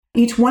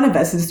Each one of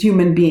us as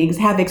human beings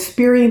have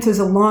experiences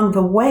along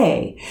the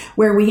way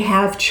where we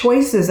have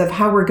choices of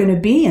how we're going to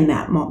be in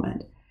that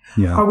moment.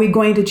 Yeah. Are we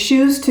going to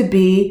choose to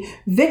be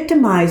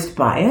victimized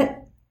by it,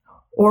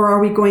 or are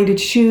we going to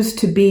choose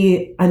to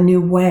be a new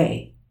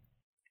way?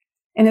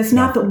 And it's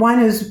not that one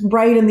is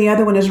right and the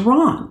other one is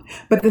wrong.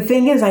 But the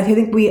thing is, I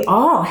think we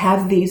all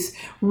have these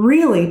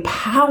really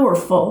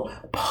powerful,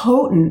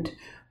 potent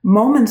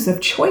moments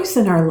of choice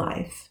in our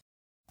life.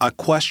 A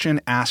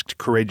question asked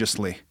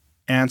courageously,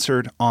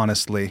 answered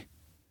honestly,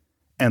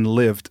 and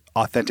lived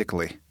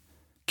authentically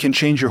can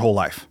change your whole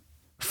life.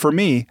 For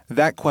me,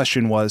 that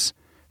question was,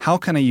 how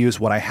can I use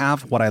what I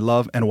have, what I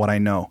love, and what I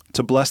know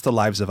to bless the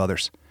lives of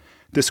others?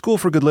 The School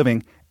for Good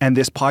Living and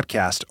this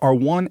podcast are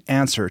one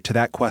answer to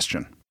that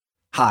question.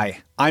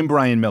 Hi, I'm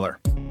Brian Miller.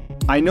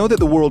 I know that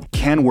the world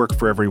can work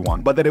for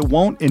everyone, but that it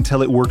won't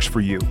until it works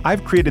for you.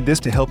 I've created this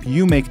to help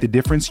you make the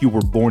difference you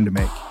were born to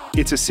make.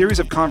 It's a series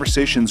of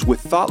conversations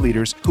with thought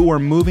leaders who are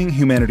moving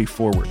humanity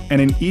forward. And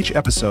in each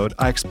episode,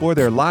 I explore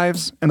their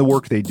lives and the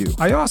work they do.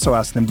 I also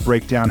ask them to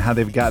break down how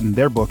they've gotten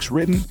their books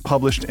written,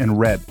 published, and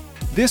read.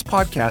 This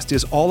podcast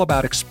is all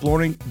about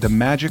exploring the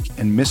magic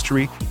and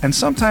mystery, and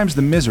sometimes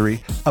the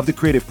misery, of the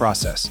creative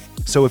process.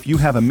 So if you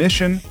have a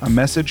mission, a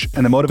message,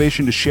 and the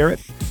motivation to share it,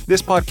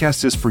 this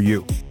podcast is for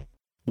you.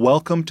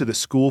 Welcome to the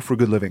School for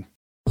Good Living.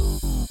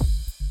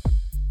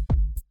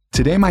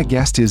 Today, my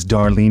guest is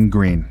Darlene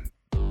Green,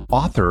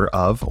 author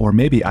of, or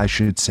maybe I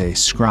should say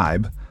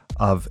scribe,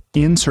 of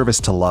In Service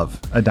to Love,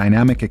 a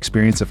dynamic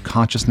experience of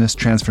consciousness,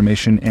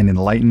 transformation, and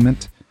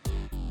enlightenment.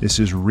 This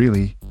is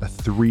really a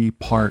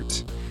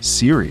 3-part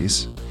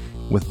series,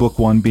 with book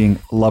 1 being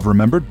Love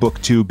Remembered,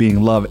 book 2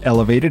 being Love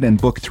Elevated,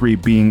 and book 3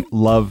 being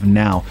Love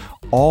Now,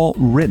 all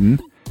written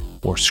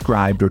or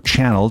scribed or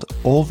channeled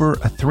over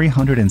a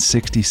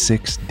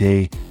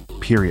 366-day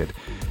period.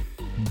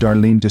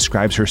 Darlene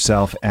describes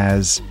herself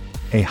as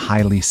a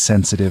highly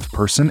sensitive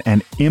person,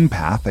 an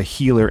empath, a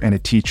healer, and a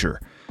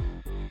teacher.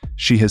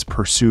 She has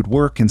pursued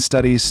work and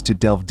studies to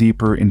delve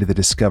deeper into the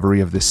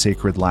discovery of the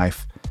sacred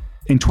life.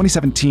 In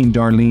 2017,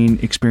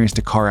 Darlene experienced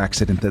a car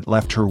accident that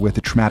left her with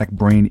a traumatic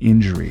brain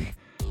injury.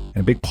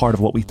 And a big part of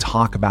what we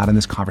talk about in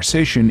this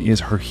conversation is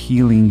her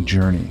healing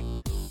journey,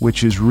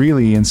 which is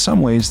really, in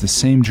some ways, the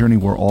same journey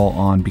we're all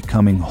on,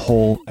 becoming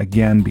whole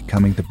again,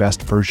 becoming the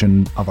best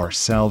version of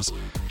ourselves.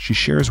 She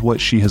shares what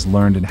she has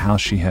learned and how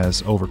she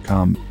has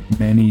overcome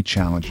many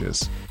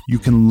challenges. You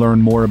can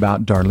learn more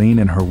about Darlene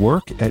and her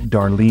work at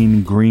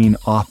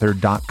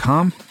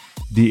darlenegreenauthor.com,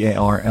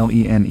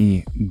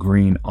 Darlene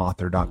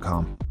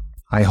greenauthor.com.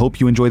 I hope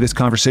you enjoy this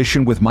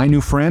conversation with my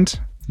new friend,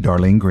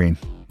 Darlene Green.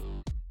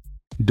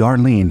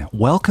 Darlene,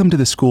 welcome to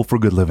the School for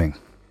Good Living.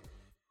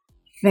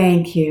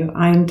 Thank you.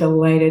 I'm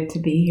delighted to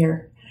be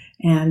here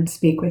and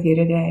speak with you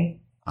today.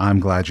 I'm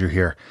glad you're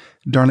here.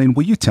 Darlene,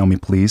 will you tell me,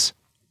 please,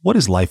 what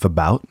is life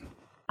about?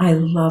 I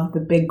love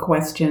the big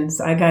questions.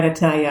 I got to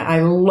tell you,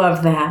 I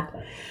love that.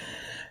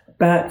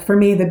 But for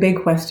me, the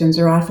big questions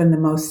are often the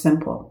most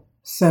simple.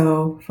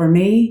 So for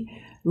me,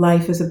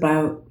 life is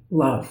about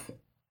love.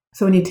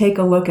 So when you take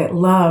a look at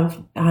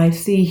love, I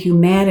see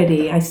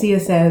humanity, I see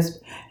us as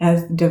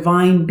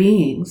divine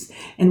beings,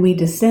 and we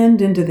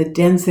descend into the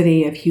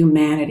density of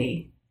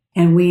humanity.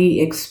 And we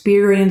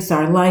experience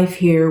our life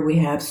here, we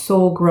have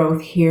soul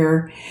growth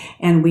here,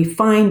 and we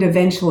find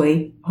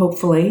eventually,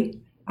 hopefully,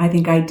 I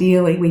think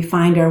ideally, we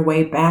find our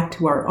way back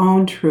to our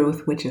own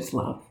truth, which is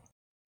love.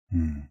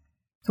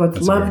 So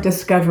it's love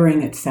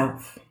discovering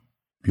itself.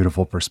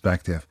 Beautiful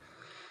perspective.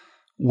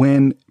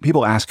 When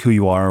people ask who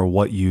you are or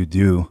what you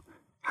do,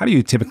 how do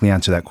you typically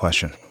answer that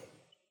question?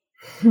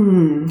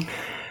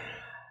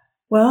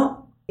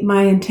 Well,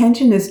 my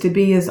intention is to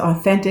be as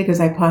authentic as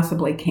I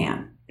possibly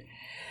can.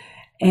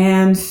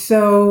 And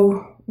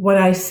so what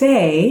I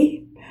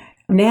say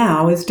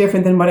now is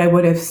different than what I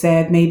would have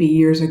said maybe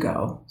years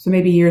ago. So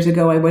maybe years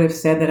ago I would have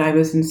said that I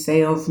was in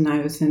sales and I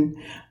was in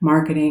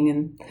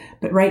marketing.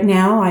 But right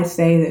now I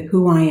say that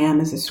who I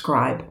am is a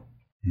scribe.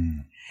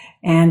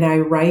 And I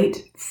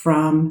write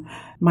from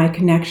my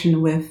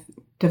connection with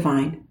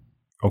divine.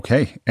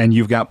 Okay. And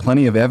you've got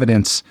plenty of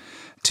evidence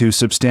to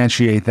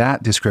substantiate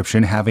that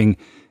description, having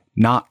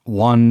not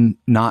 1,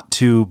 not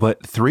 2,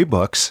 but 3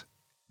 books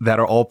that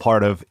are all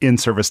part of In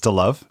Service to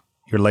Love,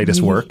 your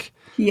latest work.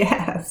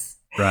 Yes.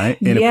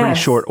 Right? In a pretty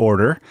short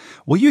order.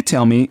 Will you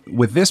tell me,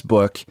 with this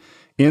book,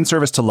 In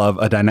Service to Love,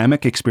 a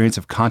dynamic experience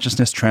of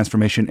consciousness,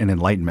 transformation, and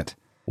enlightenment,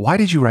 why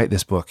did you write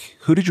this book?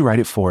 Who did you write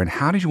it for? And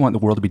how did you want the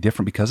world to be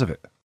different because of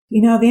it?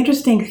 You know, the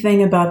interesting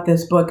thing about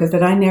this book is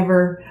that I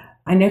never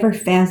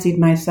fancied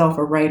myself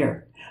a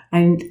writer.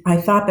 And I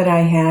thought that I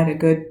had a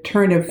good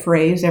turn of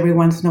phrase every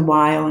once in a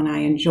while, and I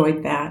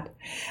enjoyed that.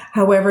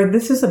 However,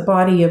 this is a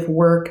body of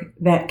work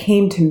that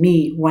came to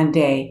me one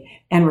day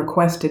and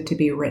requested to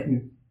be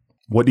written.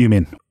 What do you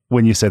mean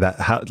when you say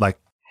that? How, like?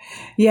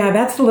 Yeah,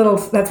 that's a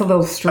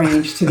little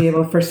strange to be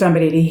able for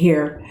somebody to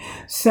hear.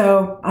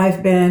 So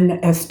I've been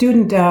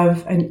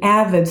an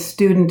avid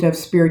student of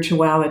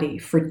spirituality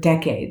for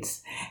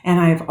decades, and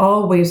I've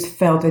always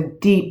felt a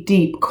deep,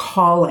 deep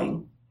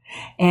calling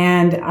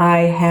And I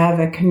have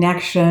a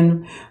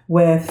connection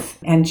with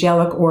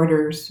angelic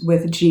orders,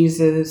 with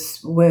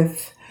Jesus,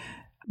 with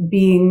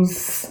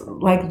beings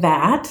like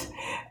that,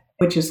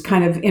 which is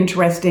kind of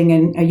interesting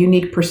and a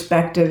unique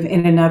perspective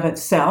in and of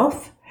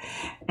itself.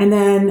 And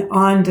then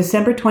on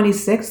December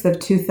 26th of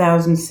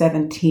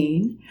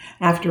 2017,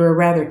 after a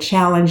rather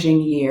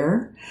challenging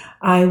year,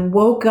 I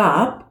woke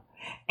up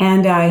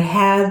and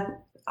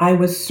I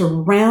was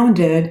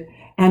surrounded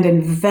and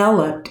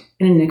enveloped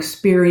in an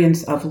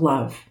experience of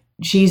love.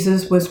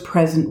 Jesus was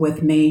present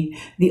with me,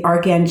 the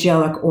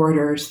archangelic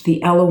orders,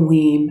 the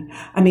Elohim.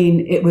 I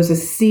mean, it was a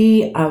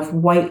sea of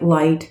white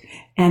light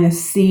and a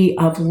sea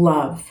of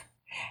love.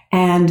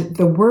 And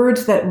the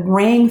words that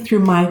rang through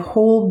my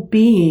whole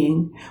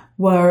being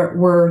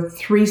were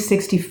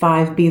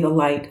 365 be the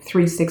light,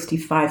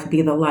 365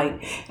 be the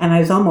light. And I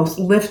was almost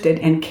lifted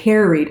and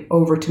carried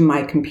over to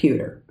my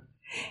computer.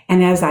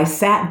 And as I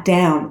sat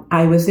down,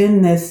 I was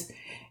in this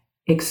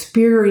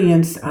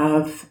experience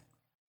of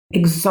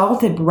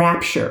exalted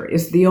rapture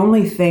is the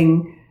only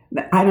thing,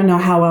 I don't know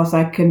how else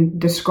I can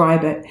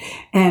describe it.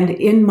 And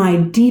in my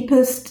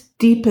deepest,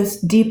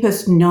 deepest,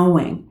 deepest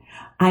knowing,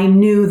 I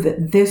knew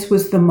that this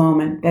was the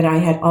moment that I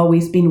had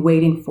always been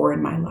waiting for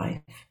in my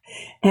life.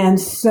 And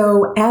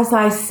so as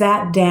I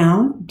sat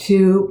down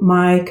to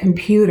my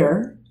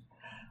computer,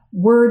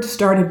 words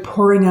started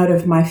pouring out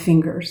of my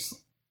fingers.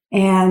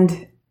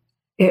 And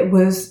it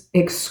was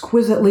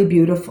exquisitely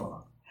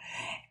beautiful.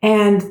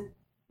 And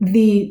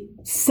the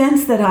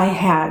sense that I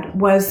had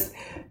was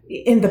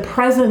in the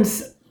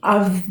presence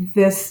of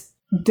this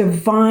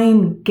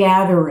divine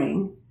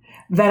gathering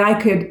that I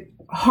could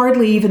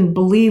hardly even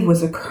believe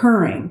was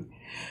occurring,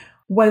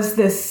 was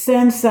this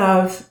sense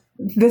of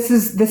this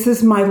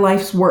is my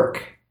life's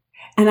work.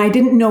 And I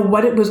didn't know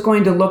what it was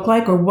going to look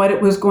like or what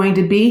it was going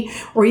to be,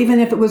 or even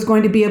if it was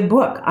going to be a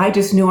book. I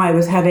just knew I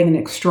was having an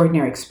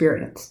extraordinary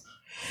experience.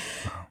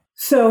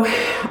 So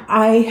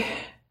I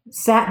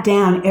sat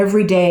down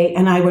every day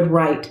and I would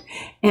write,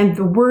 and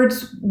the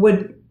words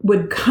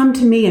would come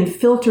to me and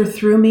filter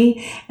through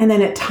me. And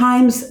then at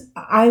times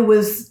I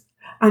was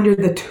under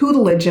the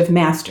tutelage of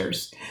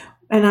masters,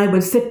 and I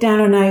would sit down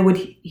and I would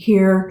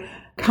hear,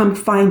 come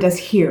find us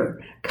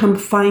here, come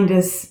find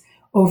us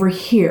over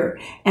here.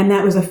 And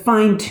that was a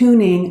fine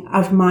tuning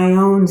of my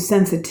own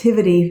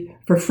sensitivity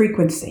for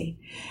frequency.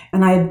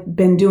 And I've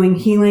been doing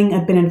healing.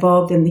 I've been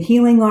involved in the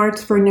healing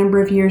arts for a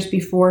number of years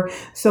before.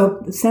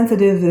 So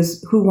sensitive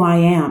is who I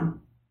am.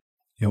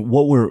 You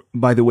know,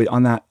 by the way,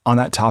 on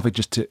that topic,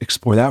 just to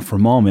explore that for a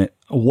moment,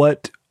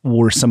 what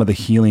were some of the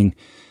healing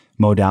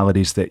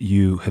modalities that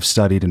you have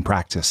studied and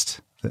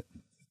practiced that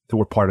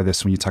were part of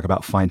this when you talk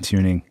about fine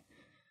tuning?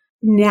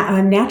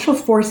 Natural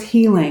force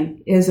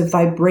healing is a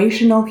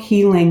vibrational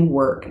healing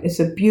work. It's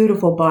a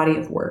beautiful body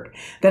of work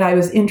that I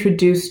was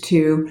introduced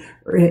to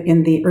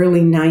in the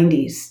early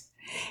 90s.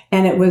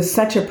 And it was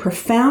such a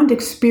profound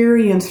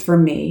experience for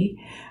me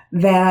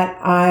that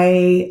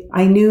I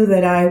knew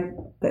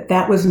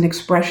that was an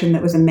expression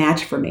that was a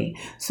match for me.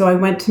 So I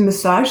went to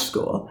massage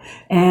school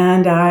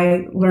and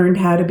I learned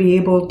how to be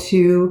able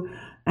to,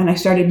 and I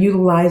started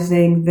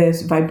utilizing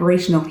this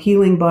vibrational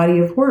healing body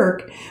of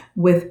work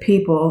with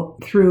people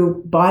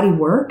through body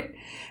work.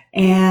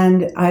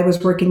 And I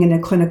was working in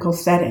a clinical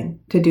setting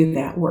to do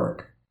that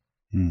work.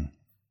 Mm.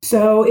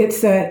 So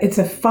it's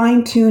a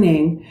fine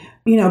tuning,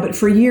 but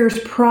for years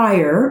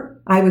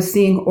prior, I was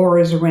seeing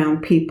auras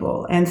around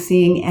people and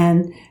seeing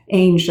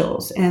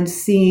angels and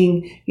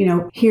seeing,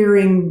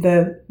 hearing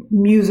the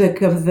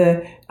music of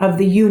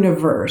the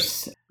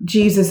universe,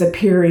 Jesus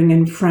appearing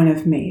in front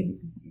of me.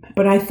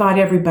 But I thought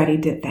everybody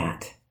did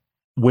that.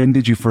 When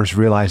did you first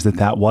realize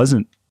that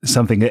wasn't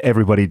something that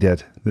everybody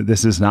did? That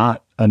this is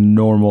not a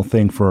normal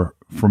thing for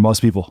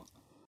most people?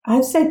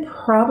 I'd say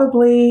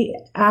probably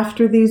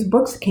after these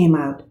books came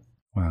out.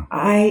 Wow.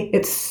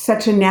 It's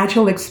such a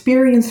natural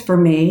experience for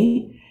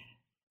me.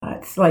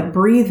 It's like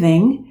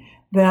breathing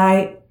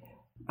that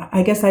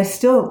I guess I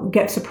still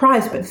get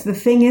surprised. But the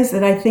thing is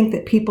that I think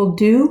that people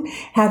do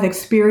have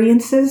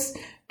experiences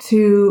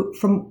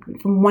from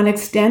one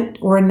extent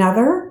or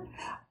another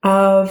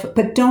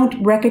but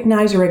don't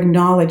recognize or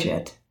acknowledge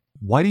it.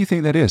 Why do you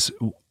think that is?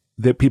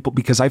 That people,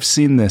 because I've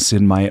seen this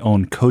in my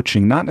own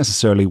coaching, not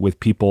necessarily with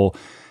people,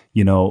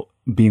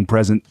 being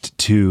present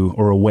to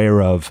or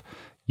aware of,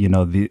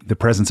 the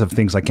presence of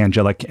things like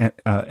angelic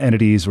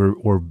entities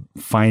or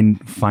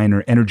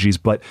finer energies,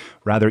 but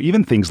rather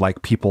even things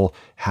like people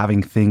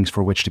having things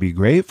for which to be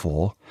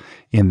grateful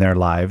in their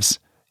lives,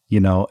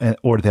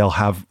 or they'll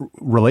have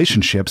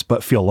relationships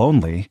but feel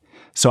lonely.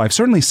 So I've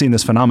certainly seen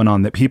this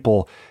phenomenon that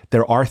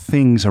there are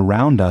things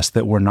around us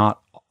that we're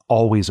not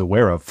always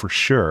aware of, for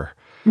sure.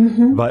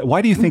 Mm-hmm. But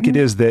why do you think it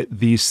is that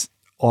these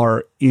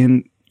are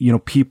in,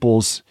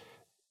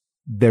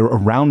 they're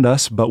around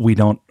us, but we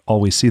don't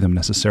always see them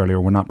necessarily, or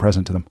we're not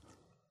present to them?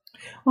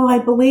 Well, I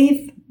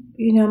believe,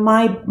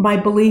 my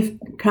belief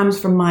comes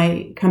from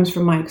my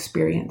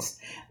experience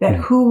that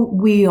who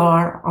we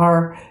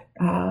are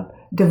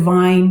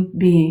divine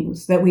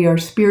beings, that we are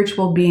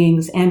spiritual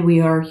beings and we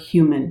are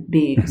human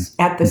beings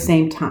at the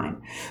same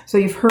time. So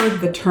you've heard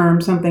the term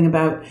something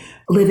about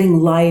living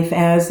life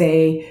as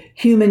a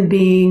human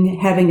being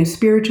having a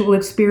spiritual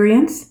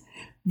experience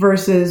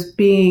versus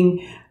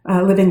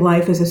living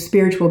life as a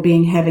spiritual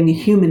being having a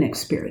human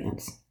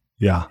experience.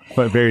 Yeah,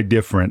 but very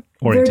different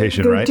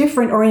orientation, they're right?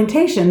 Different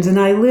orientations. And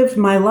I lived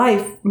my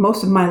life,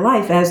 most of my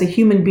life, as a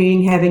human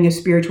being having a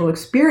spiritual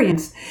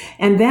experience.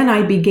 And then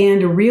I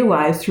began to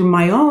realize through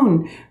my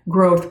own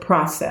growth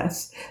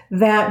process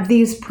that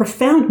these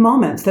profound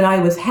moments that I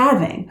was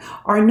having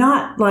are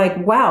not like,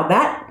 wow,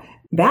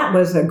 that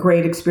was a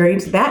great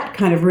experience. That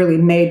kind of really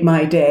made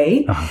my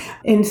day. Uh-huh.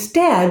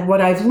 Instead,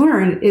 what I've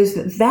learned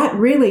is that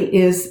really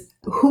is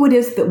who it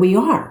is that we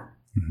are.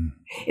 Mm-hmm.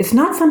 It's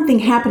not something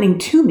happening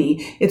to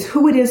me. It's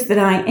who it is that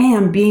I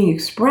am being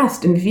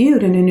expressed and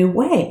viewed in a new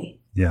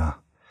way. Yeah.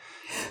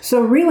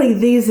 So really,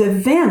 these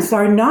events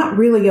are not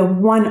really a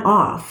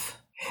one-off.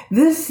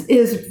 These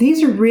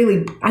are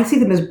really, I see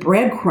them as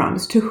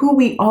breadcrumbs to who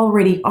we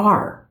already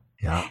are.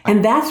 Yeah.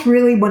 And that's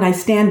really when I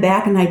stand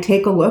back and I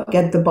take a look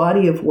at the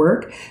body of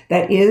work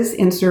that is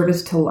in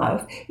service to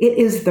love. It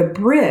is the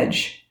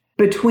bridge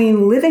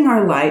between living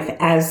our life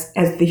as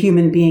the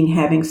human being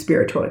having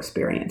spiritual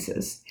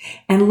experiences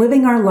and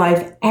living our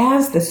life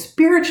as the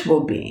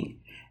spiritual being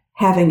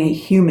having a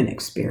human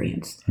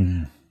experience.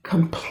 Mm.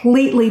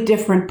 Completely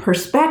different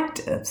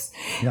perspectives.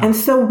 Yeah. And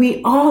so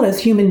we all as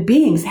human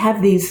beings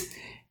have these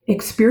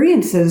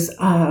experiences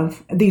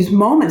of these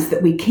moments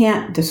that we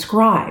can't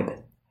describe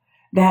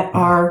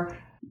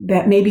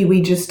that maybe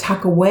we just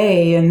tuck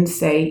away and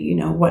say,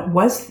 what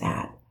was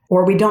that?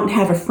 Or we don't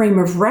have a frame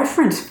of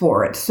reference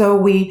for it, so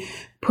we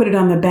put it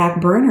on the back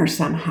burner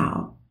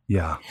somehow.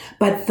 Yeah.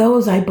 But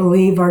those, I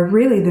believe, are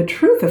really the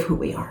truth of who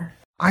we are.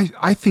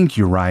 I think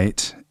you're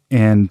right.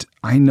 And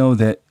I know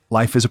that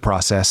life is a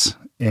process.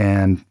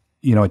 And,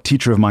 a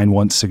teacher of mine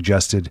once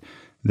suggested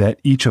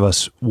that each of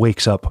us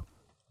wakes up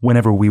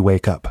whenever we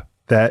wake up.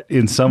 That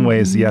in some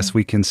ways, yes,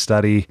 we can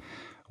study,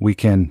 we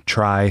can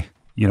try,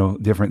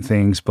 different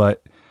things,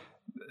 but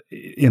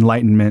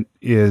enlightenment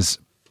is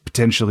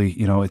potentially,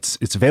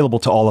 it's available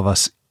to all of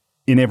us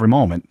in every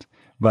moment,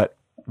 but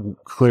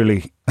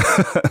clearly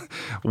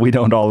we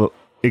don't all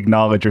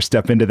acknowledge or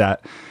step into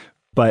that.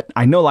 But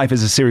I know life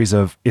is a series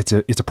of, it's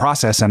a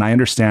process. And I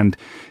understand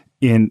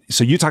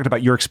so you talked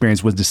about your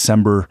experience was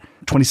December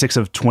 26th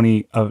of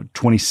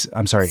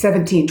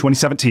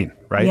 2017,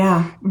 right?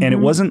 Yeah. Mm-hmm. And it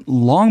wasn't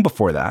long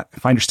before that,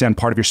 if I understand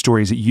part of your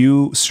story, is that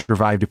you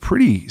survived a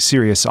pretty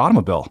serious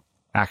automobile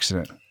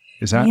accident.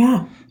 Is that?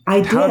 Yeah.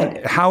 I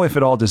did. How, if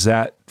at all, does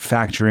that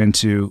factor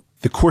into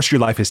the course your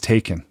life has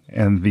taken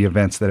and the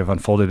events that have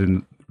unfolded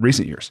in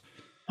recent years?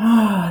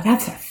 Oh,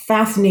 that's a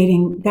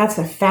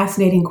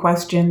fascinating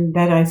question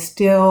that I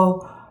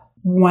still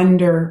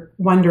wonder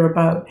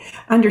about.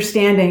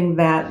 Understanding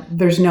that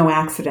there's no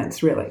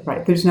accidents, really,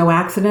 right? There's no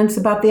accidents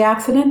about the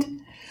accident.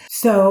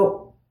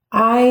 So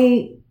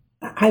I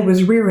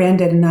was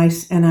rear-ended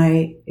and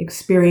I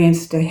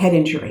experienced a head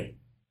injury,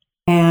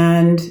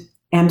 and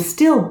am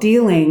still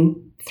dealing.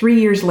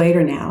 3 years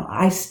later now,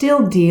 I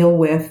still deal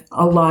with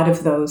a lot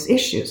of those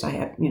issues. I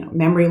have,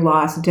 memory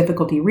loss,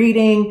 difficulty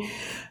reading,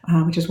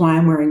 which is why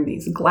I'm wearing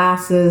these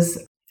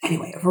glasses.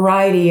 Anyway, a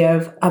variety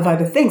of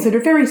other things that are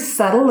very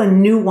subtle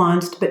and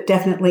nuanced, but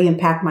definitely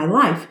impact my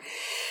life.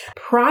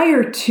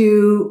 Prior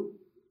to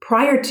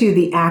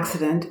the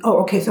accident,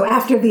 so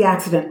after the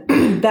accident,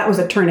 that was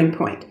a turning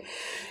point.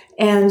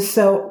 And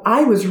so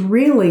I was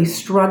really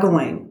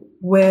struggling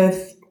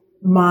with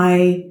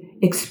my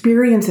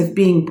experience of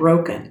being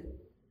broken.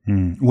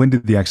 When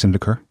did the accident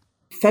occur?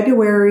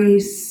 February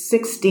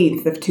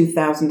 16th of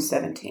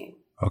 2017.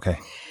 Okay.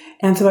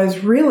 And so I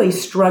was really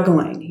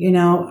struggling,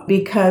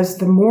 because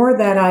the more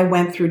that I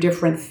went through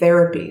different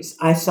therapies,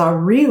 I saw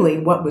really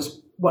what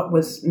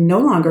was no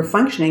longer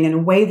functioning in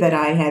a way that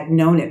I had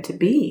known it to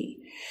be.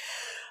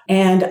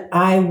 And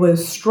I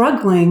was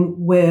struggling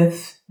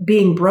with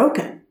being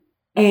broken.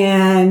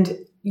 And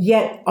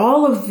yet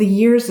all of the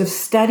years of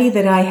study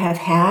that I have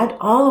had,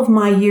 all of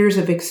my years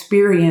of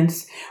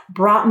experience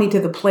brought me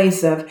to the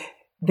place of,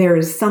 there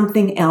is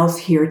something else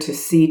here to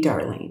see,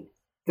 Darlene.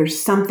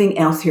 There's something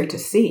else here to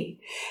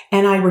see.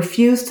 And I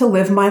refuse to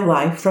live my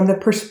life from the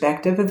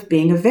perspective of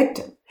being a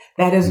victim.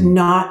 That is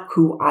not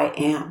who I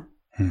am.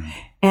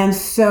 And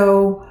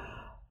so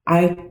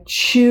I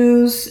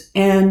choose,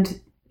 and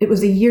it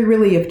was a year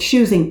really of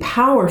choosing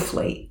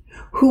powerfully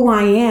who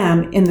I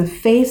am in the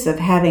face of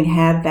having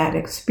had that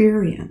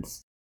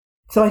experience.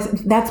 So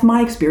that's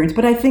my experience.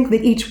 But I think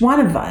that each one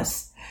of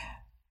us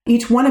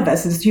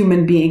as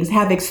human beings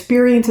have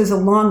experiences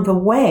along the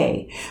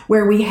way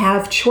where we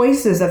have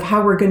choices of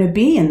how we're going to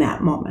be in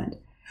that moment.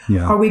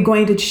 Yeah. Are we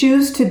going to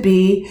choose to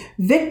be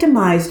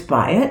victimized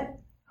by it,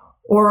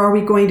 or are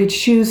we going to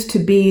choose to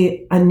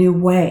be a new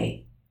way?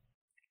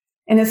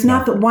 And it's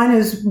not that one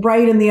is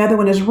right and the other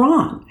one is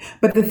wrong.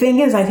 But the thing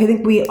is, I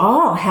think we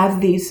all have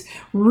these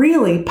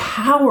really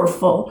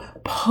powerful,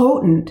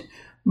 potent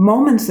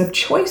moments of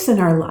choice in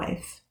our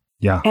life.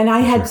 Yeah. And I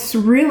had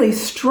really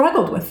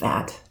struggled with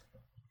that.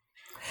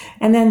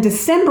 And then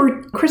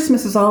December,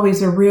 Christmas is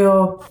always a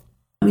real,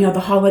 the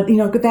holiday,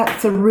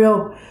 that's a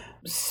real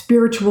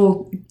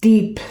spiritual,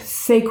 deep,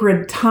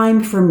 sacred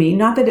time for me.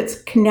 Not that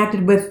it's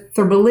connected with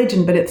the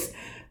religion, but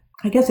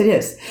I guess it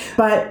is.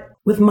 But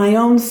with my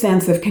own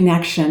sense of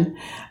connection.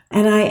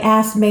 And I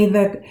asked,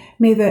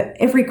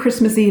 every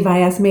Christmas Eve, I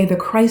asked, may the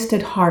Christ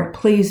at heart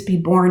please be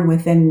born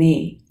within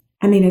me.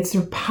 I mean, it's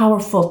a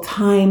powerful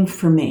time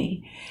for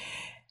me.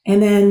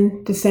 And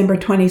then December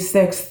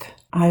 26th,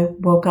 I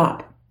woke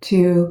up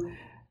to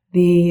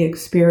the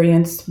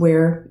experience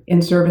where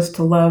In Service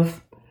to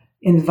Love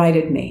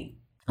invited me.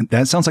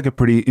 That sounds like a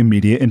pretty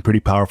immediate and pretty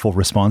powerful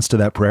response to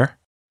that prayer.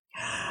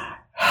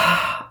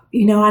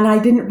 And I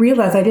didn't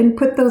realize, I didn't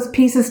put those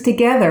pieces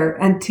together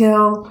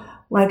until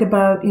like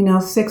about,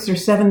 6 or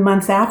 7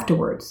 months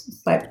afterwards.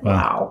 It's like,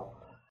 wow.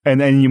 And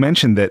then you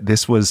mentioned that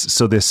this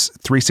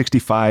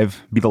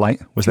 365 Be the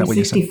Light. Was that what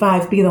you said?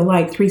 365 Be the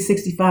Light,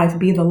 365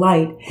 Be the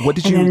Light. What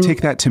did you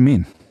take that to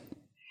mean?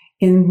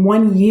 In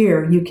 1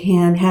 year, you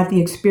can have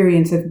the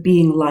experience of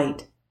being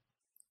light.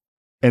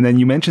 And then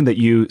you mentioned that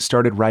you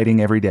started writing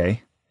every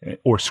day,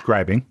 or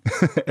scribing,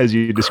 as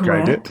you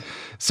described Correct. it.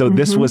 So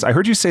this was, I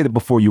heard you say that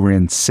before you were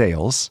in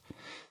sales.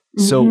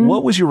 So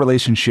what was your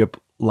relationship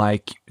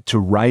like to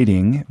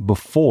writing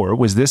before?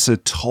 Was this a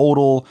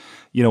total,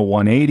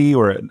 180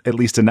 or at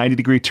least a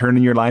 90-degree turn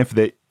in your life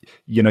that,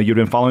 you'd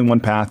been following one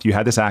path, you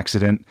had this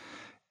accident,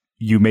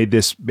 you made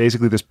this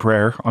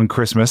prayer on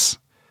Christmas.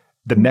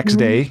 The next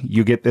day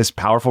you get this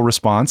powerful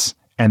response.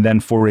 And then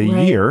for a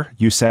year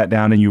you sat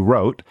down and you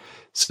wrote.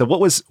 So what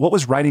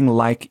was writing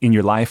like in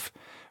your life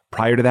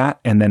prior to that?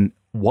 And then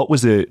what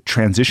was the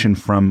transition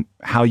from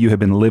how you had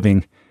been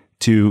living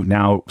to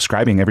now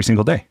scribing every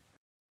single day?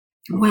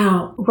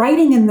 Wow.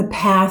 Writing in the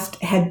past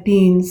had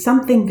been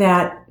something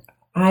that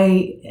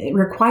it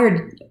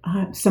required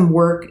some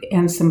work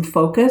and some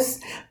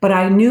focus, but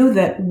I knew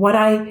that what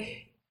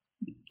I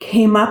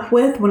came up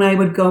with when I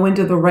would go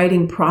into the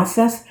writing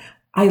process,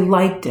 I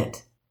liked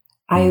it.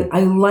 I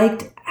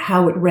liked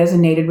how it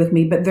resonated with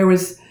me, but there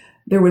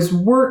was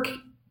work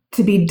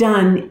to be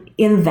done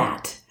in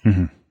that,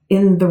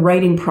 in the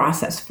writing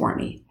process for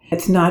me.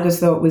 It's not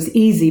as though it was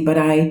easy, but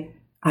I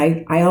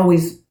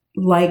always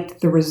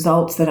liked the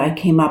results that I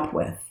came up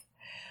with.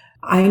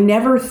 I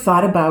never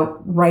thought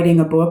about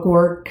writing a book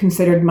or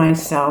considered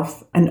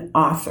myself an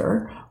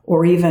author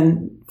or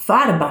even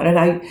thought about it.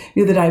 I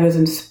knew that I was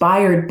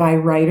inspired by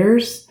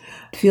writers.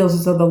 It feels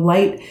as though the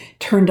light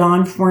turned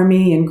on for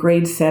me in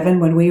grade 7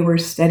 when we were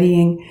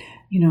studying,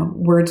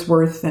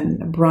 Wordsworth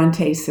and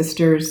Bronte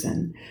sisters.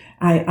 And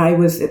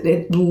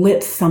it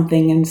lit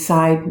something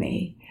inside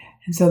me.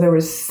 And so there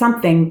was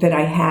something that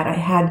I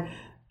had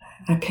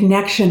a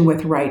connection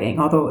with writing,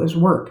 although it was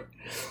work.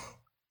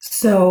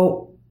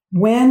 So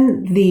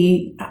when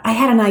I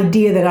had an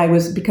idea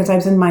because I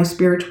was in my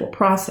spiritual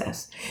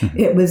process.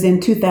 It was in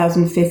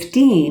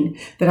 2015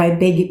 that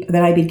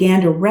I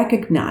began to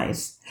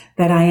recognize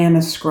that I am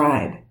a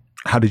scribe.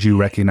 How did you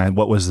recognize?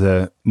 What was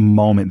the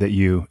moment that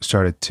you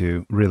started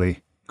to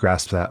really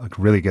grasp that, like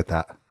really get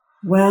that?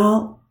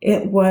 Well,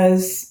 it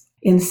was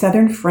in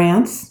southern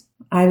France.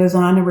 I was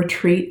on a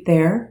retreat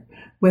there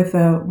with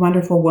a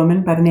wonderful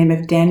woman by the name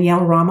of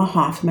Danielle Rama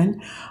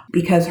Hoffman,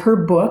 because her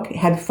book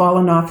had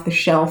fallen off the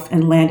shelf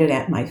and landed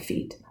at my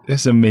feet.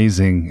 It's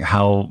amazing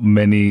how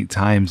many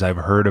times I've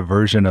heard a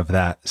version of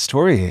that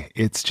story.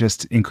 It's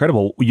just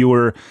incredible. You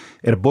were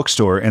at a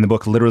bookstore and the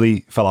book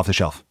literally fell off the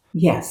shelf.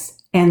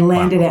 Yes, and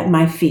landed at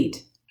my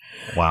feet.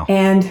 Wow.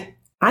 And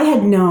I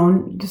had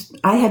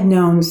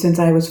known since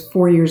I was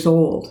 4 years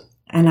old,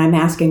 and I'm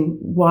asking,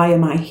 why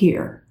am I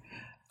here?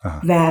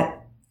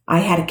 That I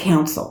had a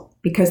counsel.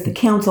 Because the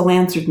council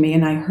answered me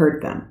and I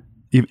heard them.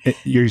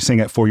 You're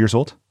saying at 4 years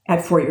old?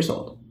 At 4 years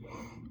old.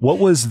 What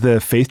was the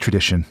faith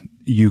tradition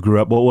you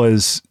grew up? What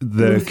was the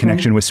Lutheran.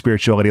 connection with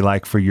spirituality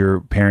like for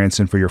your parents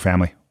and for your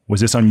family? Was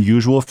this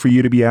unusual for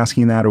you to be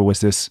asking that, or was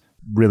this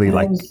really It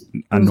like was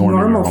a norm?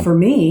 Normal for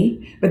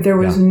me, but there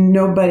was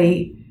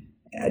nobody,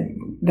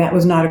 that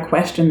was not a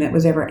question that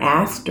was ever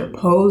asked or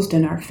posed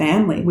in our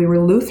family. We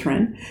were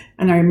Lutheran,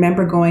 and I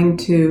remember going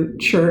to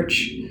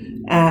church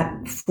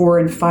at 4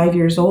 and 5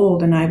 years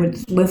old, and I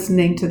was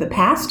listening to the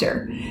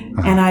pastor,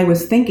 and I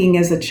was thinking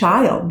as a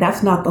child,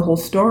 that's not the whole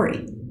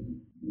story.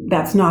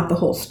 That's not the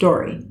whole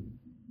story.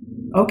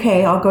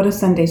 Okay, I'll go to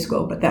Sunday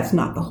school, but that's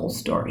not the whole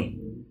story.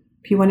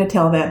 If you want to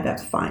tell that,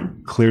 that's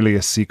fine. Clearly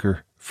a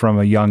seeker from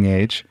a young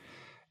age.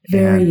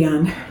 Very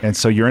young. And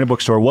so you're in a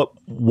bookstore.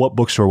 What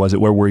bookstore was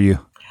it? Where were you?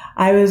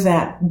 I was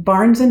at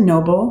Barnes &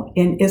 Noble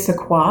in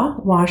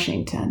Issaquah,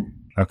 Washington.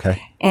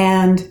 Okay.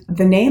 And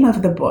the name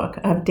of the book,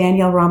 of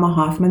Danielle Rama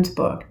Hoffman's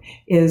book,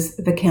 is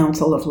The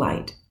Counsel of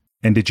Light.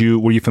 And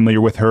were you familiar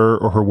with her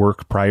or her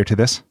work prior to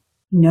this?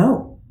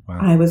 No, wow.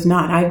 I was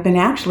not. I've been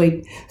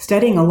actually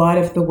studying a lot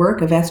of the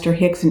work of Esther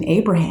Hicks and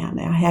Abraham.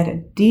 I had a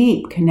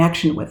deep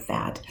connection with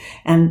that.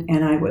 And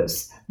I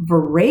was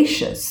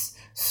voracious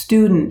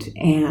student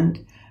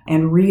and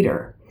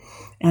reader.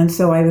 And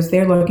so I was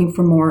there looking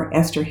for more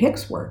Esther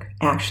Hicks work,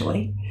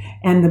 actually.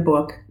 And the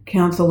book,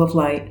 Council of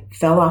Light,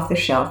 fell off the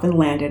shelf and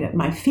landed at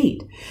my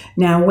feet.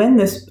 Now,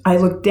 I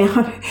looked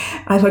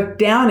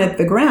down at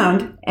the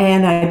ground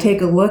and I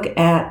take a look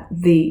at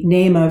the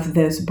name of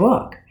this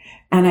book.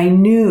 And I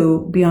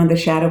knew beyond the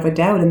shadow of a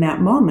doubt in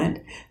that moment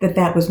that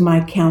that was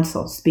my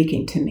counsel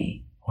speaking to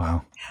me.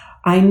 Wow.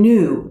 I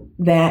knew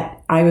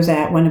that I was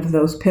at one of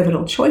those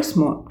pivotal choice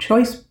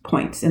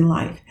points in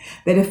life,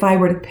 that if I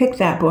were to pick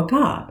that book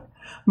up,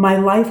 my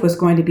life was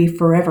going to be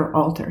forever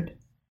altered.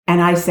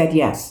 And I said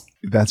yes.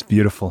 That's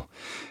beautiful.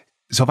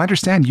 So if I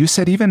understand, you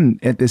said even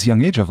at this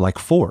young age of like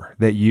 4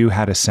 that you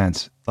had a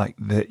sense, like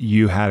that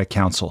you had a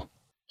counsel.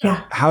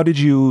 Yeah. How did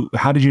you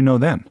know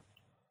then?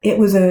 It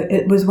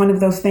was one of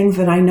those things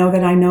that I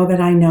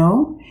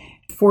know.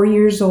 4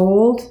 years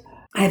old.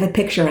 I have a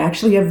picture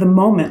actually of the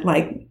moment,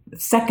 like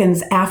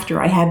seconds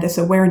after I had this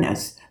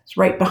awareness. It's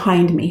right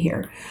behind me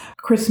here.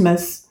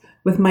 Christmas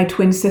with my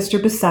twin sister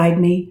beside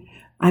me.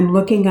 I'm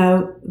looking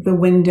out the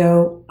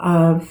window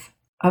of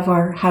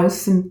our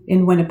house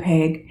in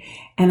Winnipeg,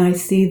 and I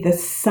see the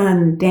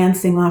sun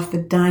dancing off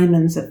the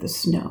diamonds of the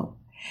snow.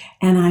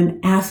 And I'm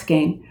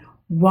asking,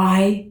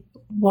 why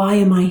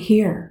am I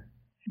here?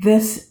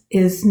 This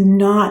is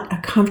not a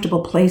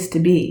comfortable place to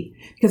be,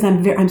 because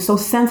I'm so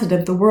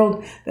sensitive. The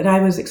world that I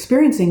was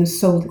experiencing is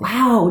so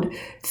loud.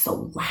 It's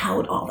so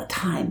loud all the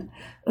time.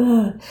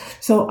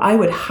 So I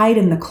would hide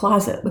in the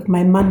closet with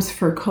my mom's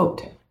fur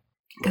coat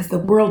because the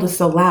world is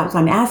so loud. So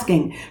I'm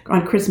asking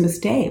on Christmas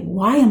Day,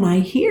 why am I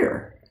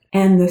here?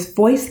 And this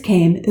voice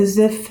came as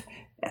if,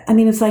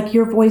 it's like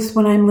your voice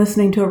when I'm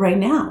listening to it right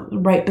now,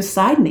 right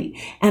beside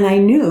me. And I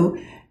knew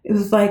it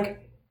was like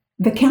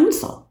the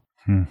counsel.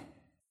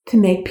 To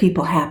make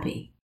people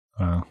happy.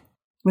 Wow.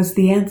 Was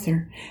the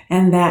answer.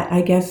 And that,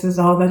 I guess, is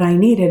all that I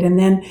needed. And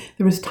then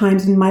there was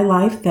times in my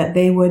life that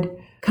they would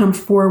come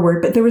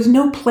forward, but there was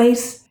no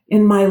place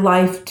in my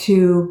life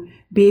to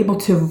be able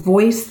to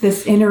voice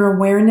this inner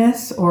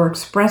awareness or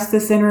express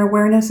this inner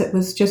awareness. It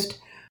was just,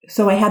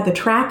 so I had the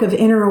track of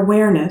inner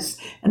awareness,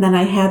 and then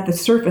I had the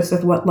surface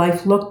of what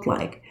life looked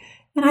like.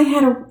 And I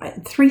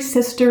had 3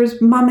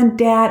 sisters, mom and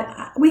dad.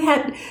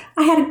 I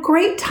had a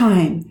great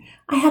time.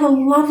 I had a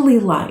lovely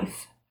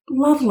life.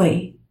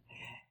 Lovely.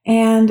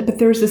 But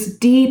there's this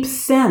deep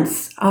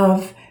sense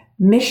of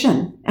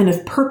mission and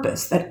of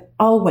purpose that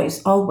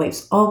always,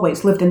 always,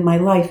 always lived in my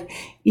life,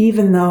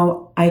 even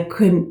though I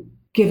couldn't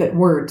give it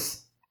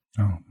words.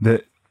 Oh,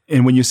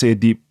 and when you say a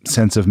deep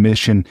sense of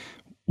mission,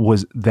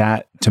 was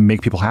that to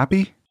make people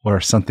happy or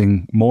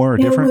something more or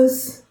different?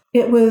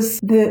 It was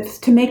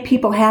to make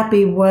people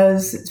happy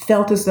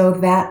felt as though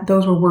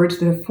those were words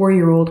that a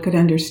 4-year-old could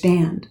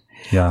understand.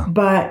 Yeah.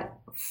 But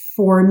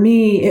for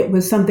me, it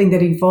was something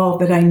that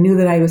evolved, that I knew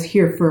that I was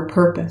here for a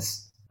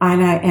purpose.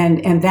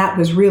 And that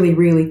was really,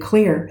 really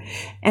clear.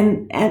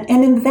 And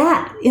in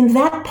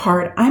that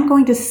part, I'm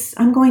going to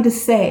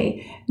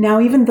say, now,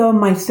 even though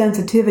my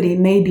sensitivity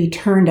may be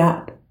turned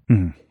up,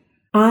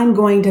 I'm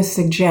going to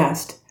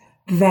suggest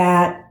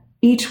that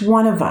each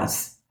one of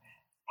us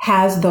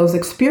has those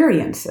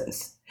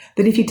experiences.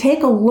 That if you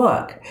take a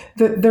look,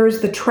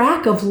 there's the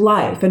track of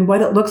life and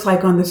what it looks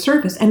like on the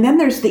surface. And then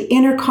there's the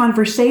inner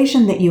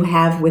conversation that you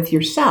have with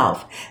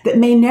yourself that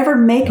may never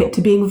make it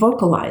to being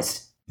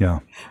vocalized. Yeah.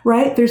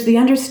 Right? There's the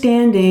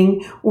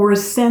understanding or a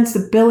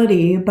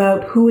sensibility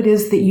about who it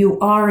is that you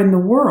are in the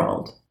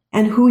world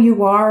and who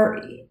you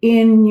are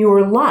in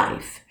your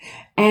life.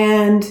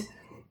 And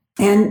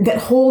that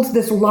holds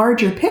this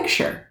larger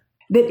picture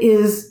that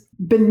is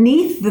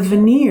beneath the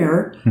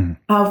veneer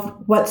of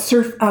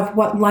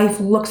what life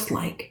looks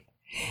like.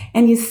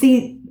 And you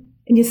see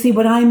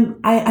what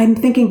I'm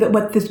thinking that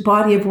what this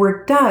body of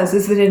work does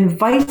is that it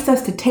invites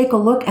us to take a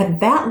look at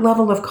that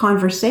level of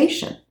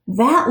conversation.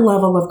 That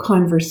level of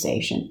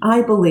conversation,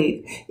 I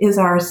believe, is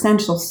our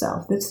essential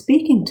self that's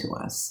speaking to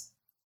us.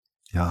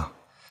 Yeah.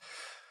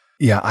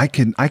 Yeah, I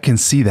can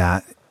see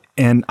that.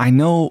 And I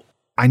know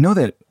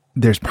that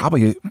there's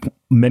probably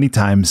many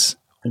times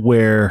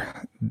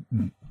where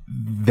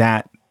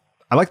that,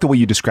 I like the way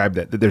you described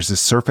that there's this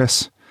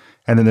surface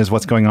and then there's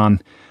what's going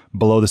on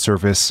below the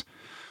surface.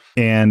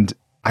 And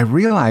I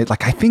realized,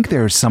 I think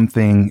there's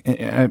something,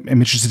 I'm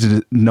interested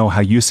to know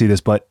how you see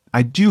this, but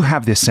I do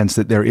have this sense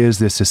that there is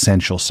this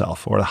essential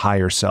self or the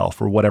higher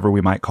self or whatever we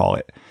might call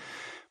it.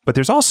 But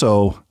there's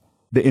also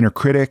the inner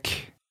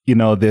critic,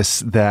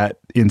 that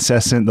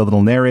incessant, the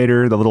little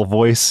narrator, the little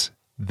voice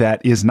that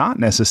is not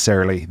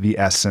necessarily the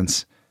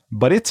essence,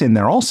 but it's in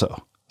there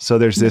also. So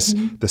there's this,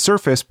 the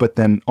surface, but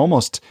then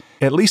almost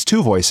at least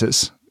 2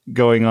 voices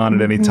going on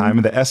at any time.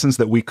 And the essence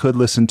that we could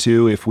listen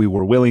to if we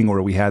were willing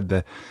or we had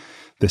the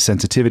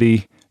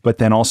sensitivity, but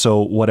then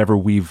also whatever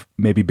we've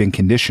maybe been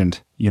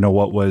conditioned,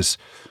 what was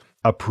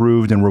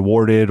approved and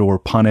rewarded or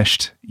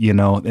punished,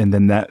 and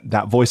then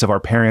that voice of our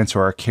parents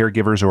or our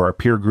caregivers or our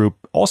peer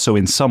group also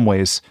in some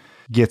ways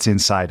gets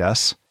inside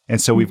us.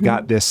 And so we've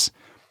got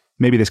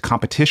maybe this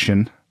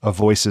competition of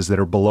voices that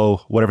are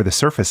below whatever the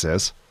surface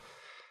is.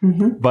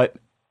 But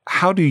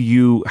how do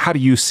you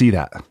see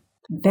that?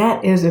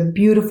 That is a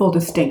beautiful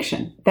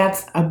distinction.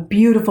 That's a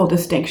beautiful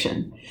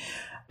distinction.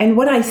 And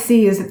what I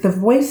see is that the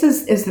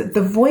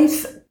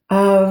voice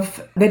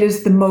of that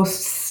is the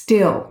most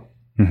still.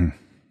 Mm-hmm.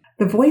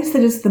 The voice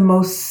that is the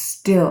most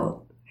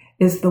still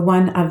is the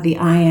one of the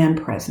I am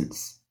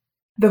presence.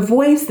 The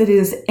voice that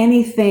is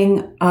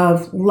anything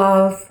of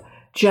love,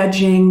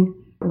 judging,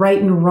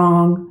 right and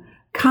wrong,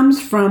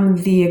 comes from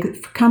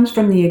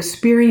the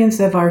experience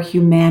of our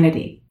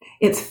humanity.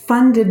 It's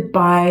funded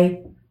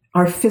by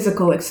our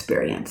physical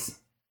experience.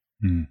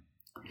 Mm.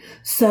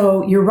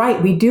 So you're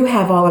right, we do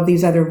have all of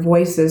these other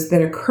voices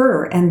that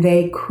occur, and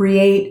they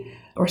create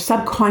or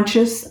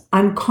subconscious,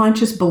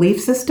 unconscious belief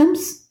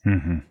systems,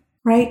 mm-hmm.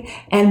 right?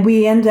 And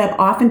we end up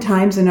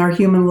oftentimes in our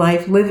human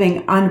life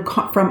living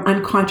from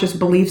unconscious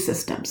belief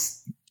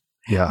systems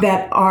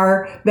that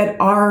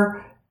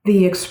are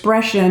the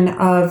expression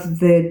of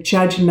the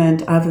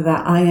judgment of the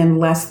I am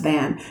less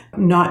than,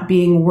 not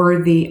being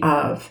worthy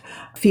of,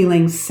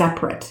 feeling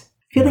separate.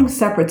 Feeling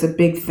separate's a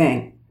big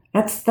thing.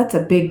 That's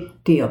a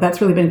big deal. That's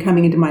really been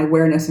coming into my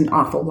awareness an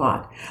awful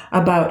lot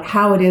about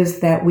how it is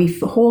that we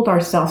hold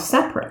ourselves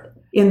separate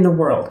in the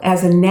world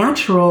as a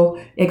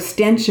natural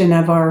extension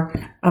of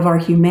our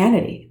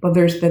humanity. Well,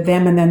 there's the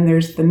them and then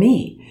there's the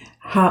me.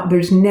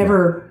 There's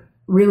never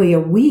really a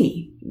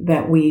we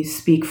that we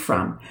speak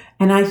from.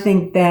 And I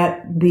think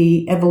that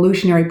the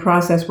evolutionary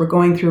process we're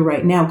going through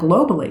right now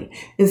globally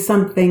is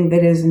something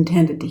that is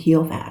intended to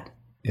heal that.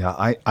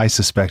 Yeah, I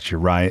suspect you're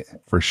right,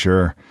 for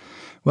sure.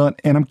 Well,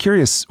 and I'm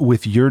curious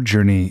with your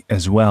journey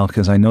as well,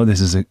 because I know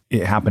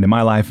it happened in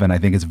my life, and I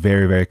think it's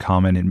very, very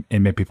common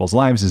in many people's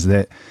lives, is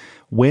that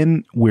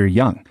when we're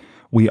young,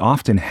 we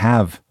often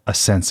have a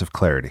sense of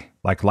clarity.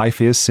 Like life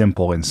is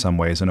simple in some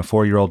ways, and a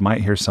 4-year-old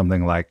might hear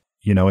something like,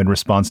 in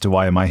response to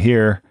why am I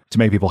here? To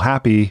make people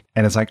happy.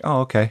 And it's like,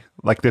 oh, okay.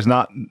 Like there's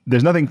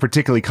nothing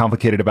particularly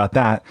complicated about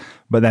that.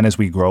 But then as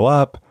we grow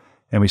up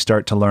and we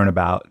start to learn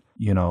about,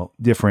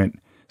 different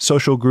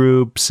social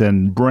groups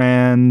and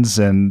brands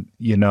and,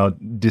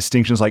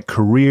 distinctions like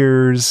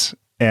careers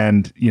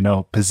and,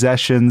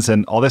 possessions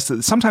and all this,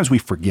 sometimes we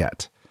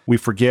forget. We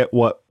forget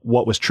what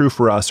was true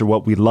for us or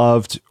what we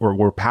loved or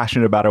were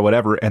passionate about or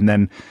whatever. And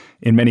then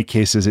in many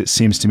cases, it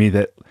seems to me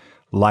that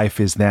life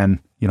is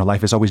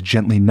always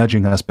gently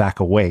nudging us back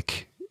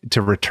awake to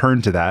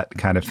return to that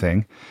kind of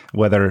thing,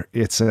 whether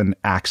it's an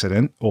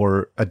accident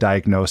or a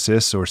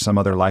diagnosis or some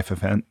other life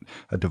event,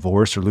 a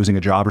divorce or losing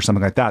a job or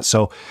something like that.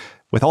 So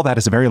with all that,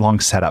 it's a very long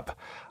setup.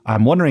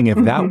 I'm wondering if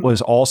that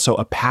was also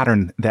a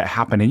pattern that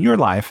happened in your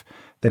life,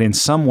 that in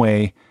some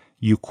way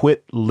you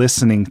quit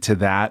listening to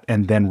that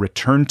and then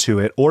returned to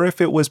it, or if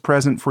it was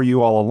present for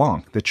you all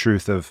along, the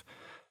truth of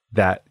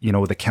that,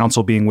 the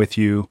counsel being with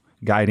you,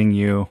 guiding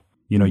you,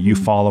 you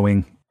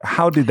following.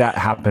 How did that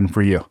happen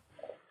for you?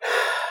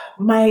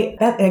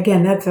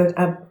 That's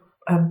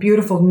a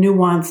beautiful,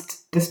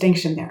 nuanced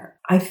distinction there.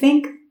 I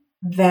think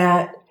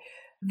that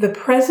the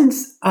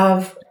presence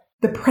of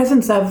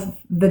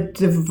the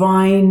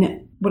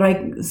divine, what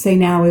I say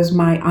now is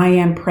my I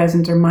am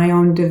presence or my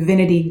own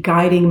divinity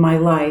guiding my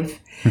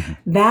life,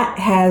 that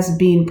has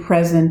been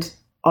present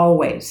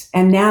always.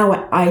 And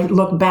now I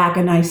look back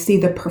and I see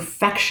the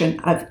perfection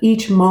of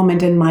each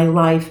moment in my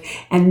life,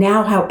 and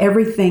now how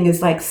everything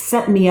is like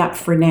set me up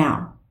for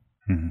now.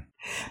 Mm-hmm.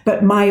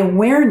 But my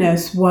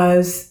awareness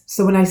was,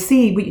 so when I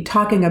see what you're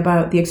talking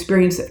about the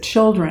experience of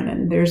children,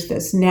 and there's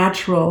this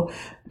natural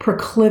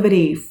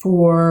proclivity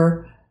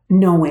for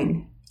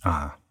knowing,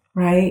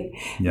 right?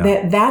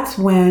 Yeah. That's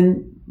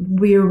when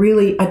we're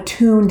really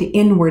attuned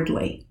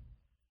inwardly.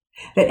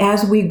 That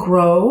as we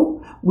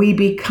grow, we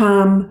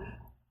become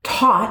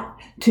taught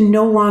to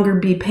no longer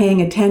be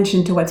paying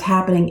attention to what's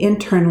happening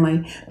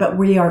internally, but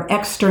we are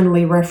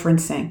externally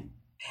referencing.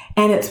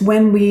 And it's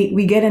when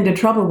we get into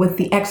trouble with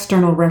the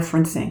external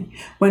referencing,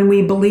 when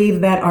we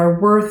believe that our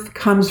worth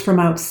comes from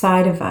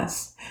outside of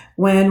us,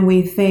 when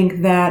we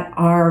think that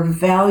our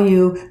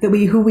value,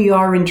 who we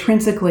are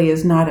intrinsically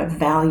is not a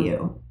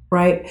value,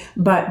 right?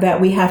 But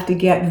that we have to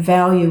get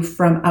value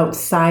from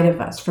outside of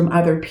us, from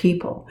other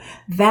people.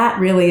 That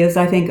really is,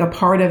 I think, a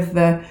part of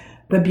the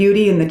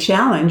beauty and the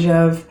challenge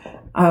of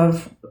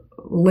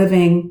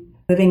living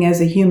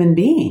as a human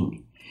being.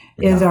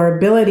 Is our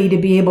ability to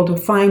be able to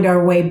find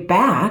our way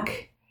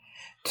back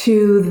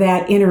to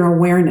that inner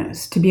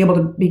awareness, to be able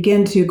to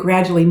begin to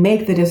gradually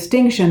make the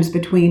distinctions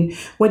between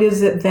what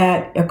is it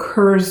that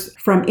occurs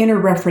from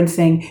inner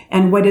referencing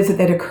and what is it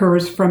that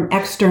occurs from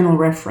external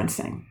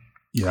referencing.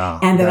 Yeah.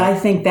 And that I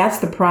think that's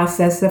the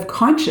process of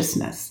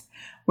consciousness,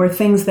 where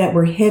things that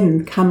were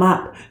hidden come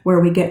up,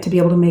 where we get to be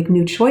able to make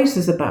new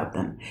choices about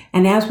them.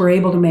 And as we're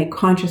able to make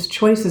conscious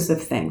choices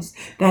of things,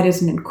 that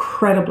is an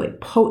incredibly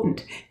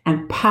potent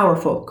and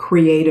powerful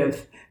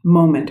creative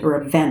moment or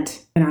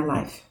event in our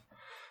life.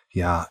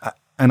 Yeah.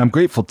 And I'm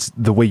grateful to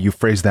the way you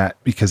phrased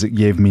that, because it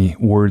gave me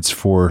words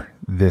for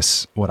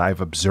this, what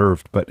I've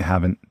observed but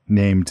haven't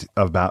named,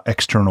 about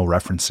external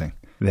referencing.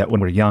 That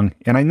when we're young,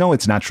 and I know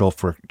it's natural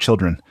for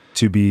children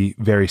to be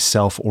very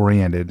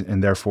self-oriented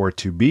and therefore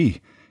to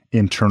be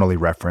internally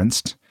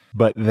referenced,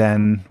 But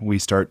then we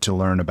start to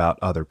learn about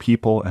other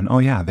people and, oh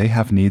yeah, they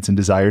have needs and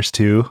desires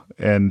too.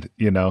 And,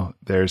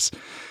 there's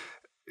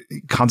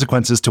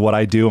consequences to what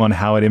I do on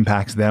how it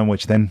impacts them,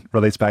 which then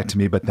relates back to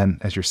me. But then,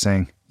 as you're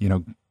saying,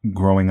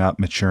 growing up,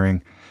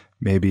 maturing,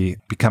 maybe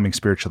becoming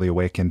spiritually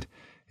awakened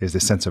is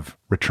this sense of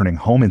returning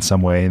home in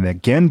some way, and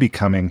again,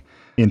 becoming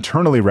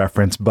internally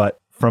referenced, but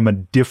from a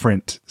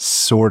different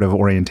sort of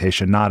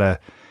orientation, not a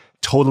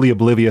totally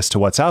oblivious to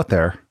what's out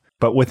there,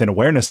 but with an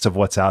awareness of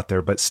what's out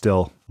there, but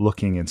still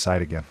looking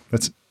inside again.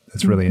 That's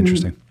really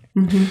interesting.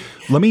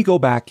 Mm-hmm. Let me go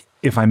back,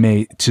 if I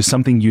may, to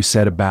something you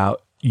said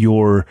about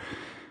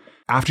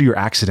after your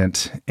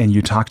accident, and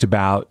you talked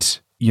about,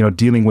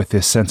 dealing with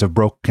this sense of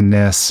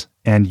brokenness,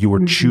 and you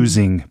were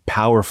choosing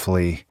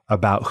powerfully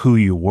about who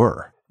you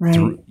were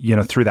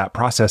through that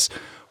process.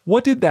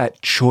 What did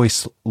that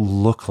choice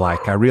look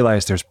like? I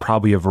realize there's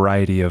probably a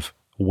variety of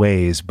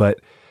ways,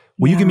 but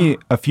will you give me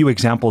a few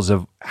examples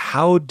of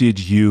how did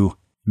you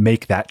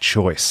make that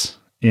choice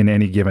in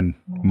any given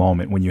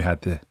moment when you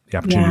had the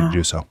opportunity to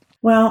do so?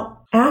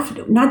 Well,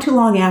 not too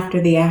long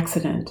after the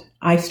accident,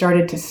 I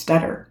started to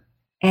stutter.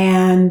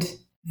 And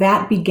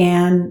that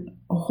began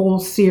a whole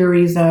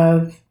series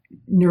of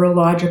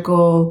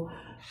neurological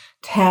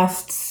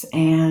tests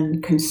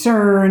and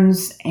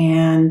concerns.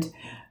 And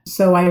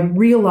so I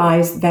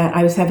realized that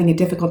I was having a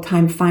difficult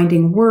time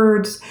finding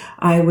words.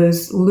 I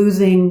was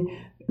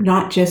losing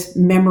not just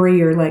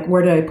memory or like,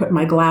 where did I put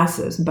my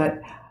glasses?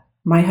 But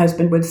my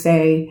husband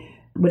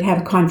would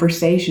have a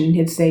conversation, and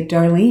he'd say,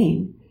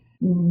 Darlene,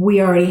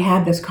 we already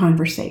had this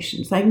conversation.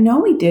 It's like, no,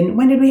 we didn't.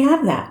 When did we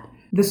have that?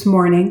 This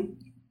morning.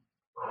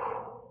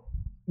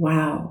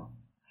 Wow.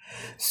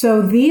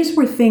 So these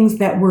were things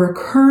that were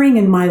occurring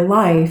in my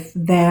life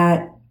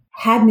that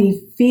had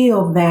me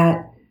feel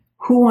that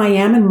who I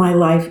am in my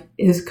life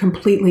is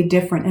completely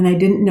different. And I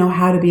didn't know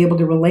how to be able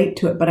to relate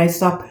to it, but I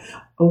saw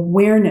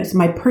awareness.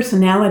 My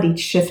personality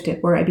shifted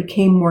where I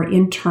became more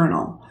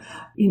internal.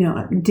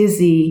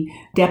 Dizzy,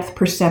 depth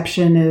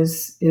perception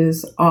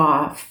is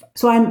off.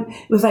 So it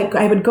was like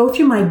I would go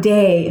through my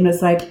day, and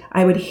it's like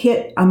I would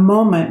hit a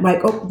moment like,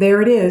 oh,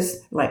 there it is.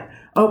 Like,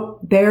 oh,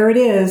 there it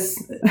is.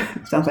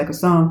 Sounds like a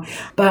song.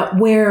 But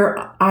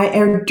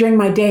during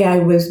my day, I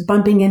was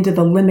bumping into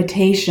the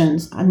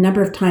limitations a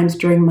number of times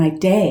during my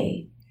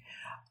day,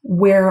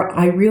 where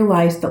I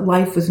realized that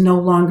life was no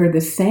longer the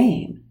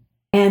same.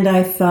 And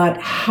I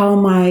thought, how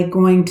am I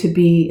going to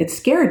be, it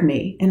scared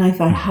me. And I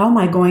thought, how am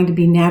I going to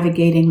be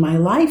navigating my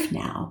life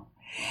now?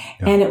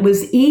 Yeah. And it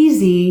was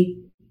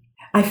easy.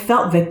 I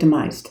felt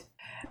victimized.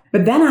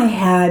 But then I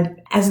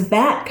had, as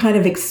that kind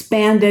of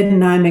expanded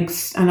and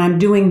I'm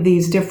doing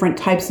these different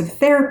types of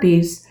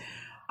therapies,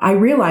 I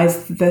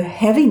realized the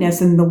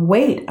heaviness and the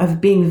weight of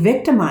being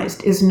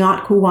victimized is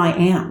not who I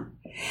am.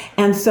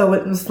 And so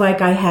it was like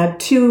I had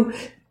two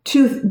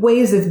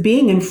ways of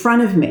being in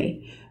front of me.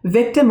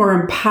 Victim or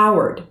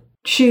empowered,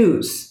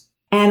 choose.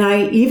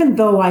 And even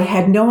though I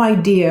had no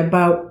idea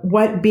about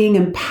what being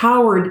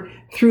empowered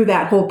through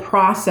that whole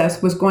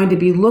process was going to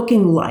be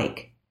looking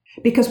like,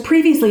 because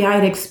previously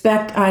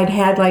I'd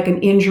had like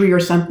an injury or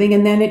something,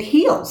 and then it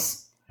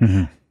heals.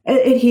 Mm-hmm.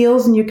 It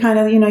heals, and you kind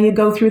of, you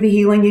go through the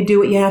healing, you do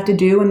what you have to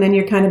do, and then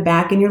you're kind of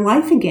back in your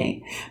life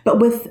again. But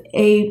with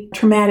a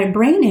traumatic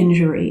brain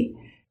injury,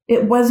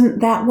 it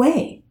wasn't that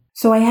way.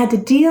 So I had to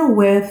deal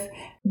with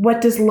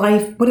what is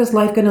life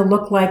going to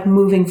look like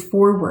moving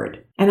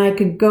forward? And I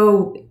could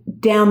go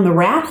down the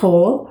rat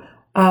hole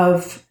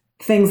of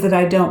things that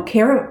I don't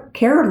care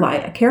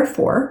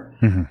for,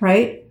 mm-hmm.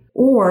 right?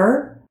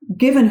 Or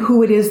given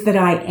who it is that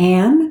I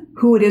am,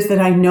 who it is that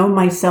I know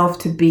myself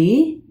to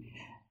be,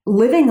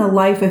 living a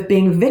life of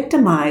being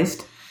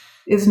victimized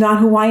is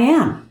not who I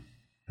am.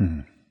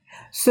 Mm-hmm.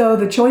 So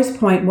the choice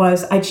point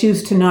was I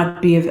choose to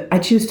not be a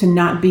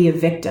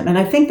victim. And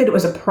I think that it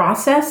was a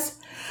process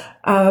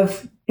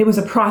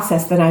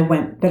that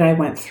I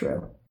went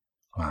through.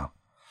 Wow.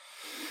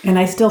 And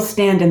I still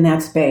stand in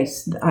that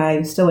space.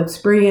 I still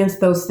experience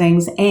those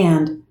things,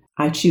 and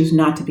I choose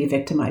not to be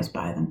victimized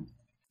by them.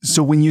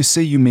 So when you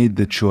say you made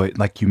the choice,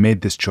 like you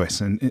made this choice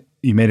and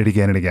you made it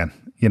again and again,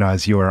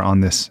 as you are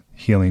on this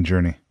healing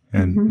journey,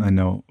 and mm-hmm. I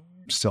know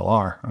still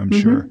are, I'm mm-hmm.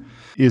 sure.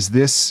 Is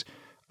this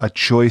a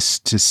choice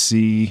to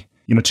see,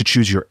 to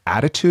choose your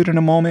attitude in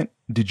a moment?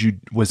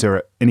 Was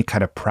there any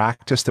kind of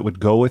practice that would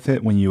go with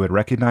it when you would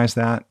recognize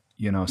that?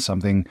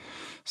 Something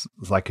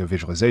like a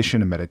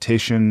visualization, a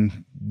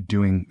meditation,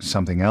 doing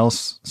something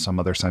else, some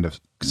other kind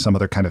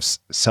of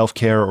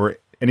self-care or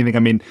anything. I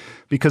mean,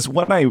 because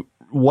what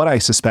I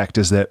suspect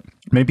is that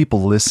many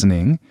people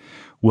listening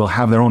will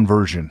have their own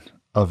version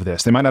of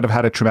this. They might not have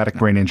had a traumatic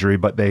brain injury,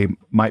 but they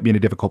might be in a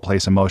difficult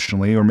place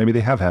emotionally, or maybe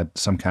they have had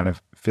some kind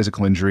of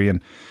physical injury.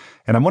 And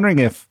I'm wondering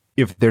if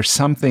there's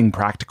something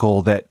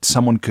practical that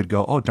someone could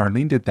go, oh,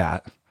 Darlene did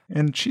that,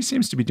 and she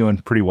seems to be doing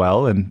pretty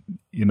well, and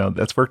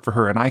that's worked for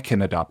her, and I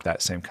can adopt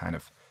that same kind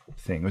of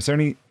thing. Was there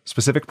any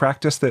specific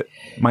practice that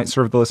might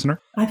serve the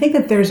listener? I think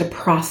that there's a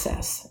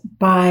process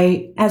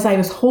as I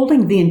was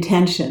holding the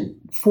intention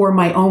for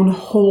my own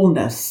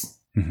wholeness,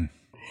 mm-hmm.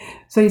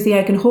 So you see,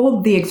 I can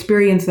hold the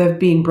experience of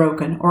being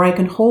broken, or I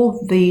can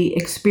hold the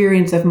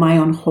experience of my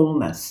own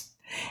wholeness.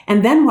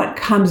 And then what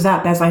comes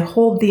up as I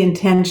hold the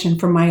intention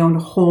for my own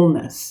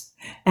wholeness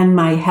and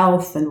my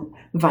health and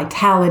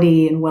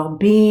vitality and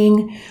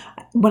well-being,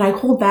 when I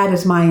hold that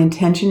as my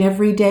intention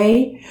every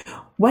day,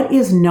 what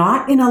is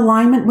not in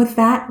alignment with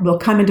that will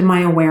come into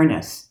my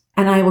awareness.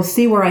 And I will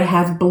see where I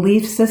have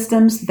belief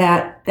systems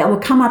that will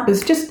come up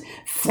as just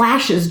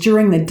flashes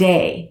during the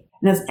day.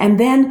 And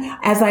then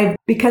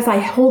because I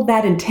hold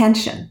that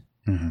intention,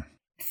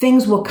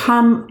 things will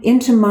come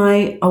into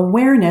my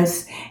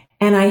awareness,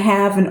 and I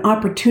have an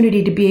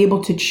opportunity to be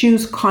able to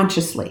choose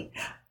consciously,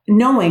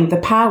 knowing the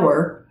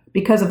power,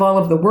 because of all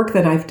of the work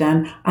that I've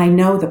done, I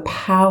know the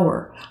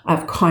power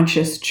of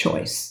conscious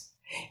choice.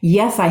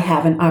 Yes, I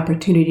have an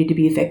opportunity to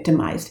be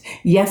victimized.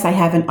 Yes, I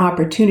have an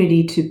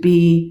opportunity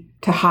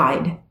to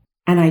hide,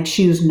 and I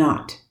choose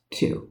not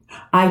to.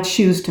 I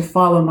choose to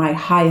follow my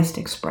highest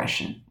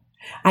expression.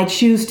 I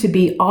choose to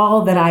be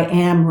all that I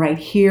am right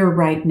here,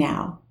 right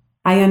now.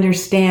 I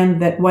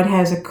understand that what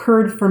has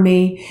occurred for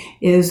me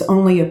is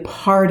only a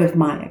part of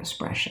my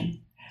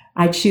expression.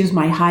 I choose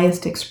my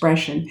highest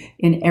expression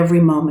in every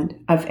moment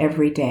of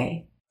every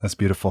day. That's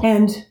beautiful.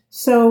 And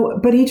so,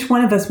 but each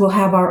one of us will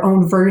have our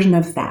own version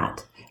of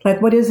that.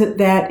 Like, what is it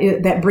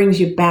that brings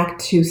you back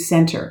to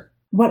center?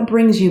 What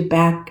brings you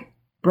back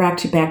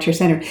to your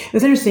center? It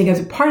was interesting, as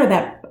a part of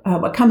that,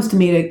 what comes to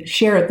me to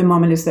share at the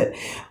moment is that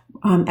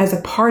as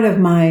a part of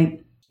my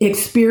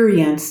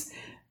experience,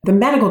 the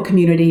medical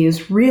community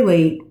is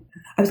really,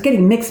 I was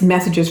getting mixed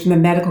messages from the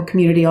medical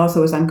community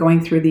also as I'm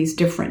going through these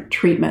different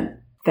treatment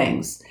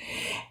things.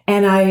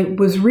 And I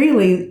was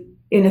really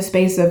in a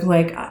space of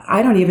like,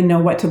 I don't even know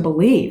what to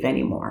believe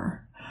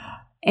anymore.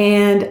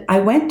 And I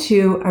went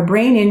to a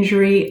Brain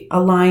Injury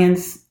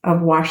Alliance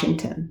of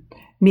Washington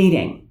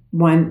meeting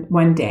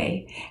one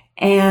day.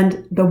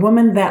 And the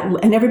woman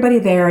and everybody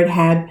there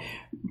had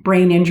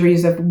brain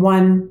injuries of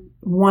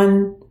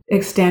one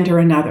extent or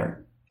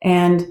another.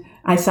 And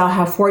I saw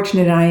how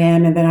fortunate I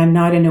am, and that I'm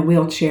not in a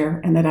wheelchair,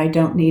 and that I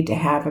don't need to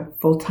have a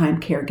full-time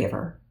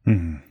caregiver.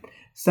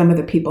 Some of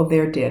the people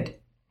there did.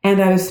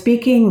 And I was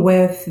speaking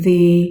with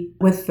the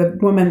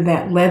woman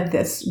that led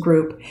this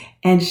group,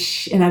 and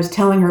I was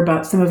telling her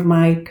about some of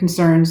my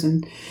concerns,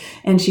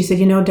 and she said,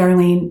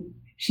 Darlene,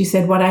 she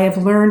said, what I have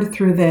learned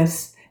through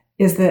this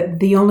is that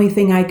the only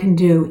thing I can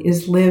do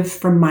is live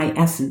from my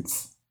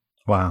essence.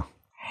 Wow.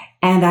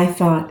 And I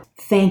thought,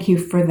 thank you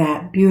for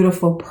that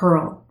beautiful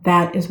pearl.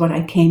 That is what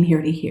I came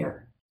here to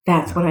hear.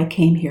 That's what I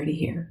came here to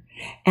hear.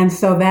 And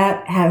so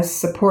that has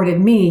supported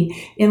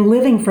me in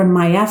living from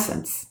my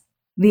essence.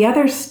 The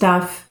other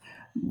stuff,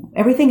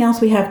 everything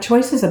else we have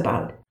choices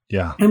about.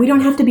 Yeah. And we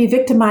don't have to be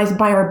victimized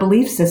by our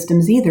belief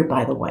systems either,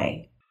 by the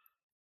way.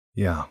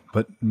 Yeah,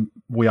 but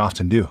we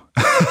often do.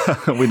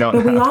 We don't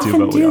have to,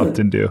 but we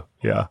often do.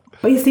 Yeah.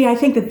 But you see, I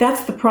think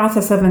that's the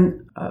process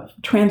of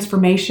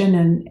transformation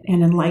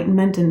and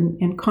enlightenment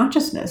and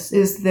consciousness,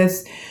 is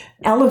this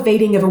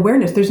elevating of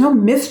awareness. There's no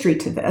mystery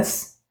to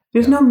this.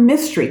 There's no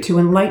mystery to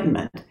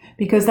enlightenment,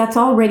 because that's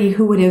already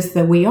who it is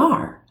that we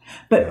are.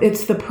 But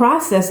it's the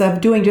process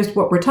of doing just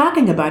what we're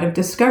talking about, of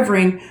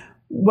discovering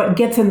what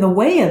gets in the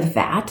way of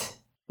that.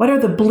 What are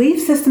the belief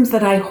systems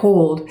that I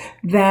hold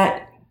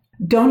that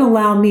don't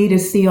allow me to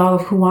see all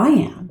of who I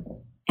am?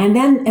 And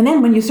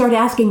then when you start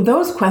asking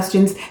those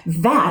questions,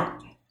 that,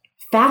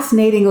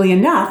 fascinatingly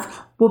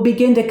enough, will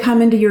begin to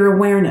come into your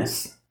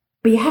awareness.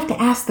 But you have to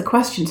ask the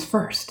questions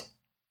first.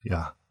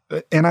 Yeah.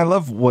 And I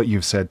love what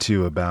you've said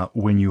too about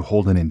when you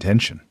hold an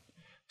intention.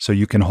 So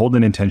you can hold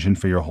an intention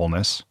for your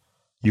wholeness.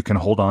 You can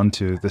hold on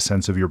to the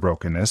sense of your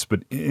brokenness,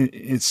 but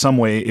in some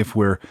way, if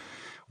we're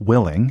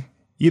willing,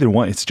 either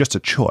one, it's just a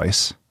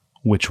choice,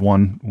 which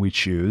one we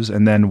choose.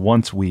 And then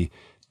once we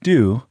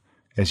do,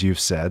 as you've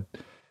said,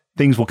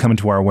 things will come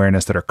into our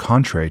awareness that are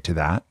contrary to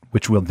that,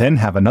 which will then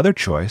have another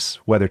choice,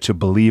 whether to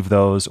believe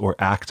those or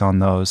act on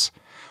those,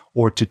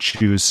 or to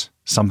choose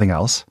something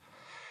else.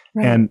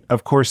 Right. And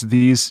of course,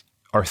 these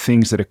are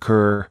things that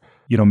occur,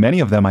 many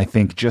of them, I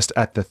think, just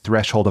at the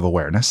threshold of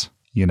awareness.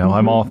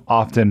 I'm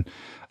often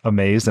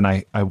amazed, and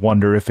I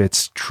wonder if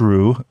it's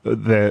true,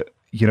 the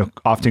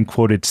often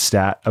quoted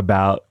stat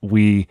about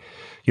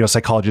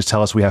psychologists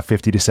tell us we have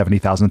 50 to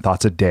 70,000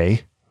 thoughts a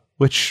day,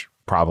 which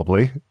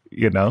probably,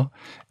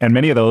 and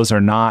many of those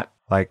are not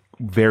like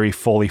very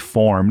fully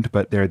formed,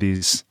 but they're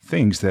these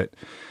things that,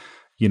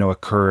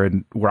 occur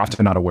and we're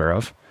often not aware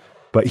of.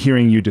 But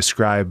hearing you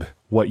describe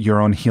what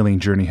your own healing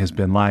journey has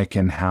been like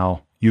and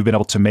how you've been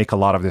able to make a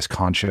lot of this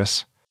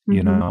conscious,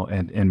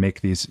 and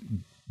make these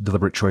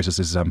deliberate choices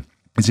is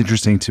it's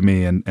interesting to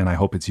me, and I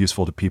hope it's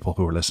useful to people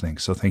who are listening.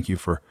 So thank you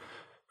for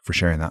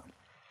sharing that.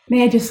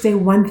 May I just say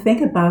one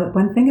thing about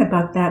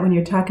that when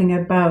you're talking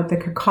about the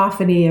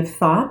cacophony of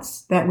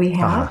thoughts that we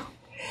have,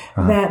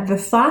 that the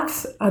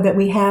thoughts that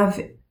we have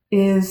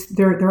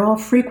they're all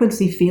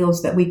frequency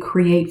fields that we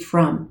create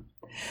from.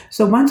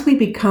 So once we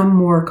become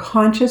more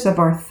conscious of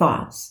our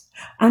thoughts,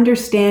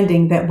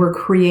 understanding that we're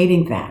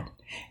creating that,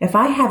 If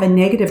I have a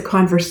negative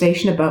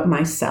conversation about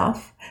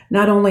myself,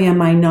 not only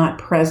am I not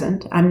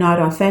present, I'm not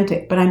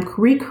authentic, but I'm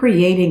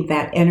recreating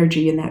that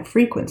energy and that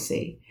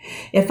frequency.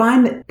 If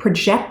I'm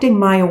projecting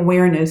my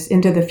awareness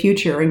into the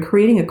future and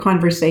creating a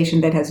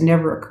conversation that has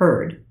never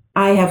occurred,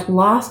 I have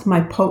lost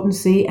my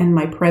potency and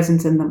my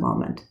presence in the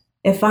moment.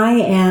 If I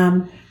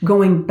am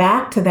going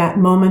back to that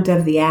moment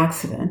of the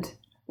accident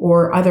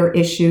or other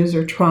issues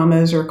or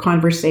traumas or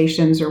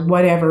conversations or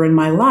whatever in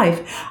my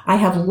life, I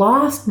have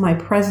lost my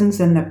presence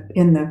in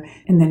the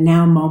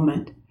now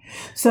moment.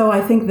 So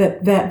I think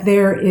that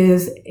there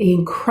is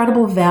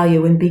incredible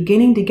value in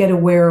beginning to get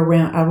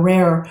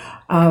aware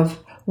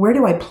of where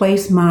do I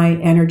place my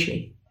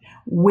energy?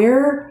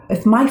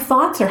 If my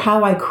thoughts are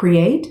how I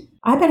create,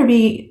 I better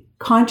be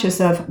conscious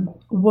of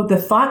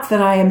the thoughts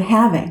that I am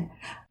having.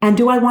 And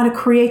do I want to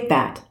create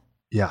that?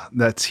 Yeah,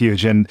 that's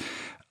huge. And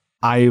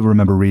I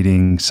remember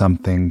reading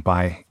something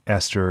by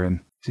Esther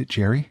and, is it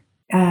Jerry?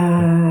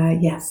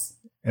 Yes.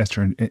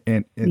 Esther and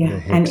Hicks,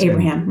 and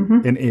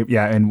Abraham.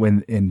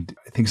 And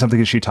I think something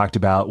that she talked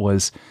about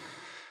was,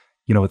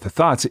 with the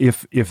thoughts,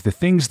 if the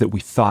things that we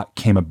thought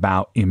came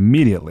about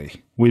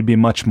immediately, we'd be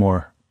much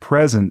more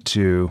present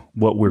to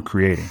what we're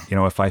creating.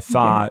 If I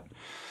thought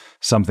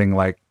something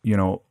like,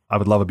 I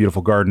would love a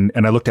beautiful garden,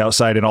 and I looked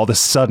outside and all of a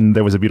sudden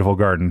there was a beautiful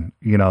garden,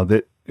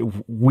 that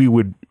we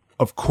would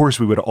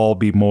all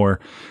be more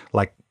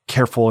like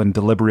careful and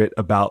deliberate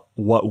about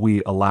what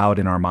we allowed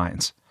in our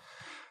minds,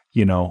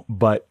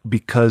 but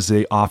because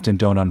they often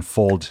don't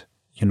unfold,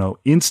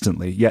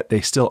 instantly, yet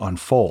they still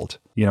unfold.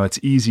 It's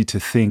easy to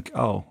think,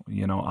 I'll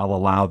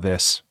allow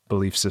this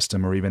belief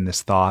system or even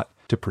this thought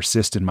to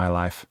persist in my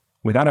life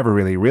without ever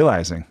really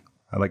realizing.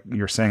 Like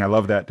you're saying, I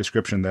love that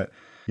description that,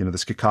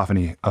 this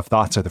cacophony of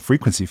thoughts are the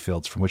frequency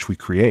fields from which we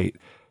create.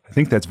 I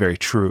think that's very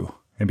true.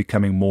 And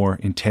becoming more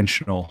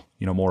intentional,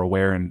 more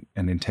aware and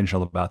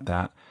intentional about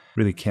that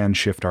really can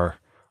shift our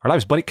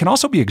lives. But it can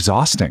also be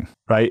exhausting,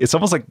 right? It's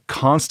almost like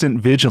constant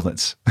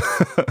vigilance.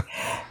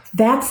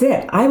 That's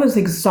it. I was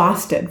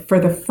exhausted for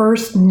the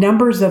first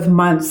numbers of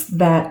months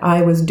that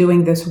I was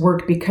doing this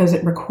work because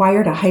it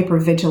required a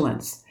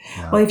hypervigilance.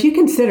 Yeah. Well, if you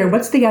consider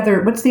what's the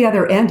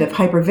other end of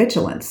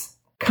hypervigilance?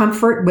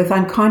 Comfort with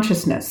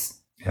unconsciousnness.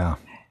 Yeah.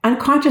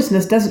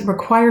 Unconsciousness doesn't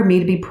require me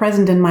to be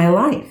present in my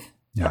life.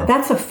 Yeah.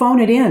 That's a phone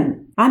it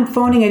in. I'm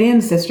phoning it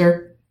in,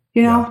 sister.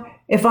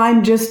 If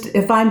I'm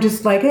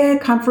just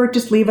like, comfort,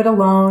 just leave it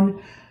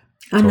alone.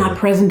 I'm not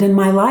present in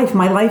my life.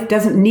 My life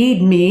doesn't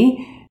need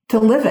me to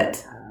live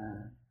it.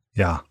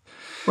 Yeah.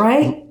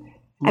 Right?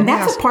 And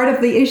that's a part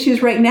of the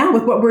issues right now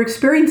with what we're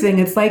experiencing.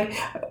 It's like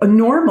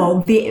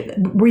normal.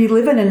 We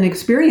live in an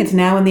experience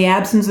now in the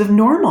absence of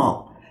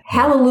normal.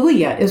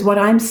 Hallelujah is what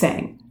I'm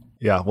saying.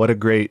 Yeah. What a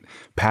great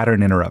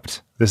pattern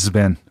interrupt this has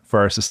been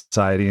for our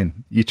society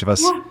and each of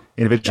us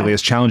individually,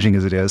 as challenging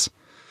as it is.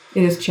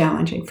 It is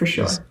challenging for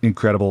sure. It's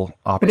incredible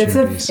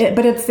opportunities.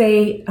 But it's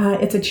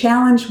a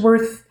challenge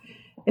worth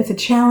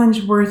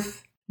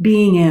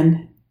being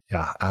in.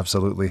 Yeah,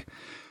 absolutely.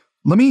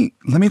 Let me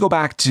go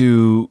back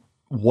to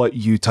what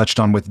you touched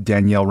on with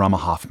Danielle Rama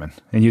Hoffman.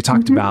 And you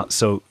talked about,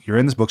 so you're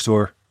in this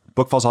bookstore,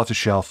 book falls off the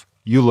shelf,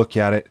 you look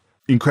at it,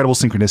 incredible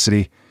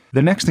synchronicity.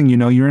 The next thing you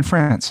know, you're in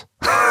France.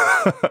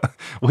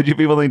 Would you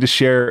be willing to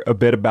share a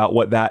bit about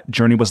what that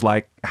journey was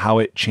like, how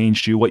it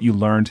changed you, what you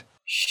learned?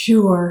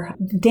 Sure.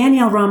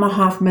 Danielle Rama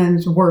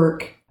Hoffman's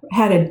work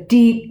had a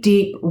deep,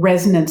 deep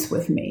resonance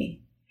with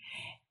me.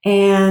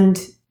 And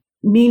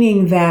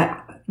meaning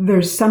that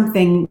there's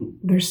something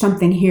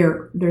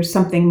here. There's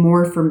something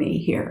more for me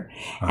here.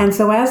 And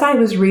so as I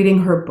was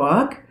reading her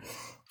book,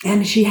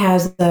 and she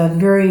has a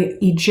very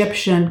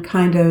Egyptian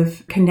kind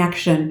of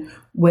connection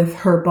with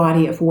her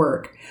body of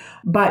work,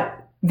 but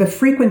the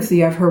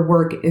frequency of her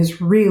work is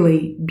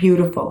really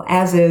beautiful,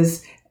 as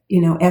is,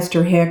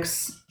 Esther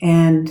Hicks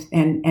and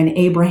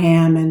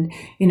Abraham, and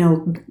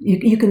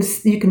you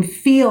can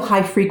feel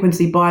high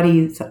frequency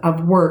bodies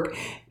of work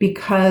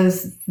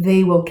because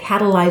they will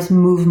catalyze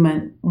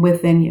movement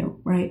within you,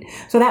 right?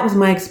 So that was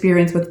my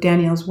experience with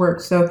Danielle's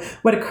work. So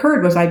what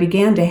occurred was I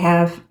began to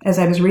have, as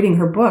I was reading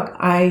her book,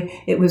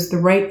 it was the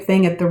right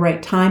thing at the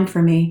right time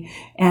for me,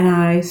 and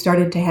I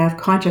started to have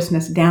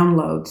consciousness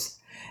downloads.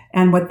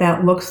 And what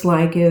that looks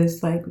like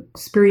is like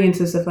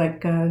experiences of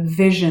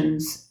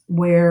visions,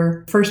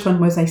 where first one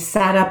was I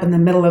sat up in the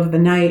middle of the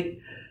night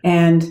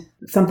and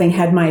something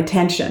had my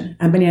attention.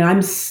 I mean,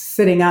 I'm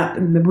sitting up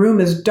and the room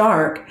is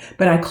dark,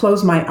 but I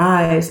close my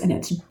eyes and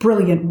it's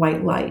brilliant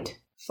white light.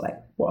 It's like,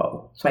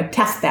 whoa. So I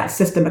test that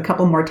system a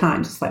couple more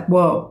times. It's like,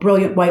 whoa,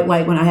 brilliant white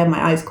light when I have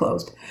my eyes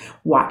closed.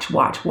 Watch,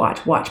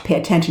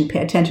 pay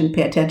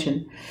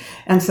attention.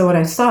 And so what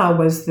I saw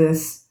was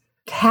this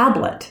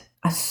tablet,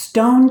 a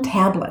stone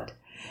tablet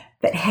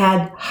that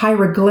had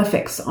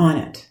hieroglyphics on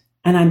it.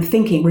 And I'm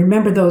thinking,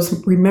 remember those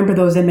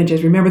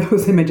images.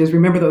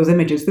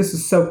 This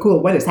is so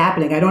cool. What is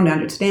happening? I don't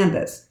understand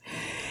this.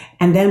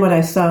 And then what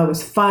I saw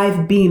was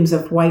 5 beams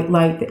of white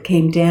light that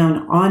came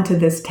down onto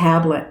this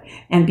tablet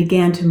and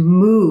began to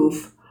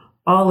move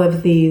all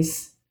of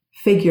these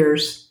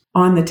figures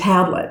on the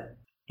tablet.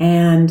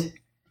 And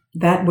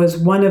That was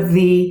one of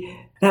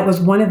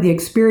the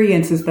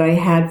experiences that I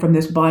had from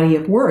this body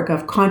of work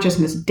of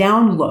consciousness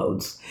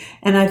downloads.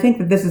 And I think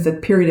that this is a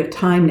period of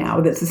time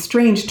now that's a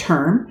strange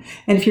term.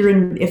 And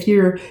if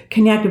you're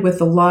connected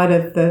with a lot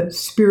of the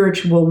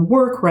spiritual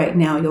work right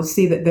now, you'll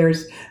see that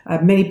there's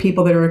many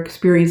people that are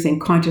experiencing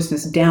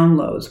consciousness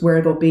downloads,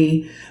 where there'll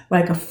be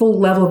like a full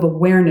level of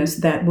awareness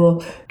that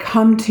will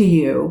come to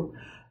you,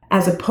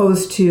 as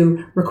opposed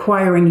to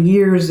requiring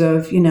years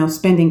of,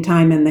 spending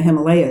time in the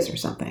Himalayas or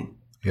something.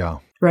 Yeah.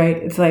 Right?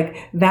 It's like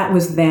that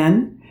was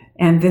then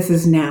and this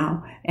is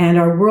now. And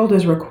our world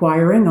is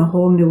requiring a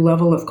whole new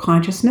level of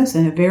consciousness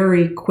in a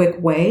very quick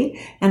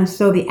way. And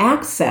so the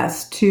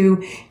access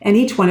to, and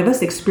each one of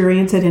us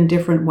experience it in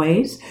different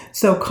ways.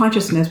 So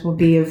consciousness will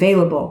be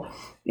available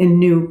in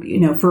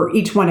new, for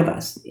each one of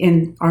us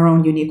in our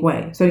own unique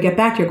way. So to get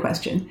back to your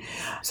question.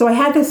 So I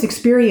had this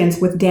experience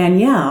with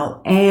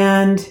Danielle,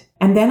 and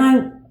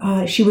then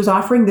she was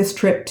offering this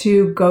trip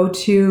to go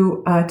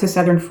to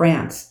southern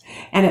France,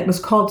 and it was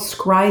called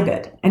Scribe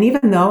It. And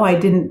even though I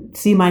didn't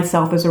see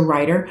myself as a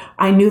writer,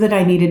 I knew that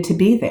I needed to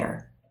be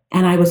there.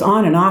 And I was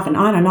on and off and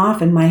on and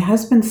off. And my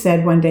husband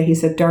said one day, he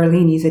said,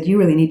 Darlene, he said, you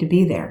really need to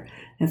be there.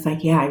 And it's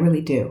like, yeah, I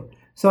really do.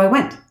 So I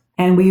went.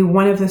 And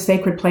one of the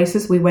sacred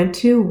places we went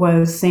to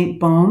was Saint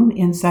Baume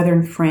in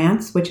southern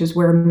France, which is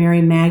where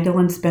Mary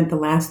Magdalene spent the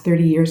last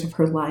 30 years of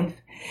her life.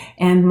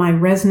 And my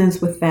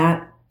resonance with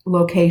that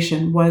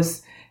location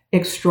was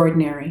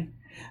extraordinary.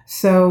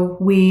 So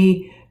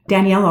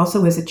Danielle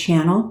also is a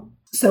channel.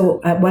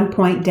 So at one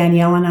point,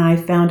 Danielle and I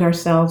found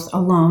ourselves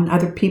alone.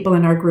 Other people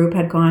in our group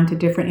had gone to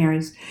different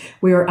areas.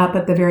 We were up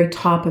at the very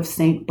top of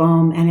Saint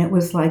Baume, and it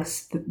was like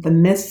the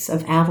mists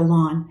of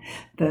Avalon.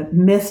 The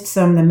mists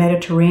from the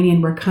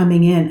Mediterranean were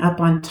coming in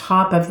up on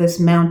top of this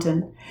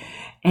mountain.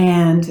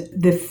 And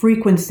the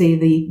frequency,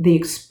 the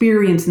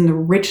experience and the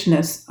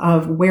richness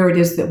of where it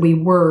is that we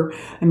were,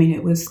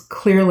 it was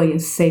clearly a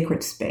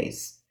sacred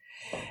space.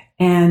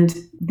 And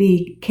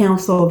the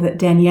council that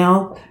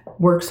Danielle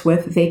works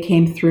with, they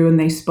came through and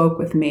they spoke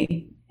with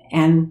me.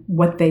 And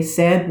what they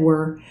said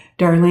were,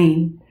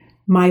 Darlene,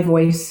 my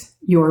voice,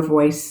 your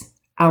voice,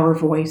 our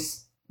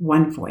voice,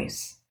 one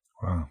voice.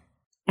 Wow.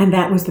 And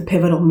that was the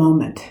pivotal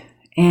moment.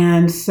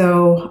 And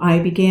so I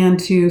began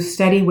to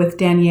study with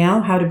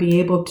Danielle how to be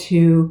able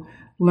to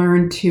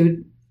learn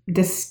to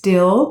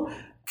distill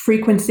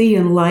frequency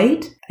and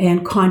light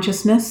and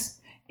consciousness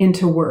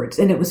into words.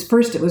 And it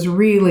was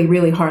really,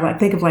 really hard. Like,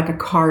 think of like a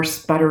car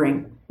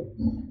sputtering.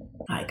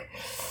 Like,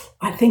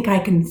 I think I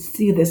can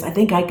see this. I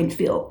think I can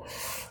feel.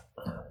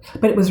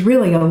 But it was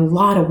really a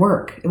lot of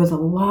work. It was a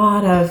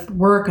lot of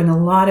work and a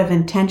lot of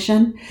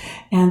intention.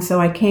 And so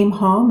I came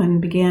home and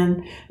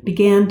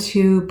began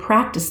to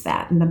practice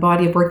that. And the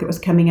body of work that was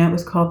coming out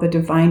was called the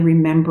Divine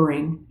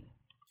Remembering.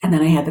 And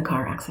then I had the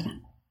car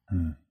accident.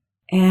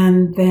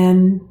 And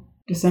then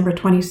December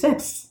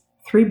 26th,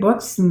 3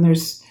 books, and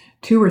there's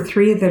 2 or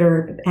 3 that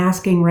are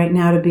asking right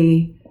now to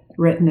be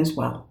written as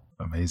well.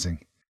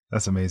 Amazing.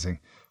 That's amazing.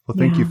 Well,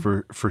 thank you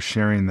for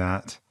sharing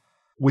that.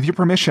 With your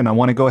permission, I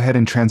want to go ahead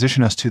and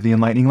transition us to the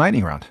Enlightening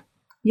Lightning Round.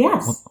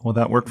 Yes. Will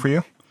that work for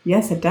you?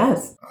 Yes, it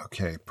does.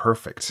 Okay,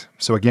 perfect.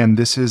 So again,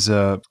 this is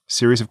a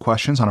series of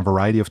questions on a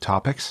variety of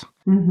topics.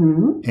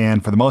 Mm-hmm.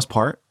 And for the most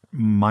part,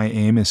 my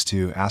aim is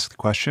to ask the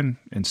question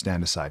and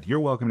stand aside. You're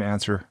welcome to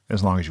answer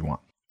as long as you want.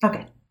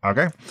 Okay.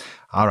 Okay?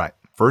 All right.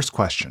 First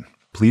question.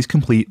 Please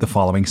complete the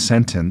following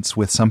sentence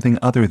with something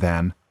other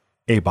than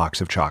a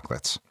box of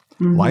chocolates.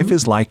 Mm-hmm. Life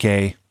is like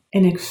an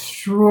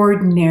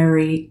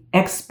extraordinary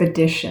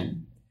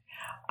expedition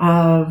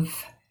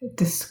of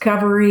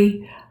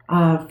discovery,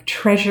 of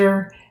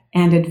treasure,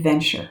 and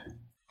adventure.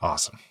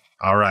 Awesome.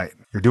 All right.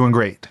 You're doing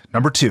great.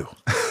 Number 2.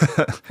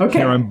 Okay.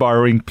 Here I'm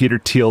borrowing Peter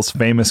Thiel's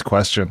famous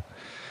question.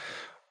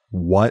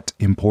 What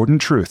important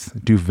truth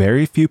do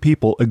very few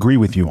people agree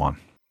with you on?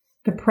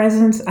 The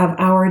presence of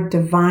our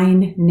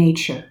divine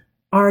nature.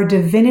 Our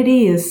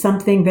divinity is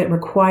something that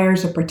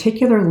requires a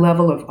particular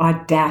level of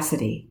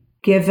audacity,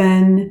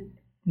 given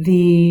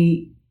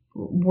the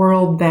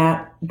world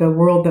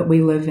that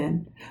we live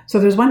in. So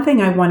there's one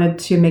thing I wanted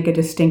to make a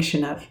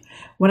distinction of.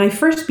 When I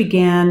first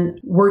began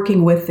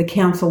working with the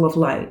Council of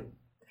Light,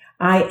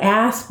 I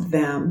asked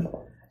them,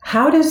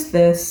 how does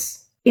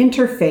this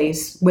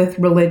interface with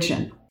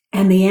religion?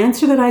 And the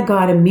answer that I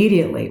got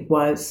immediately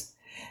was,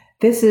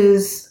 this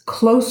is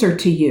closer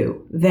to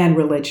you than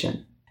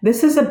religion.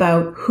 This is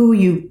about who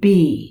you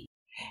be.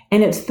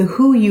 And it's the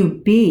who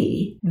you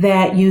be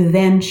that you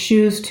then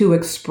choose to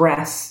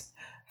express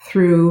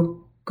through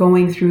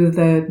going through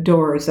the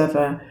doors of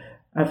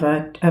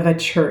a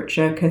church,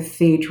 a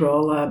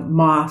cathedral, a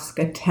mosque,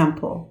 a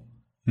temple.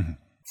 Mm-hmm.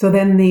 So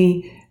then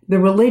the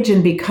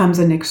religion becomes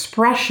an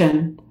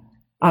expression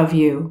of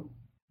you.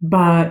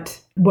 But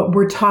what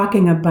we're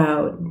talking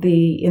about,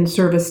 the in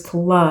service to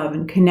love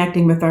and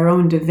connecting with our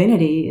own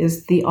divinity,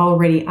 is the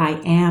already I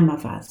am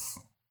of us.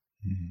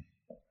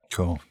 Mm-hmm.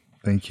 Cool.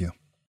 Thank you.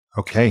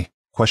 Okay.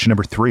 Question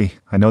number 3.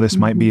 I know this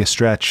might be a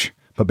stretch,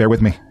 but bear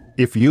with me.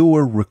 If you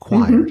were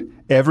required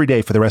every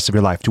day for the rest of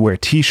your life to wear a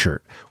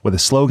t-shirt with a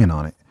slogan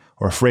on it,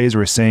 or a phrase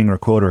or a saying or a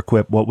quote or a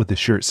quip, what would the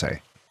shirt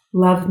say?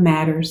 Love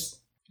matters.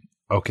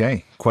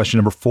 Okay. Question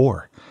number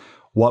 4.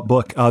 What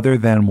book other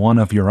than one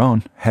of your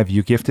own have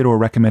you gifted or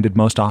recommended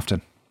most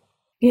often?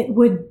 It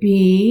would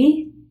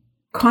be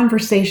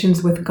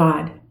Conversations with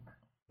God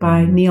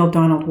by Neil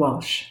Donald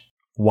Walsh.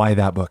 Why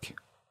that book?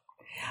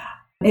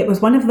 It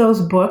was one of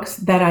those books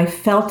that I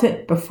felt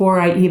it before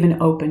I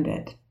even opened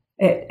it.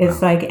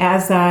 It's like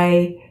as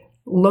I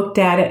looked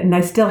at it, and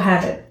I still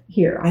have it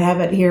here. I have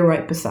it here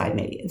right beside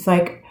me. It's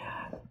like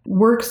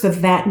works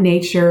of that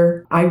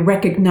nature, I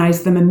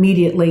recognize them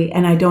immediately,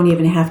 and I don't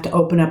even have to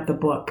open up the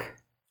book.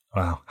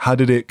 Wow. How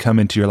did it come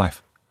into your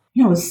life?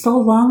 It was so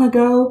long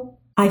ago.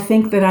 I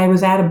think that I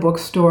was at a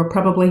bookstore,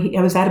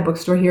 I was at a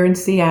bookstore here in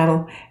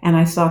Seattle, and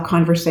I saw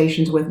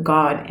Conversations with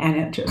God, and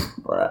it just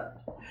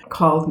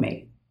called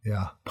me.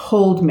 Yeah.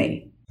 Pulled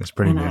me. It's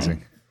pretty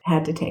amazing. I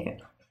had to take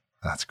it.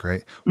 That's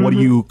great. What are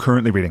you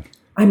currently reading?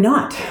 I'm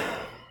not.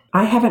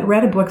 I haven't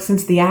read a book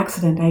since the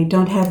accident. I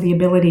don't have the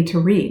ability to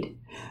read.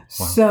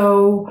 Wow.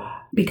 So,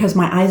 because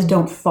my eyes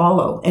don't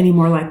follow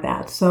anymore like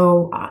that.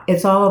 So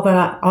it's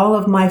all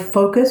of my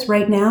focus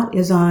right now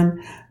is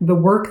on the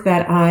work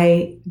that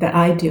I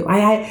do.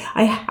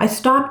 I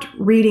stopped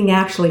reading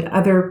actually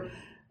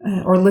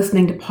or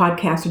listening to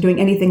podcasts or doing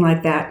anything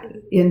like that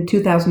in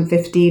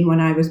 2015 when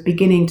I was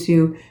beginning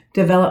to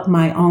develop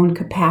my own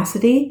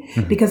capacity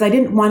because I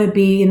didn't want to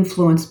be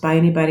influenced by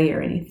anybody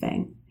or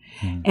anything.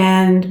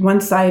 And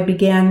once I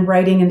began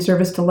writing in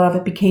service to love,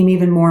 it became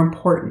even more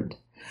important.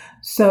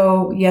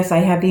 So yes,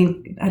 I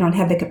don't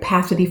have the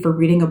capacity for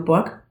reading a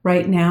book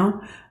right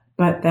now,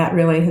 but that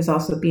really has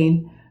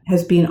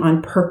been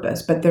on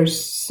purpose. But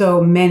there's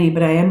so many,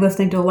 but I am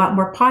listening to a lot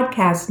more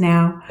podcasts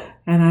now,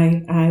 and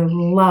I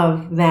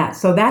love that.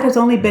 So that has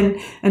only been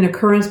an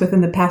occurrence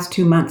within the past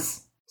 2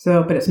 months.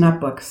 So, but it's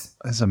not books.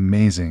 It's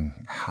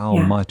amazing how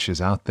much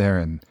is out there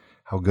and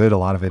how good a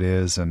lot of it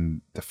is,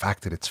 and the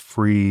fact that it's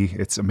free.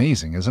 It's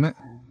amazing, isn't it?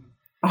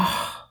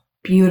 Oh,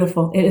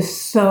 beautiful. It is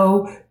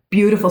so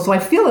beautiful. So I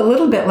feel a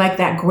little bit like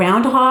that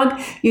groundhog,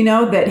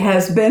 that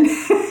has been,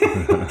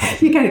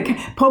 he kind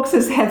of pokes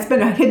his head,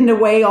 been hidden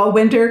away all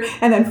winter.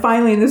 And then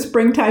finally in the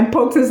springtime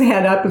pokes his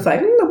head up. It's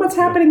like, what's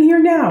happening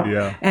here now?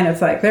 Yeah. And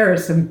it's like, there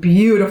is some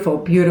beautiful,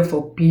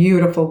 beautiful,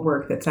 beautiful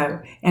work that's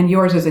out. And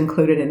yours is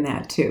included in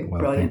that too. Well,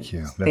 brilliant. Thank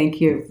you.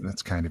 Thank you.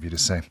 That's kind of you to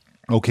say.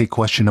 Okay.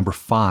 Question number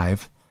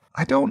 5.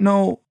 I don't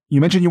know.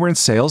 You mentioned you were in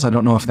sales. I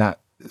don't know if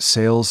that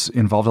sales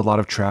involved a lot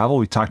of travel.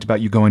 We talked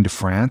about you going to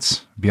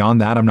France. Beyond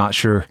that, I'm not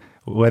sure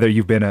whether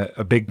you've been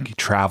a big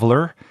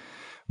traveler,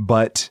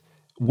 but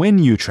when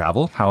you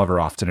travel, however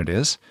often it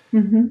is,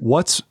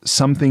 what's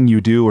something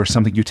you do or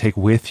something you take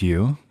with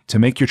you to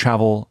make your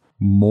travel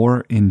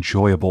more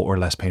enjoyable or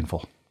less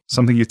painful?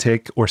 Something you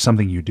take or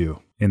something you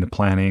do in the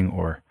planning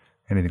or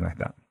anything like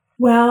that?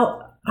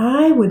 Well,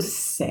 I would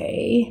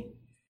say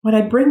what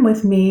I bring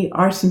with me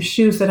are some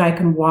shoes that I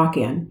can walk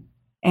in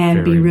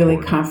and be really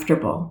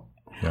comfortable.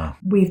 Yeah.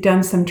 We've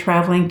done some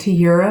traveling to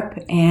Europe,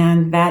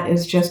 and that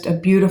is just a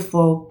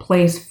beautiful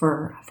place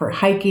for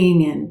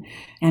hiking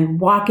and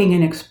walking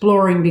and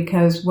exploring,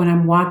 because when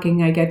I'm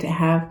walking, I get to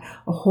have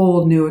a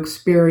whole new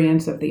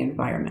experience of the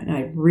environment. And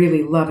I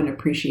really love and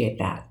appreciate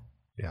that.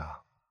 Yeah,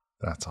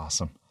 that's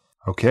awesome.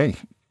 Okay,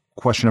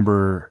 question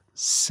number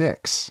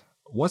 6.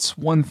 What's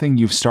one thing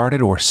you've started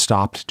or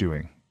stopped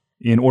doing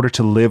in order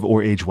to live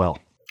or age well?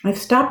 I've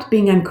stopped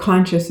being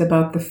unconscious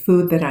about the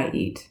food that I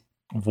eat.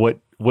 What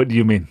do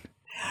you mean?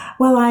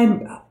 Well,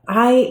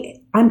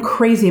 I'm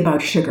crazy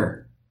about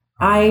sugar.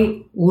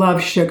 I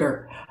love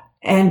sugar,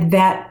 and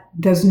that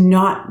does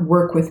not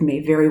work with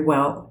me very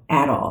well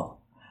at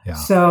all. Yeah.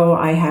 So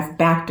I have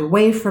backed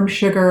away from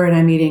sugar, and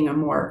I'm eating a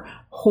more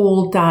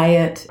whole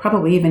diet,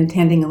 probably even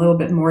tending a little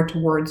bit more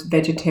towards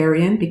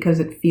vegetarian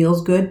because it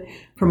feels good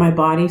for my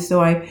body.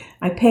 So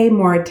I pay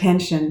more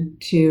attention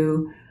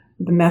to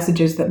the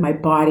messages that my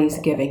body's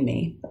giving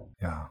me.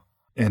 Yeah.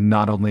 And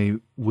not only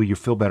will you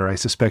feel better, I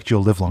suspect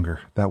you'll live longer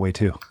that way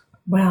too.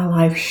 Well,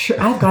 I've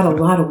got a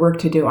lot of work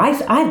to do.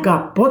 I've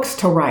got books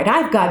to write.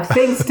 I've got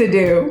things to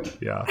do.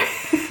 Yeah.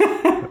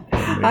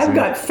 I've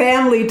got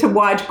family to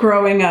watch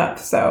growing up.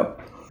 So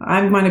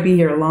I'm going to be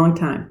here a long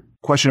time.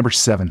 Question number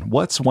 7.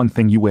 What's one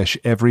thing you wish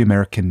every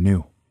American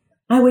knew?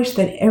 I wish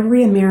that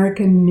every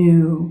American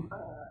knew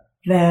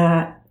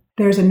that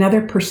there's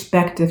another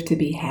perspective to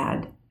be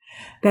had,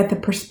 that the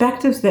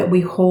perspectives that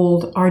we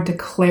hold are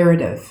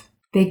declarative.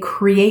 They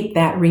create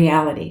that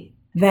reality,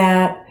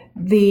 that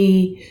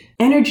the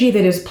energy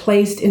that is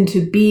placed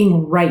into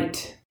being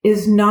right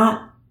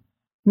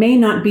may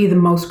not be the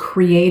most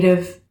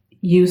creative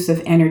use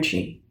of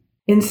energy.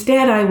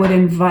 Instead, I would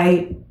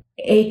invite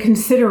a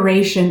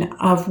consideration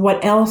of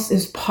what else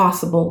is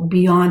possible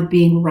beyond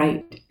being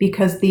right,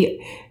 because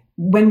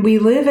when we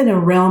live in a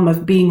realm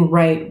of being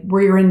right,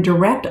 we're in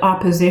direct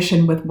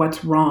opposition with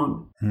what's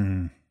wrong.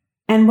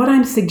 And what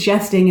I'm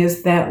suggesting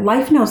is that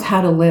life knows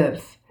how to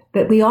live,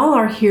 that we all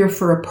are here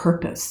for a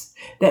purpose,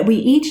 that we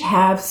each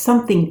have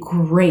something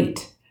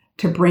great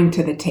to bring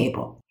to the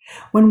table.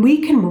 When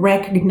we can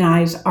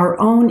recognize our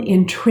own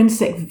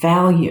intrinsic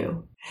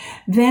value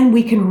then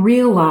we can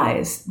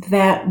realize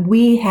that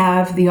we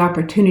have the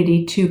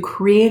opportunity to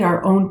create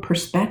our own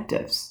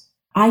perspectives.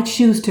 I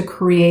choose to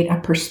create a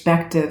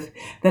perspective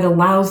that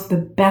allows the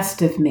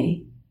best of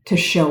me to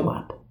show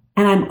up.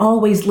 And I'm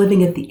always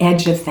living at the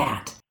edge of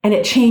that. And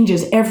it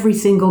changes every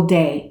single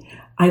day.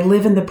 I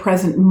live in the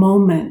present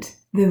moment,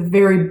 the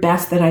very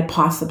best that I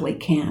possibly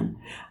can.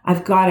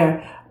 I've got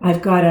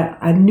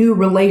a new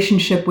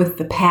relationship with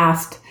the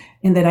past,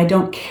 in that I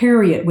don't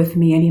carry it with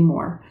me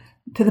anymore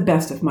to the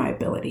best of my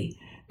ability,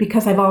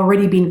 because I've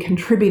already been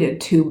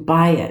contributed to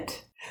by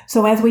it.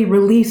 So as we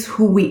release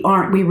who we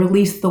aren't, we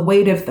release the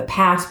weight of the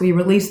past, we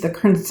release the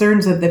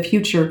concerns of the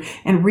future,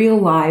 and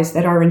realize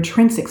that our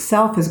intrinsic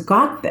self has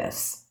got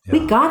this. Yeah.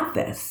 We got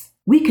this.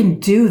 We can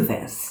do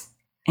this.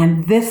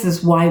 And this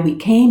is why we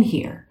came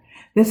here.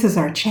 This is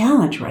our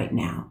challenge right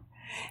now.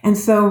 And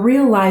so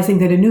realizing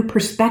that a new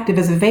perspective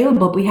is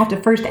available, we have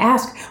to first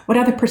ask, what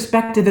other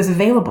perspective is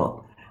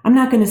available? I'm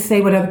not going to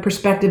say what other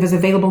perspective is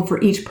available for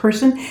each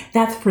person.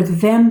 That's for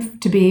them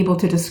to be able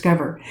to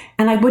discover.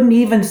 And I wouldn't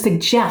even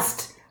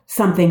suggest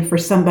something for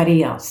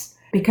somebody else,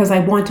 because I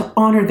want to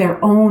honor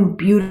their own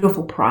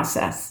beautiful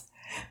process.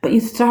 But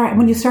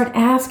when you start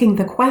asking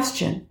the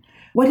question,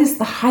 what is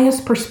the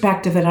highest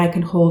perspective that I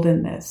can hold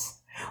in this?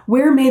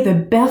 Where may the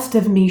best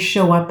of me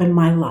show up in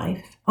my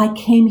life? I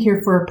came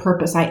here for a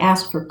purpose. I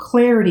asked for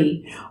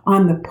clarity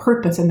on the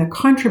purpose and the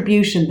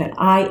contribution that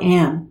I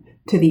am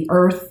to the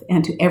earth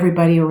and to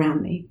everybody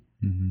around me.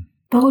 Mm-hmm.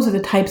 Those are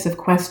the types of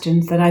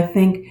questions that I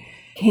think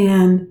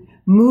can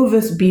move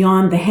us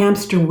beyond the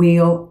hamster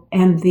wheel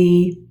and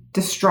the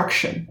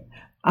destruction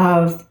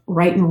of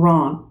right and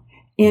wrong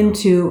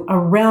into a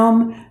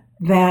realm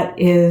that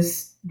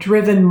is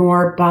driven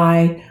more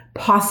by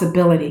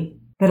possibility,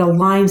 that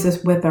aligns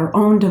us with our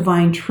own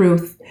divine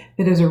truth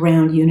that is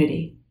around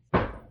unity.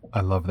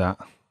 I love that.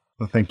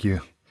 Well, thank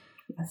you.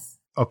 Yes.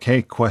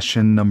 Okay,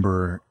 question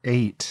number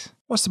 8.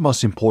 What's the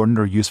most important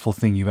or useful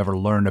thing you've ever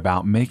learned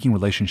about making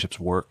relationships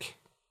work?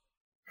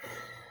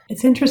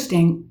 It's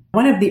interesting.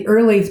 One of the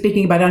early,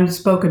 speaking about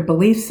unspoken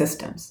belief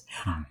systems,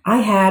 I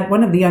had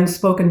one of the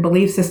unspoken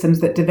belief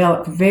systems that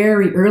developed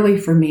very early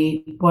for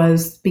me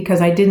was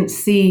because I didn't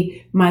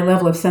see my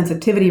level of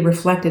sensitivity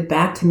reflected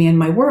back to me in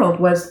my world,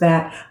 was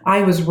that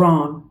I was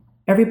wrong.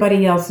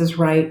 Everybody else is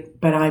right,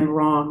 but I'm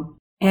wrong.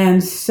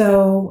 And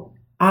so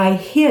I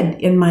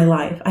hid in my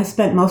life. I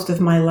spent most of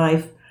my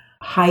life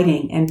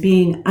hiding and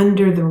being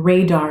under the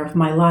radar of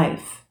my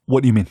life.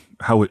 What do you mean?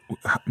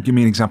 Give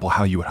me an example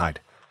how you would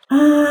hide.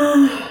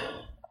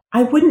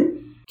 I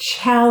wouldn't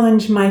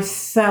challenge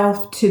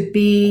myself to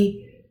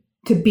be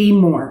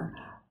more.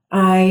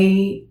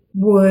 I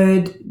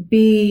would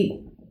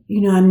be,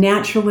 I'm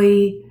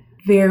naturally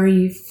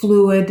very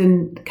fluid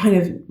and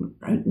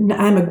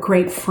I'm a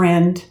great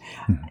friend,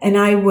 and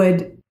I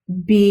would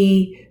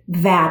be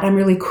that. I'm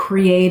really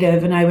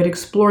creative and I would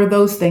explore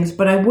those things,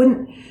 but I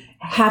wouldn't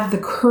have the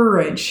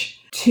courage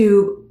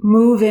to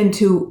move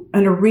into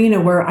an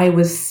arena where I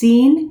was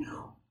seen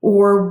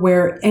or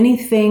where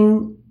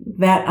anything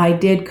that I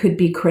did could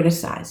be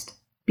criticized,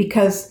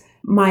 because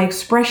my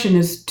expression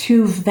is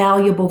too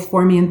valuable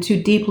for me and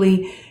too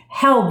deeply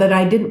held that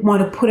I didn't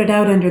want to put it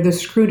out under the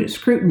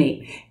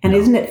scrutiny. And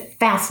isn't it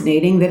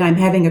fascinating that I'm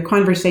having a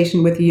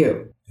conversation with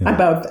you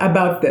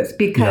about this,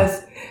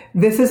 because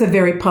this is a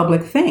very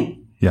public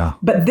thing. Yeah.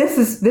 But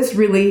this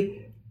really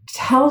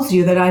tells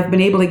you that I've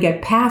been able to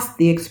get past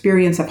the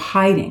experience of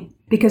hiding.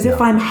 Because if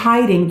I'm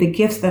hiding, the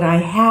gifts that I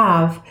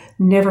have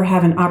never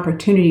have an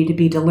opportunity to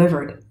be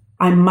delivered.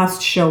 I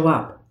must show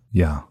up.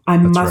 Yeah. I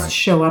must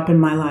show up in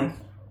my life.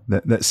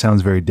 That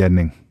sounds very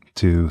deadening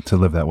to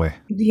live that way.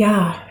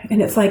 Yeah.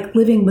 And it's like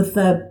living with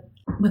a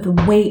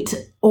weight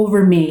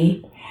over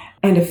me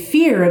and a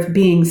fear of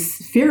being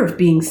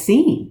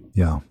seen.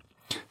 Yeah.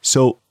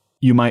 So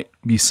you might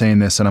be saying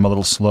this, and I'm a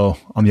little slow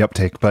on the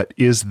uptake, but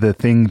is the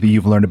thing that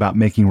you've learned about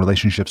making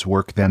relationships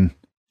work then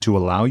to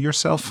allow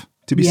yourself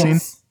to be seen?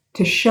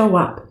 To show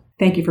up.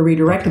 Thank you for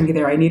redirecting me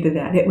there. I needed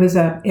that. It was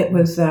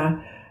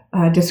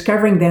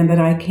discovering then that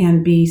I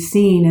can be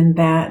seen and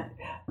that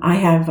I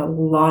have a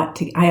lot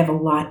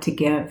to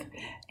give,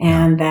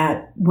 and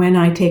that when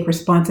I take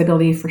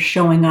responsibility for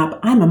showing up,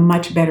 I'm a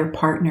much better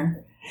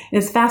partner.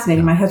 It's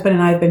fascinating. My husband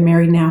and I have been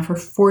married now for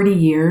 40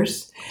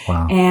 years.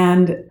 Wow.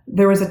 And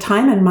there was a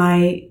time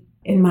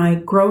in my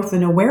growth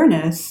and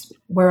awareness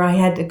where I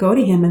had to go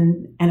to him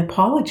and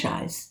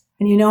apologize.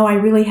 And I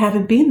really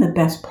haven't been the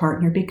best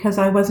partner because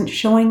I wasn't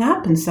showing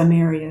up in some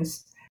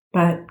areas.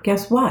 But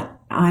guess what?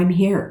 I'm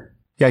here.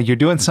 Yeah, you're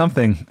doing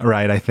something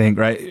right, I think,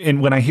 right?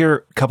 And when I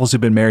hear couples who've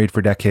been married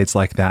for decades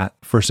like that,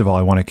 first of all,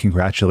 I want to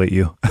congratulate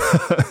you,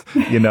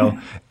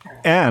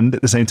 And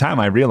at the same time,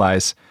 I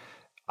realize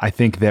I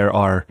think there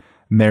are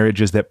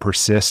marriages that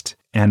persist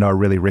and are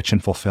really rich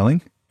and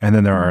fulfilling. And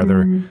then there are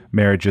other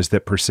marriages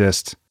that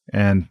persist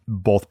and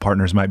both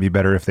partners might be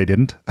better if they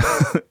didn't,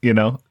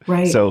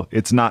 Right. So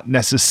it's not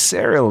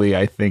necessarily,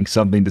 I think,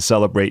 something to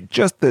celebrate,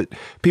 just that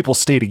people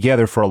stay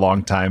together for a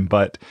long time,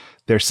 but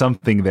there's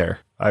something there,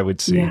 I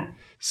would see. Yeah.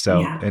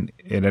 So, Yeah. and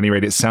at any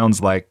rate, it sounds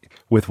like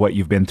with what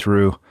you've been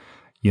through,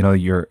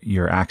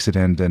 your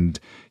accident and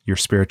your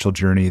spiritual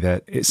journey,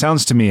 that it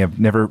sounds to me, I've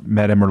never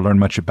met him or learned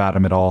much about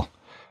him at all,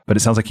 but it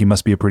sounds like he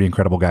must be a pretty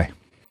incredible guy.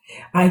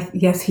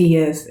 Yes, he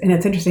is. And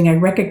it's interesting. I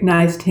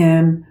recognized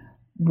him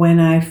when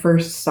I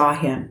first saw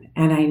him,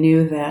 and I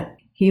knew that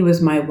he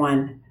was my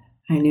one.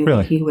 I knew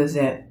Really? that he was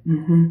it.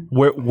 Mm-hmm.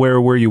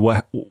 Where were you?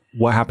 What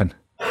happened?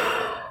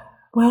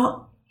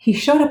 Well, he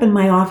showed up in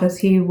my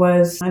office. I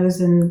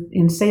was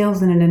in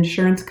sales in an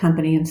insurance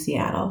company in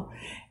Seattle,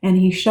 and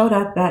he showed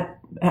up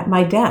at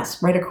my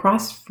desk, right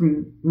across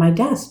from my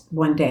desk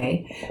one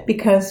day,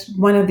 because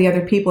one of the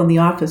other people in the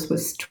office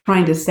was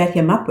trying to set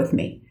him up with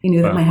me. He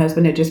knew that my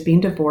husband had just been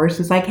divorced.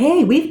 It's like,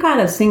 hey, we've got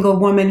a single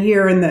woman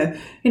here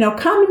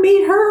come and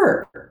meet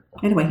her.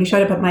 Anyway, he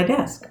showed up at my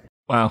desk.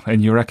 Wow.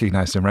 And you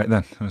recognized him right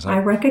then. It was I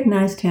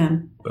recognized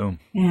him. Boom.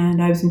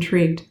 And I was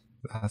intrigued.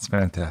 That's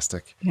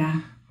fantastic.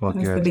 Yeah. Well,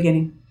 That's good. the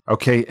beginning.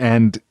 Okay.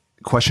 And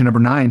question number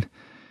 9,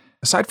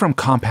 aside from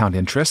compound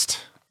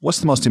interest, what's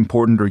the most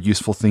important or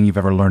useful thing you've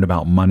ever learned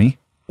about money?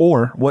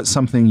 Or what's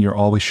something you're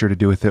always sure to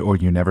do with it or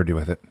you never do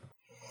with it?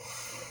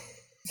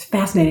 It's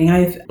fascinating.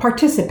 I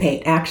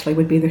participate, actually,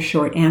 would be the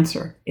short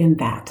answer in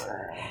that.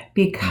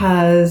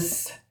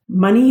 Because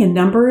money and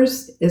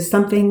numbers is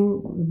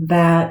something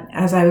that,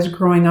 as I was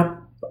growing up,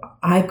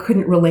 I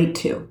couldn't relate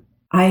to.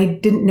 I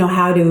didn't know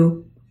how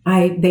to,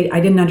 I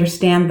didn't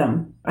understand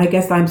them. I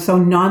guess I'm so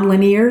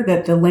nonlinear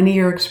that the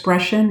linear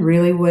expression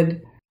really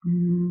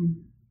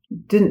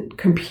didn't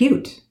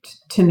compute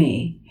to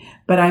me.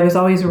 But I was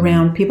always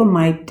around people.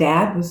 My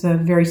dad was a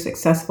very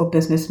successful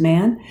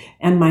businessman,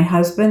 and my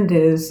husband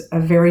is a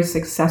very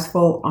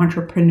successful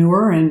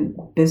entrepreneur and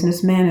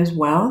businessman as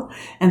well.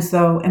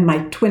 And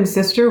my twin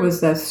sister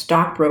was a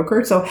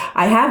stockbroker. So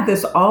I have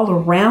this all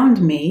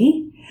around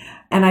me,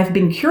 and I've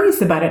been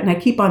curious about it, and I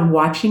keep on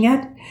watching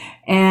it.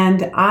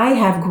 And I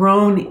have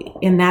grown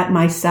in that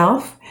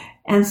myself.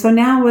 And so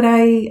now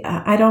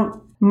I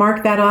don't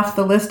mark that off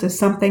the list as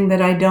something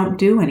that I don't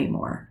do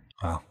anymore.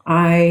 Wow.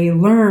 I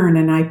learn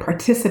and I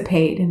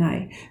participate and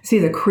I see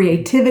the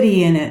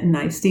creativity in it and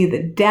I see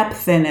the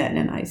depth in it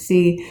and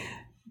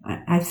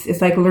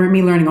it's like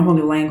me learning a whole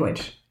new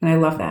language. And I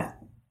love that.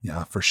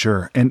 Yeah, for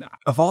sure. And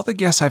of all the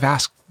guests I've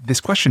asked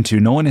this question to,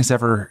 no one has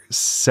ever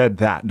said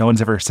that. No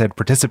one's ever said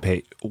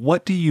participate.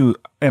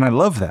 And I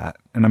love that.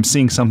 And I'm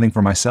seeing something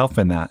for myself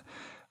in that.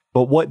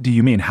 But what do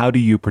you mean? How do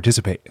you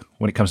participate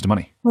when it comes to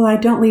money? Well, I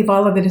don't leave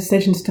all of the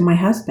decisions to my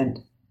husband.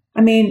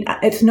 I mean,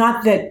 it's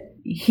not that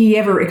he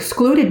ever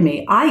excluded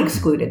me. I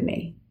excluded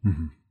me.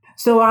 Mm-hmm.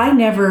 So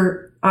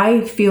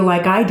I feel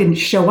like I didn't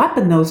show up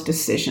in those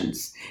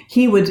decisions.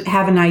 He would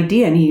have an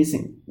idea and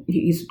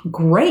he's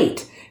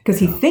great because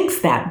he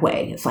thinks that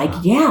way. It's like,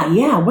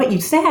 yeah, what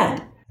you said.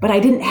 But I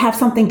didn't have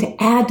something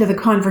to add to the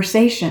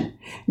conversation.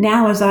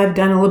 Now, as I've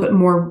done a little bit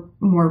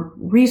more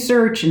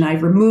research and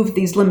I've removed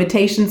these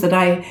limitations that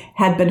I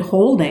had been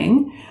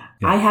holding,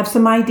 I have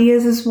some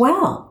ideas as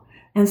well.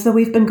 And so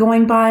we've been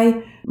going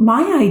by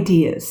my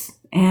ideas.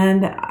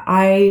 And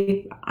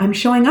I'm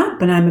showing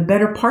up and I'm a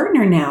better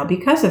partner now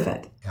because of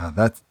it.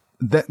 Yeah,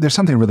 there's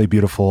something really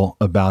beautiful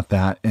about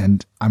that.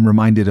 And I'm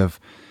reminded of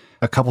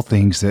a couple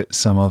things that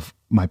some of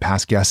my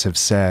past guests have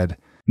said,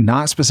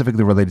 not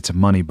specifically related to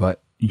money,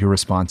 but your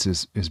response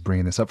is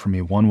bringing this up for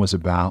me. One was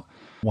about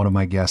one of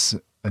my guests,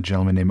 a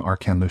gentleman named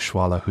Arkan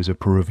Lushwala, who's a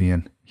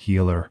Peruvian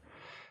healer,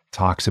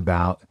 talks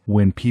about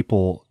when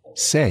people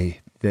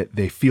say that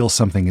they feel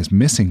something is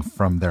missing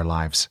from their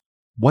lives,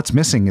 what's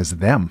missing is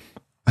them.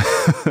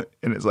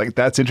 And it's like,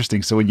 that's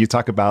interesting. So when you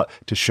talk about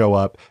to show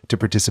up, to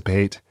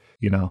participate,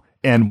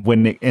 and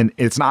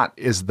it's not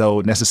as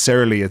though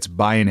necessarily it's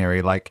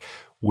binary, like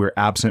we're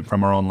absent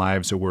from our own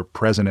lives or we're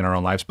present in our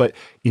own lives, but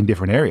in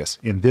different areas,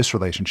 in this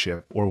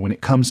relationship, or when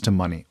it comes to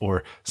money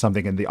or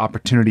something, and the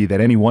opportunity that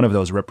any one of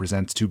those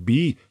represents to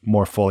be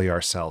more fully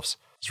ourselves.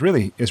 It's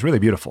really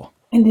beautiful.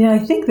 And I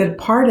think that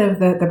part of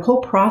the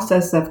whole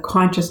process of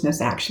consciousness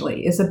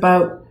actually is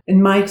about,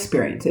 in my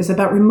experience, is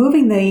about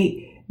removing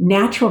the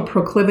natural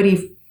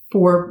proclivity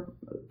for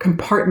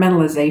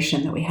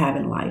compartmentalization that we have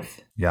in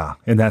life. Yeah.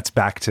 And that's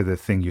back to the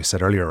thing you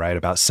said earlier, right?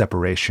 About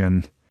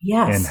separation.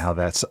 Yes. And how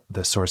that's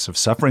the source of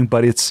suffering,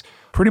 but it's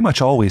pretty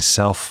much always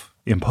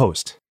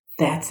self-imposed.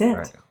 That's it.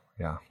 Right.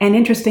 Yeah. And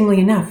interestingly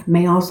enough,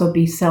 may also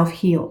be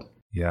self-healed.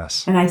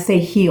 Yes. And I say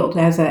healed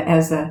as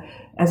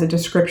a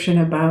description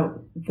about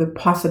the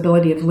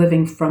possibility of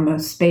living from a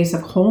space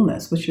of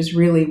wholeness, which is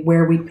really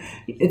where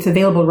it's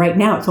available right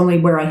now. It's only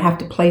where I have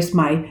to place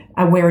my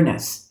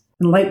awareness.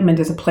 Enlightenment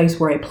is a place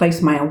where I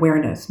place my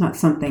awareness, not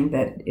something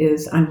that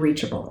is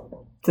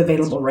unreachable. It's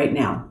available right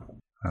now.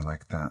 I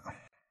like that.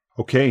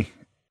 Okay.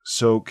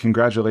 So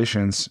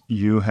congratulations.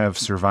 You have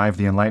survived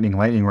the enlightening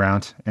lightning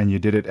round and you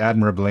did it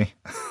admirably.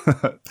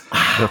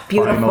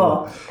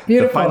 Beautiful.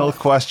 The final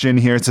question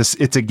here,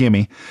 it's a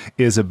gimme,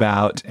 is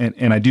about,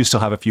 and I do still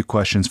have a few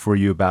questions for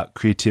you about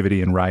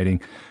creativity and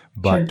writing.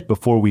 But Sure.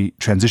 Before we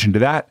transition to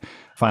that,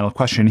 final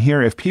question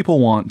here, if people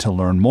want to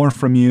learn more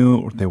from you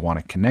or they want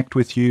to connect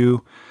with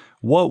you,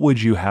 what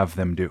would you have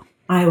them do?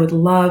 I would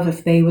love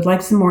if they would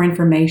like some more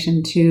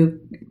information to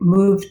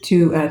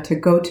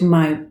go to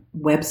my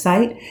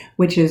website,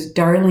 which is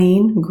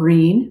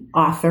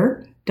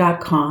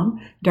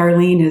darlenegreenauthor.com.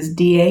 Darlene is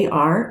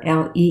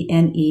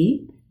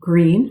Darlene,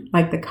 green,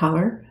 like the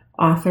color,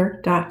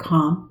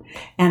 author.com.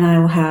 And I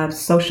will have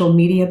social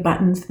media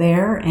buttons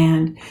there,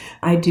 and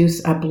I do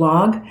a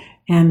blog,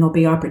 and there'll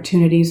be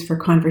opportunities for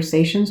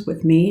conversations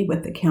with me,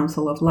 with the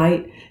Council of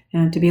Light,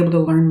 and to be able to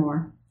learn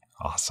more.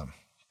 Awesome.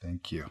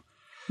 Thank you.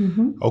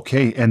 Mm-hmm.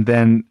 Okay. And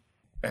then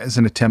as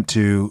an attempt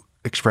to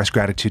express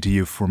gratitude to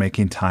you for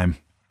making time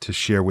to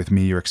share with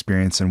me your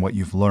experience and what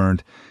you've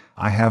learned,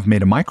 I have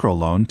made a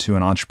microloan to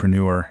an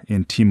entrepreneur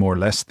in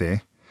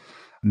Timor-Leste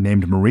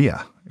named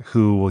Maria,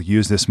 who will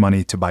use this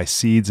money to buy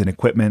seeds and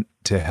equipment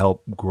to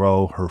help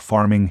grow her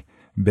farming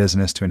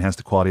business to enhance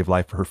the quality of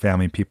life for her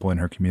family and people in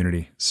her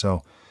community.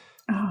 So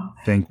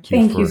thank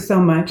you so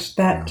much.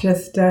 That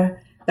just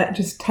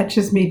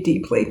touches me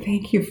deeply.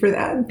 Thank you for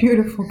that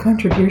beautiful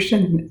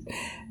contribution.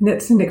 And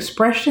it's an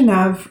expression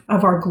of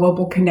our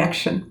global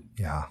connection.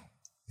 Yeah,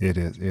 it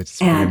is. It's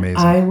pretty amazing.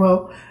 I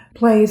will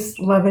place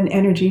love and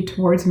energy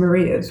towards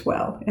Maria as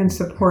well and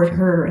support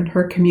her and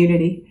her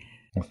community.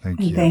 Well, thank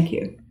you. Thank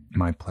you.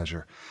 My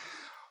pleasure.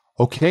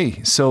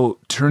 Okay, so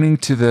turning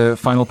to the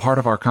final part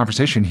of our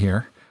conversation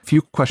here, a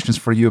few questions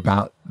for you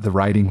about the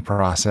writing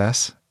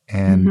process.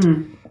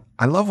 And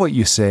I love what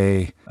you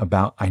say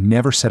about, I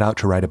never set out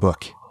to write a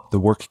book. The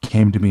work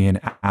came to me and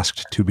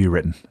asked to be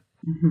written.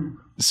 Mm-hmm.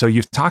 So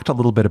you've talked a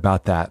little bit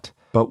about that,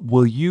 but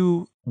will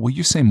you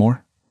say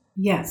more?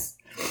 Yes.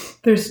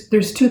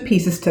 There's two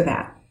pieces to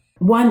that.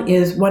 One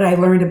is what I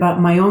learned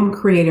about my own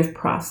creative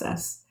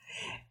process.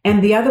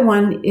 And the other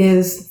one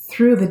is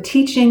through the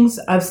teachings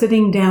of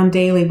sitting down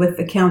daily with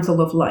the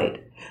Council of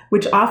Light,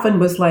 which often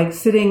was like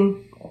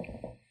sitting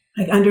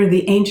like under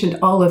the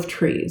ancient olive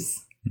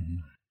trees,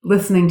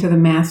 listening to the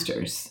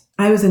masters.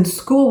 I was in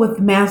school with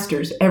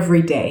masters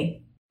every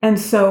day. And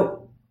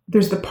so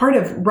there's the part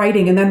of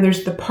writing, and then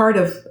there's the part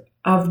of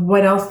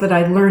what else that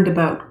I learned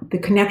about the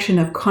connection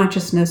of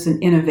consciousness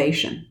and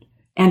innovation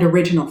and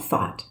original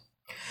thought.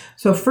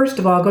 So first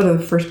of all, I'll go to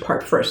the first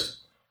part first.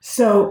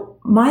 So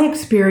my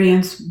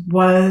experience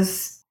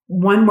was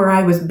one where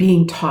I was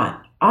being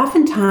taught.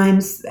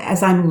 Oftentimes,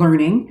 as I'm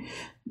learning,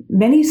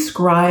 many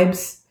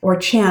scribes or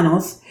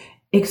channels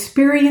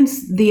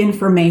experience the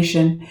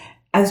information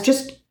as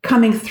just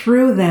coming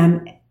through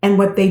them, and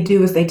what they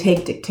do is they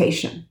take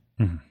dictation.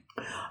 Mm-hmm.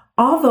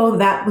 Although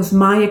that was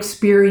my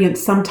experience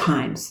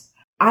sometimes,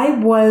 I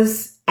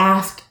was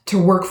asked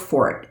to work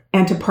for it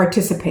and to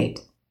participate.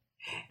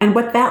 And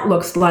what that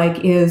looks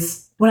like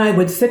is when I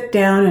would sit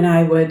down and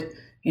I would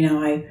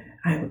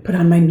would put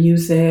on my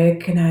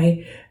music, and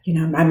I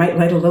might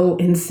light a little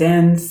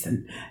incense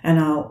and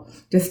I'll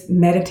just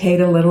meditate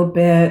a little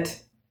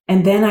bit.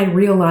 And then I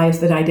realized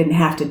that I didn't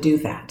have to do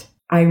that.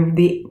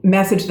 The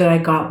message that I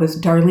got was,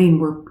 Darlene,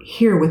 we're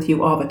here with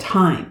you all the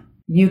time.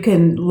 You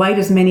can light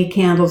as many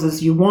candles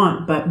as you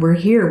want, but we're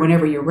here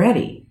whenever you're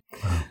ready.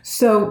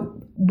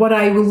 So what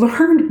I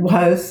learned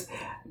was,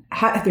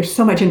 there's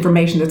so much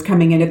information that's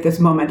coming in at this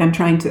moment. I'm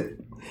trying to,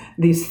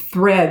 these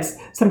threads,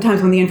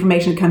 sometimes when the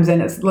information comes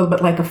in, it's a little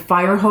bit like a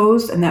fire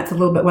hose, and that's a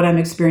little bit what I'm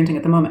experiencing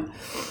at the moment.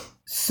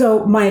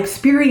 So my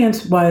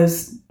experience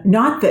was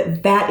not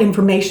that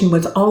information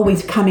was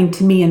always coming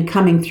to me and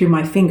coming through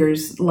my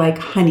fingers like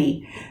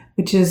honey,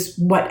 which is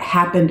what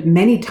happened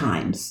many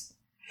times.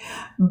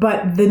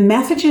 But the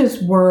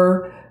messages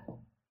were,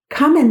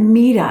 come and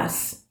meet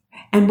us.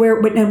 And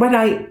what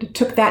I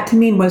took that to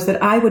mean was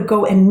that I would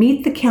go and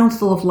meet the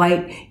Council of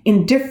Light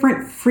in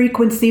different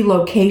frequency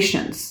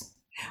locations,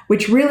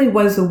 which really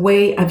was a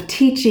way of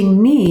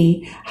teaching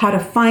me how to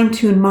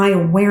fine-tune my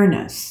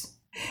awareness.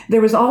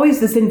 There was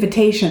always this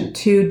invitation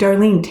to,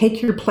 Darlene,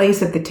 take your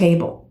place at the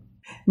table.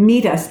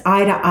 Meet us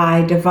eye to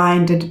eye,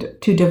 divine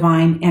to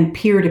divine, and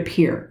peer to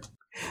peer.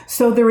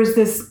 So there was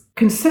this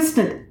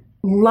consistent,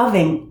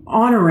 loving,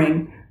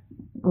 honoring,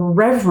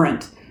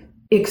 reverent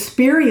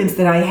experience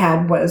that I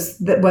had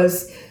was,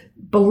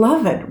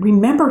 beloved,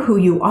 remember who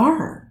you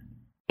are.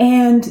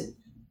 And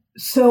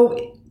so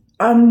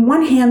on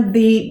one hand,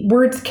 the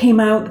words came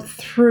out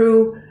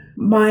through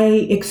my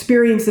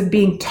experience of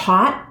being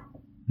taught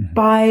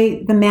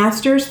by the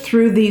masters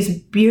through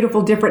these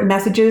beautiful different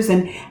messages,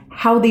 and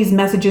how these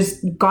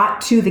messages got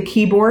to the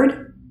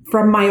keyboard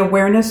from my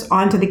awareness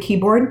onto the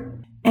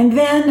keyboard. And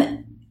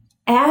then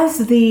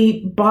as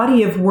the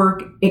body of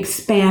work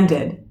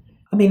expanded,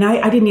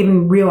 I didn't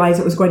even realize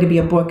it was going to be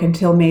a book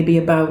until maybe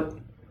about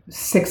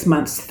 6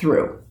 months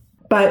through.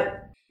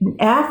 But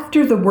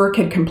after the work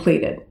had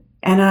completed,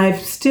 and I've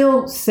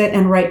still sit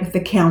and write with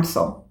the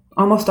council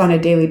almost on a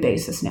daily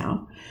basis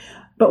now.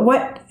 But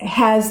what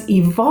has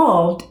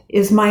evolved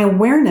is my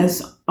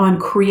awareness on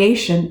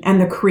creation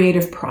and the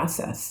creative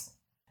process.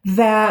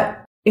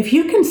 That if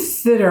you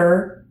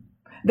consider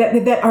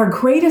that our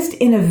greatest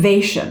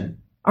innovation,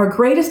 our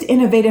greatest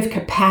innovative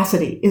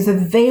capacity is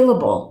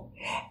available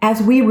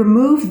as we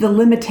remove the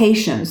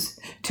limitations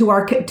to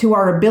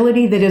our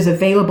ability that is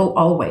available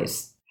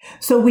always.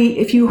 So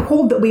if you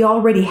hold that we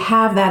already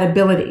have that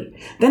ability,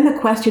 then the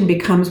question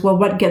becomes, well,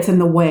 what gets in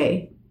the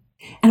way?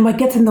 And what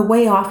gets in the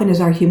way often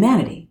is our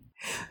humanity.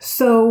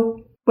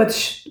 So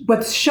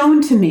what's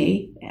shown to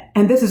me,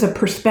 and this is a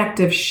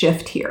perspective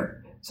shift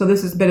here. So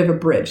this is a bit of a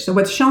bridge. So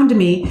what's shown to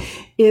me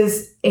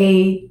is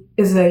a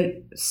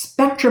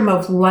spectrum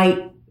of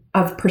light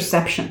of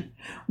perception,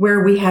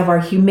 where we have our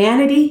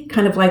humanity,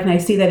 kind of like, and I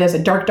see that as a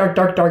dark, dark,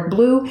 dark, dark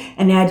blue,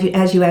 and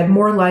as you add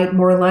more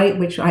light,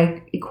 which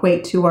I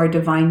equate to our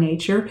divine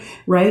nature,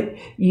 right?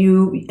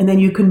 And then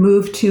you can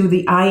move to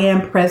the I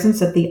am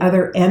presence at the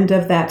other end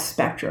of that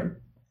spectrum.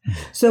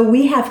 So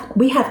we have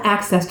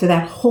access to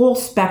that whole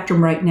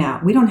spectrum right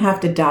now. We don't have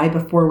to die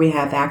before we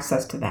have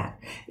access to that.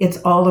 It's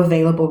all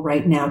available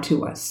right now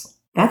to us.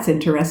 That's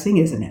interesting,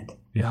 isn't it?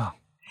 Yeah.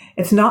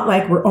 It's not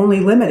like we're only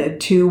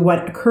limited to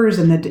what occurs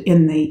in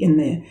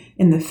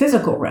the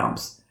physical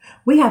realms.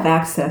 We have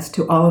access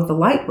to all of the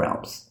light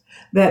realms.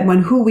 That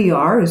when who we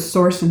are is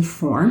source and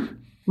form.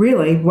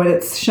 Really, what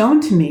it's shown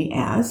to me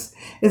as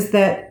is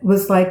that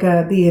was like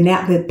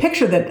the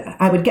picture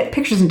that I would get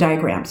pictures and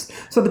diagrams.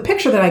 So the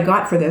picture that I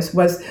got for this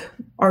was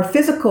our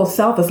physical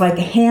self is like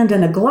a hand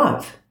and a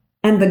glove,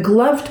 and the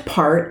gloved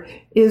part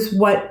is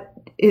what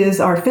is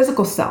our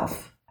physical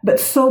self.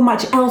 But so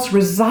much else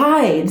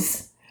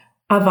resides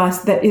of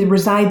us that it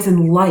resides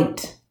in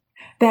light.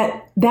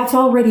 That's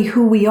already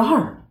who we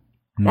are.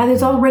 Mm-hmm. That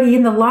is already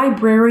in the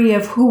library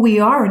of who we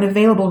are and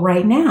available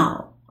right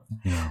now.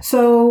 Yeah.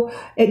 So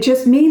it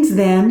just means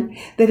then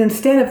that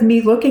instead of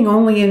me looking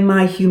only in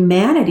my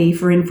humanity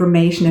for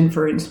information and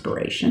for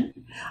inspiration,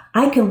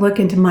 I can look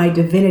into my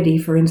divinity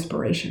for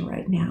inspiration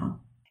right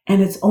now.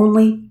 And it's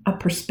only a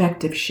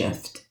perspective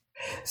shift.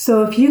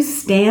 So if you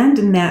stand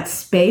in that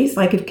space,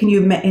 can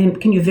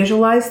you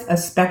visualize a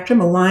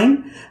spectrum,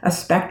 a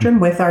spectrum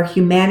with our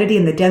humanity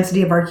and the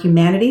density of our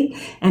humanity,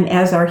 and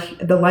as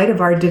the light of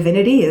our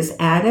divinity is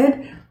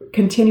added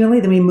continually,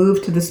 then we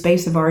move to the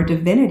space of our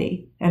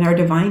divinity and our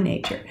divine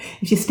nature.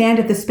 If you stand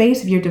at the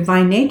space of your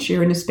divine nature,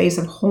 you're in a space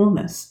of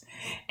wholeness,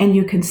 and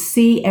you can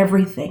see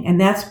everything,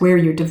 and that's where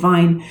your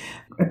divine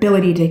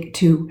ability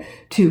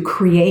to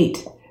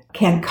create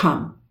can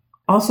come.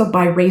 Also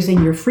by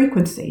raising your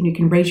frequency, and you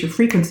can raise your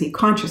frequency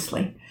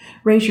consciously,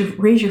 raise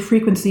your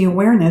frequency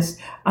awareness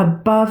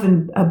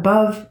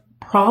above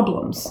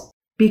problems,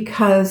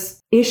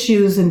 because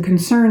issues and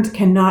concerns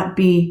cannot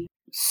be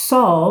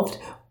solved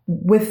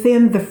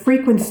within the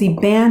frequency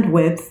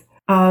bandwidth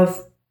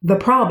of the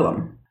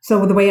problem.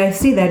 So the way I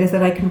see that is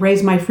that I can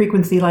raise my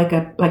frequency like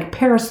a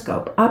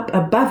periscope up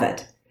above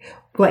it,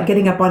 like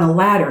getting up on a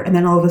ladder, and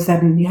then all of a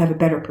sudden you have a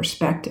better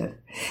perspective.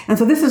 And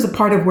so this is a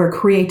part of where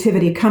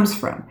creativity comes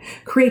from.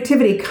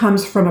 Creativity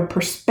comes from a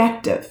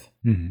perspective.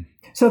 Mm-hmm.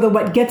 So that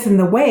what gets in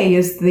the way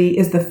is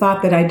the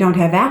thought that I don't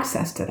have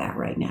access to that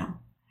right now.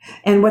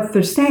 And what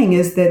they're saying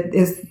is that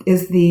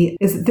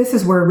this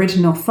is where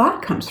original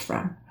thought comes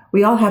from.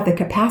 We all have the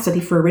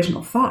capacity for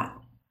original thought.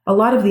 A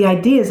lot of the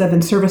ideas of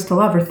In Service to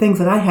Love are things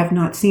that I have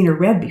not seen or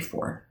read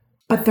before.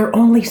 But they're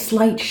only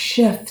slight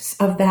shifts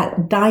of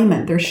that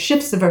diamond. They're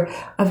shifts of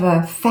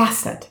a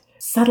facet,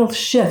 subtle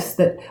shifts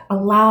that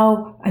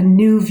allow a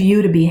new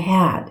view to be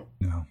had.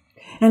 Yeah.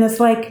 And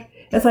it's like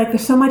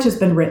there's so much has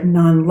been written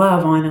on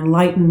love, on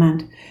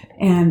enlightenment,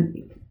 and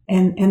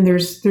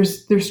there's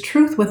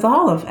truth with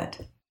all of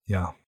it.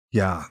 Yeah.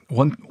 Yeah.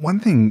 One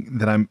thing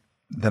that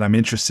I'm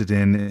interested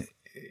in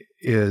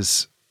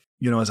is,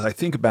 as I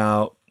think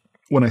about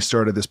when I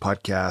started this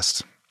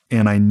podcast,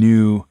 and I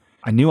knew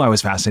I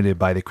was fascinated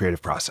by the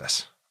creative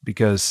process,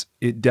 because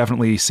it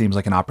definitely seems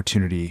like an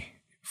opportunity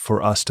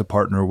for us to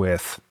partner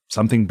with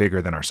something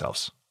bigger than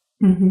ourselves.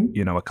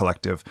 Mm-hmm. A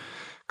collective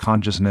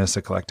consciousness,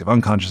 a collective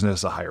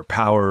unconsciousness, a higher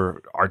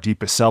power, our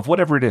deepest self,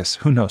 whatever it is,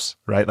 who knows,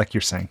 right? Like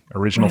you're saying,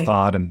 original right.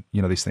 Thought and,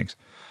 these things.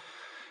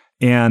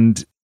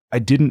 And I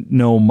didn't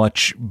know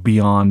much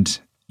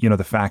beyond,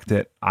 the fact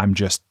that I'm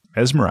just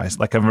mesmerized.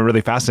 Like I'm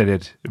really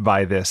fascinated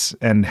by this,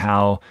 and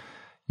how,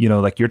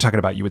 like you're talking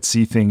about, you would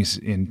see things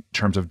in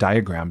terms of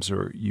diagrams,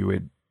 or you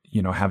would,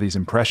 have these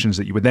impressions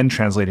that you would then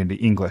translate into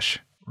English,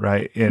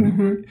 right?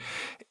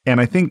 And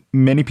I think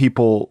many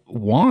people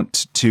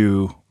want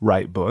to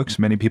write books.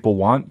 Many people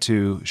want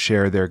to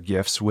share their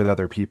gifts with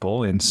other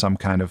people in some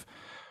kind of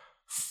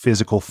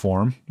physical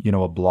form,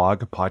 a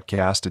blog, a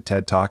podcast, a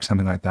TED Talk,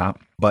 something like that.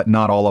 But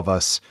not all of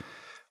us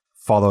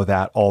follow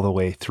that all the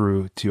way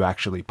through to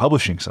actually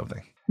publishing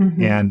something.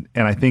 Mm-hmm. And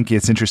I think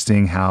it's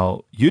interesting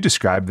how you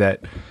described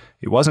that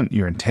it wasn't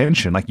your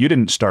intention. Like you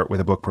didn't start with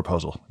a book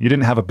proposal. You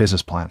didn't have a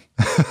business plan,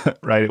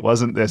 right? It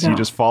wasn't this. No. You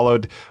just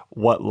followed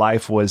what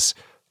life was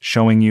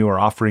showing you or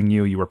offering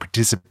you. You were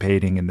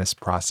participating in this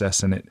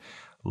process, and it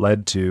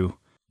led to,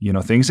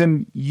 things.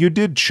 And you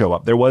did show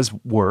up. There was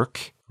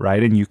work,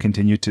 right? And you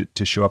continue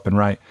to show up and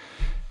write.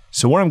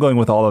 So where I'm going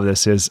with all of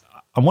this is,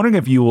 I'm wondering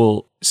if you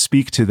will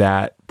speak to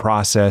that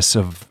process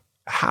of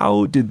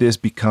how did this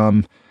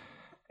become.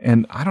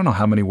 And I don't know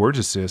how many words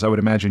this is. I would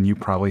imagine you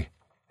probably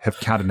have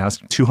counted now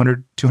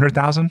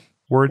 200,000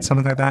 words,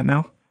 something like that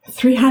now?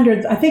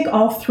 300. I think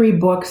all three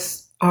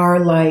books are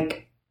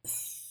like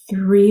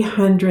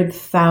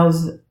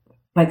 300,000,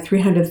 like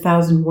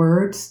 300,000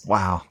 words.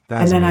 Wow, and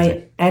that's then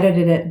amazing. I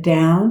edited it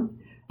down.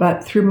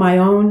 But through my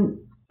own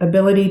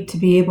ability to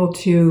be able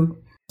to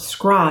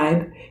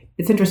scribe,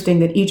 it's interesting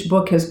that each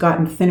book has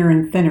gotten thinner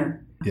and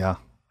thinner. Yeah.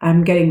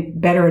 I'm getting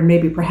better and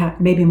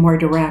maybe more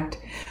direct.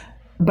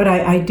 But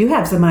I do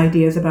have some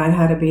ideas about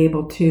how to be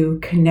able to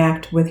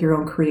connect with your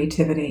own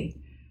creativity.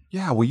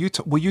 Yeah. Will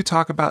you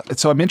talk about?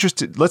 So I'm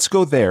interested. Let's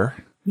go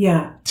there.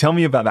 Yeah. Tell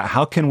me about that.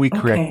 How can we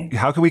Okay.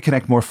 How can we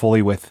connect more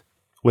fully with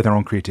our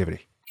own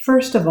creativity?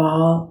 First of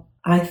all,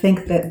 I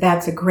think that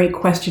that's a great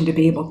question to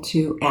be able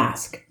to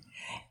ask.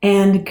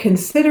 And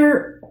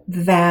consider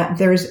that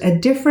there's a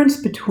difference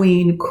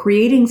between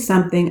creating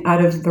something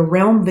out of the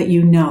realm that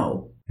you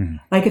know. Mm-hmm.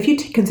 Like if you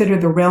consider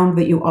the realm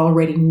that you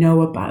already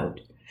know about,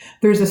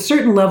 there's a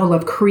certain level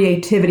of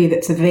creativity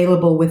that's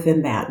available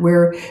within that,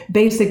 where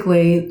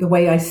basically the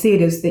way I see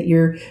it is that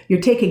you're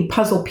taking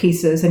puzzle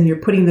pieces and you're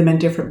putting them in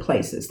different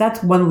places.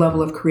 That's one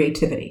level of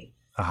creativity.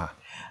 Uh-huh.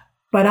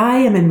 But I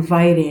am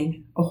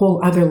inviting a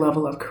whole other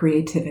level of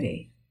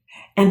creativity.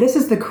 And this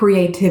is the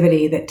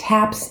creativity that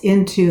taps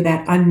into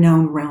that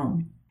unknown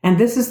realm. And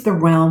this is the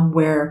realm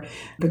where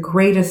the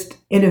greatest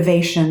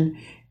innovation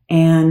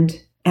and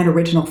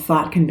original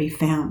thought can be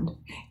found.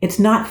 It's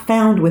not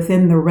found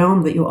within the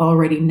realm that you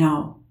already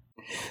know.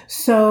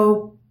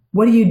 So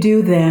what do you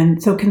do then?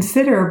 So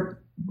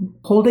consider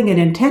holding an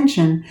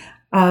intention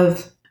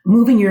of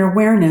moving your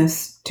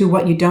awareness to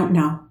what you don't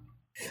know.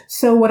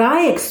 So what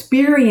I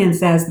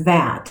experience as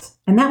that,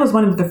 and that was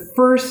one of the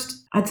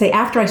first, I'd say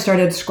after I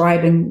started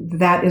scribing,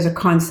 that is a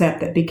concept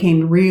that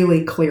became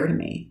really clear to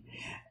me.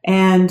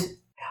 And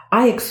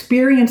I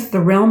experienced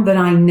the realm that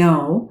I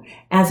know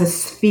as a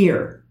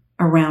sphere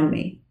around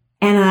me.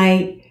 And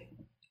I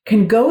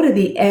can go to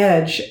the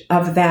edge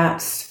of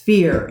that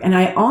sphere, and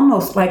I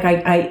almost like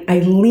I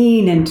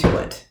lean into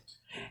it.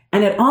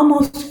 And it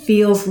almost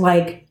feels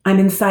like I'm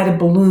inside a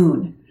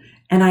balloon.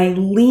 And I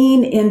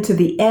lean into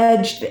the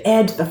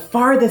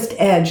farthest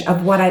edge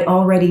of what I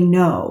already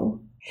know.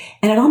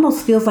 And it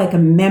almost feels like a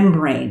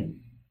membrane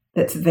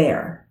that's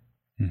there.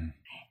 Mm-hmm.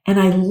 And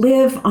I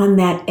live on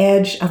that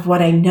edge of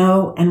what I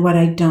know and what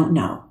I don't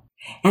know.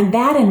 And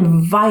that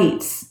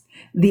invites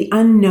the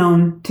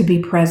unknown to be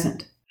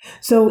present.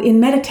 So in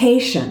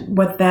meditation,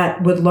 what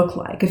that would look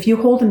like, if you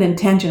hold an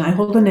intention, I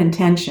hold an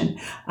intention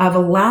of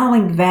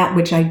allowing that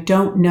which I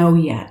don't know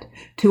yet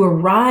to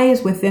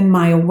arise within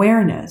my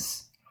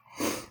awareness.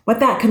 What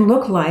that can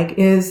look like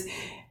is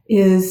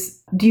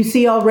do you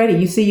see already?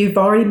 You see, you've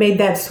already made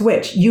that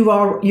switch.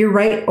 You're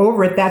right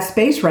over at that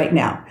space right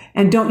now.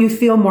 And don't you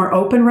feel more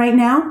open right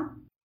now?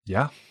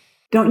 Yeah.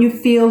 Don't you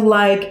feel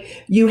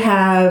like you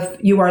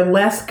are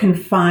less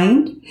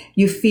confined?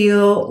 You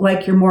feel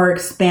like you're more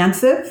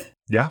expansive?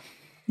 Yeah.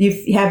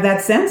 You have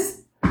that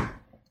sense?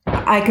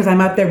 Because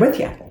I'm out there with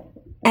you.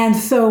 And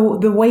so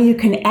the way you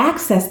can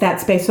access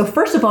that space, so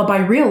first of all, by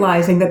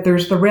realizing that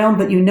there's the realm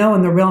that you know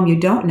and the realm you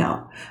don't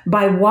know,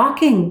 by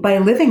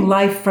living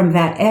life from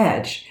that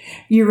edge,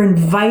 you're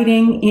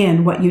inviting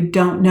in what you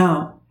don't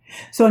know.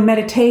 So in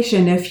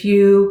meditation, if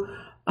you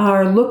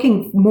are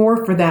looking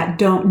more for that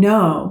don't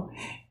know,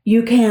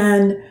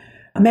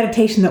 a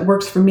meditation that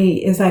works for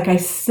me is like I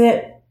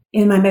sit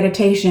in my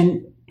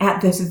meditation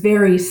at this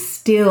very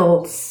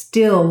still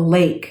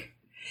lake,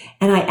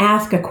 and I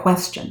ask a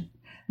question.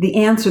 The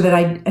answer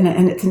and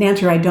it's an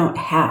answer I don't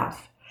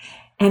have.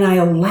 And I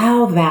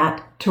allow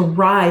that to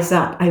rise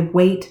up. I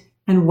wait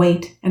and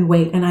wait and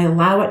wait, and I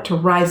allow it to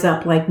rise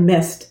up like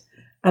mist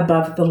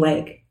above the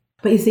lake.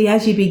 But you see,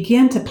 as you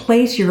begin to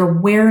place your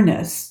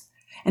awareness,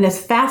 and it's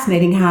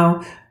fascinating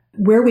how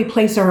where we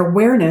place our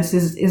awareness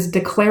is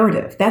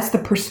declarative. That's the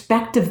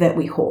perspective that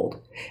we hold.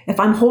 If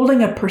I'm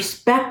holding a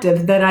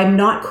perspective that I'm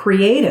not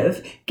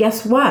creative,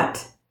 guess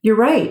what? You're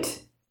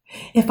right.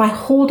 If I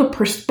hold a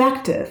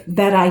perspective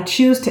that I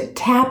choose to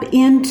tap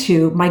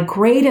into my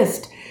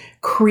greatest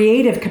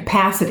creative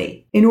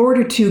capacity in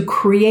order to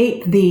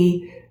create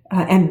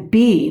and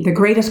be the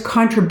greatest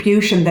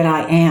contribution that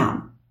I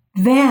am,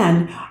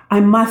 then I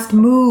must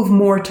move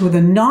more to the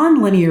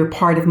nonlinear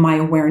part of my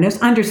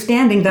awareness,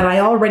 understanding that I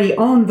already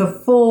own the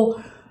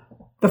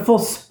full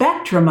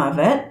spectrum of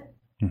it,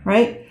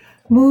 right?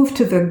 Move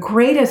to the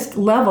greatest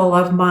level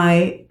of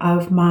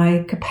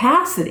my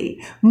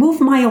capacity. Move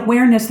my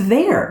awareness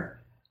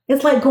there.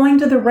 It's like going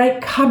to the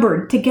right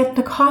cupboard to get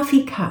the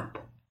coffee cup.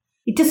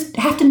 You just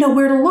have to know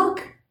where to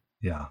look.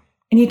 Yeah.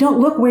 And you don't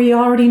look where you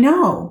already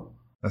know.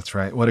 That's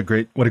right. What a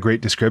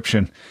great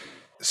description.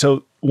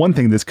 So one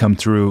thing that's come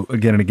through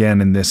again and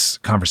again in this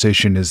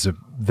conversation is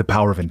the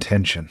power of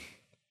intention.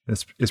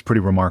 It's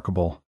pretty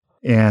remarkable.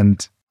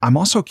 And I'm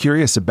also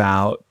curious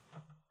about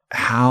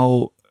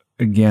how,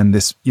 again,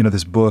 this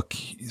book,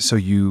 so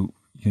you've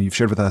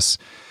shared with us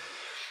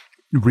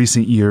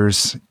recent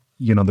years,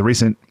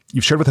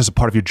 you've shared with us a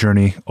part of your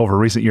journey over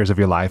recent years of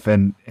your life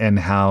and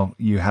how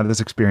you had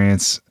this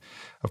experience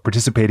of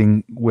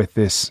participating with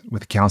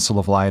the Council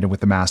of Light and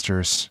with the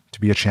Masters to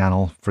be a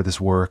channel for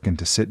this work and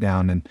to sit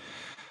down and,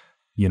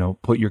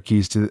 put your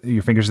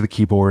fingers to the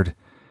keyboard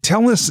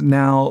Tell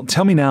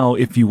me now,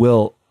 if you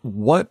will,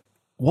 what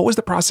was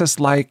the process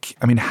like?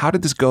 I mean, how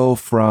did this go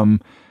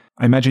from,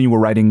 I imagine you were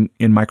writing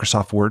in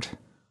Microsoft Word.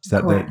 Is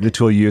that the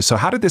tool you use? So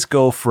how did this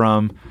go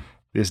from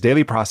this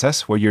daily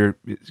process where you're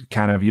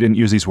kind of, you didn't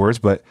use these words,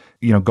 but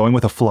going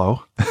with a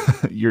flow,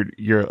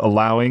 you're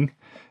allowing,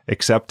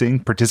 accepting,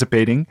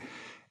 participating.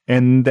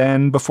 And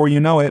then before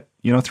you know it,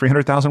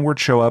 300,000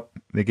 words show up,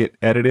 they get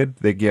edited,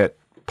 they get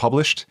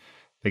published,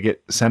 they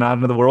get sent out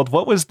into the world.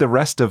 What was the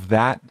rest of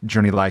that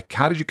journey like?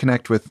 How did you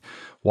connect with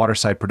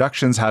Waterside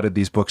Productions? How did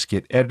these books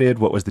get edited?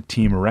 What was the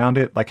team around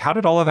it? Like, how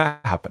did all of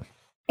that happen?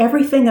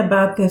 Everything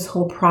about this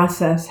whole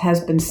process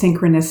has been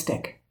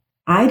synchronistic.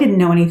 I didn't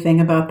know anything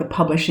about the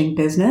publishing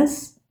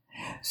business.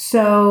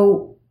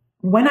 So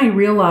when I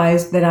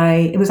realized that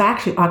it was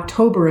actually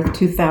October of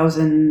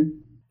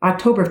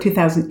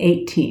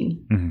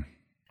 2018, Mm-hmm.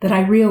 that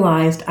I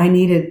realized I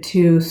needed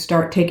to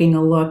start taking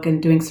a look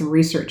and doing some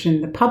research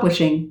in the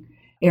publishing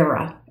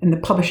era, in the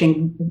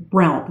publishing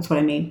realm, is what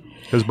I mean.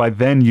 Because by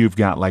then you've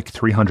got like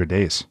 300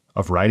 days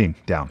of writing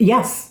down.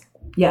 Yes.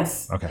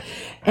 Okay.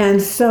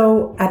 And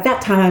so at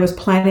that time I was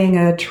planning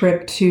a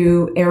trip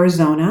to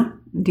Arizona,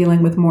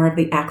 dealing with more of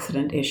the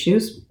accident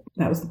issues.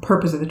 That was the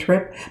purpose of the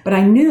trip. But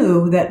I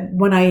knew that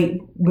when I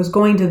was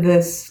going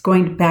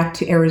back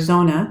to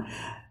Arizona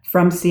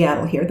from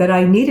Seattle here, that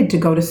I needed to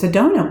go to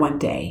Sedona one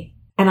day.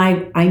 And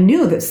I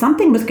knew that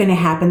something was going to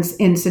happen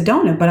in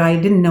Sedona, but I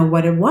didn't know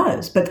what it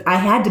was. But I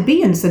had to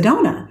be in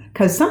Sedona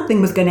because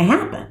something was going to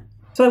happen.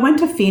 So I went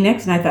to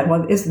Phoenix and I thought,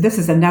 well, this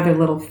is another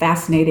little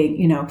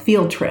fascinating,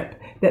 field trip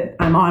that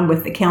I'm on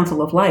with the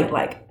Council of Light.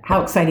 Like,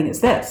 how exciting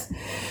is this?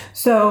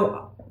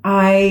 So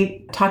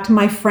I talked to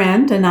my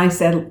friend and I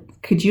said,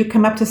 could you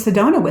come up to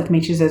Sedona with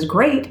me? She says,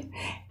 great.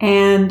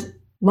 And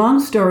long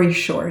story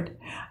short,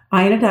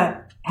 I ended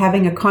up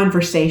having a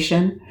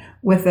conversation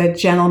with a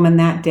gentleman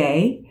that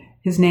day.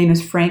 His name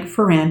is Frank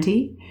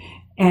Ferranti,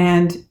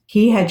 and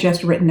he had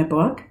just written a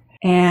book,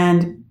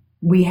 and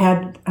we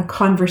had a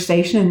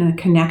conversation and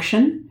a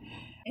connection,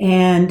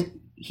 and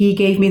he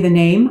gave me the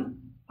name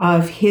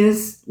of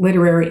his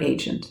literary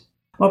agent.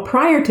 Well,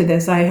 prior to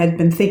this, I had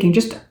been thinking,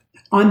 just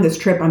on this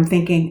trip, I'm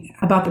thinking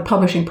about the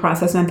publishing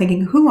process, and I'm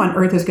thinking, who on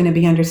earth is going to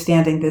be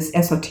understanding this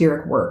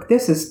esoteric work?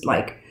 This is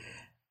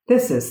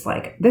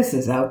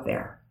out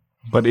there.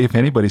 But if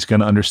anybody's going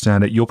to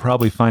understand it, you'll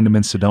probably find them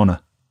in Sedona.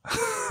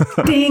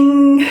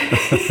 Ding!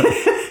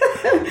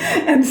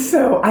 And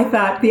so I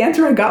thought the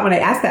answer I got when I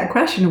asked that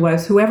question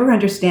was, whoever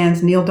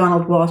understands Neale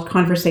Donald Walsch's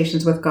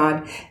Conversations with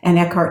God and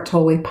Eckhart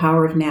Tolle,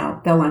 Power of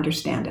Now, they'll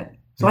understand it.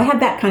 So I had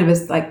that kind of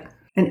as like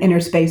an inner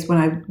space when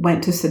I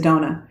went to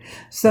Sedona.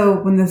 So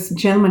when this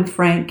gentleman,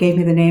 Frank, gave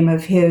me the name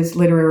of his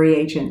literary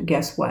agent,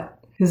 guess what?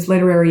 His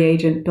literary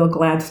agent, Bill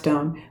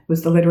Gladstone,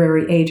 was the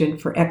literary agent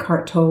for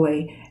Eckhart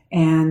Tolle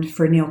and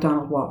for Neale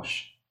Donald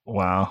Walsch.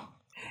 Wow.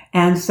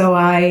 And so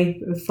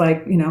I was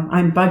like,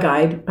 I'm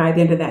bug-eyed by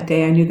the end of that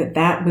day. I knew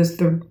that was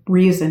the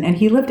reason. And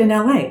he lived in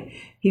LA.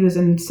 He was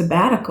in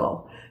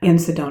sabbatical in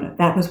Sedona.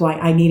 That was why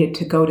I needed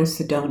to go to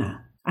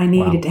Sedona. I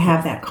needed to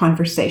have that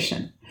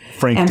conversation.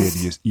 Frank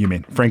did, you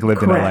mean. Frank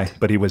lived correct. In LA,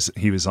 but he was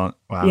on,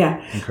 wow,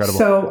 yeah. Incredible.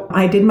 So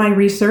I did my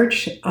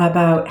research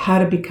about how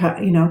to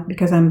become,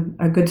 because I'm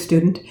a good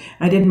student,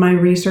 I did my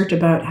research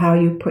about how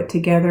you put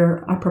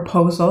together a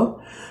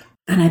proposal.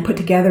 And I put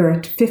together a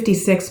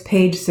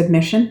 56-page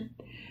submission.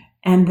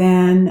 And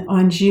then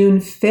on June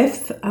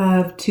 5th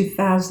of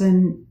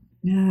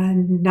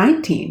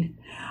 2019,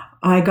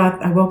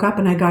 I woke up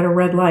and I got a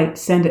red light,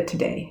 send it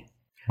today.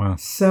 Wow.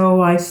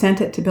 So I sent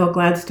it to Bill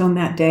Gladstone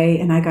that day,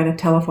 and I got a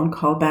telephone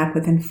call back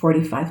within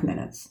 45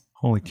 minutes.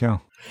 Holy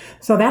cow.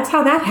 So that's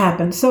how that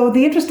happened. So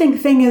the interesting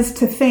thing is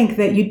to think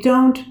that you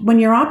don't, when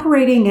you're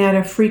operating at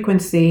a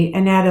frequency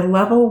and at a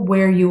level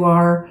where you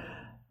are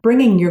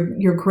bringing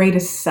your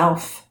greatest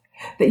self,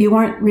 that you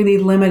aren't really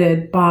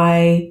limited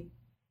by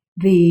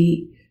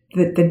the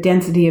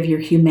density of your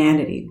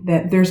humanity,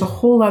 that there's a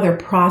whole other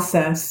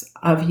process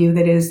of you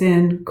that is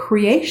in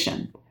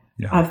creation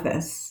of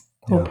this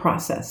whole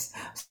process.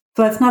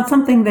 So it's not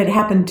something that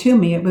happened to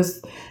me.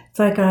 It's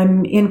like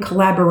I'm in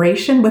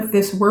collaboration with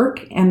this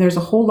work, and there's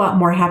a whole lot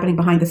more happening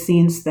behind the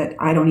scenes that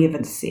I don't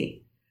even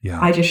see.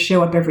 Yeah. I just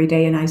show up every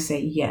day and I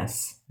say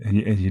yes. And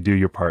you do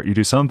your part. You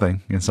do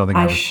something, and something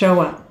I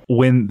show up.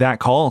 When that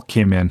call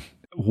came in,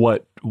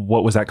 what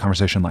was that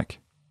conversation like?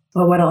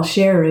 Well, what I'll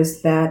share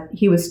is that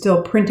he was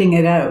still printing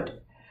it out.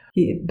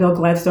 Bill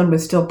Gladstone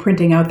was still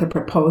printing out the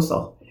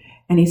proposal.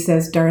 And he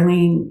says,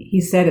 Darlene, he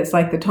said, it's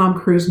like the Tom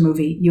Cruise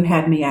movie, you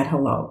had me at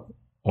hello.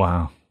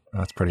 Wow.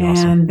 That's pretty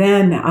awesome. And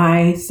then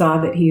I saw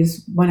that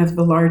he's one of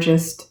the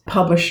largest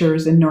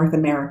publishers in North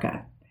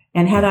America.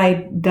 And had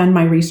I done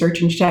my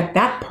research and checked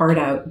that part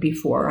out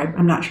before,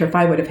 I'm not sure if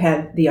I would have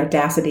had the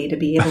audacity to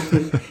be able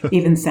to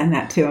even send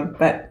that to him,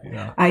 but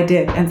I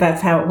did. And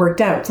that's how it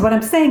worked out. So what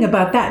I'm saying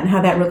about that and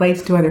how that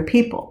relates to other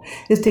people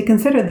is to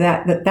consider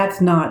that's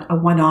not a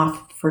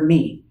one-off for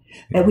me,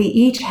 that we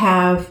each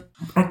have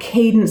a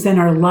cadence in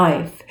our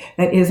life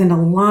that is in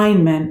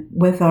alignment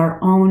with our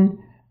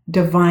own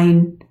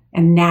divine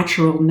and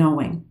natural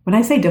knowing. When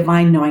I say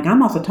divine knowing,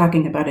 I'm also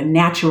talking about a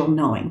natural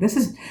knowing. This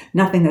is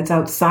nothing that's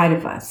outside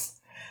of us.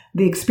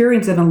 The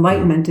experience of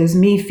enlightenment is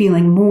me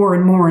feeling more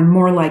and more and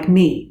more like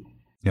me.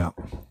 Yeah.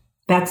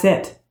 That's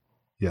it.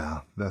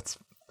 Yeah, that's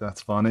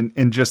fun.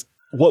 And just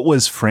what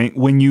was Frank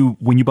when you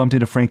bumped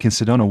into Frank in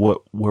Sedona?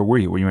 Where were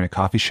you? Were you in a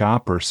coffee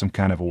shop or some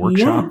kind of a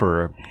workshop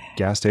or a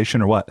gas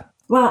station or what?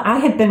 Well, I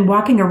had been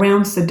walking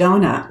around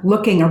Sedona,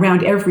 looking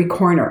around every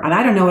corner, and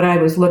I don't know what I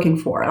was looking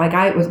for.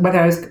 Whether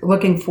I was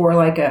looking for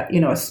like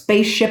a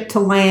spaceship to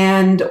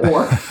land,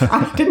 or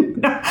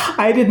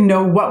I didn't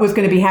know what was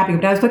going to be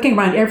happening. But I was looking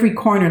around every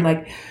corner,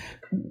 like,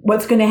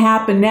 what's going to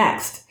happen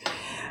next?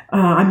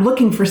 I'm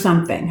looking for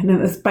something, and it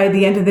was, by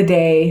the end of the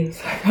day,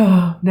 it's like,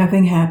 oh,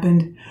 nothing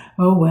happened.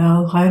 Oh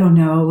well, I don't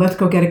know. Let's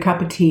go get a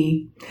cup of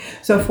tea.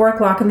 So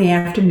 4:00 in the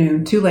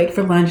afternoon, too late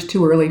for lunch,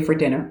 too early for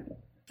dinner.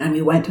 And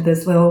we went to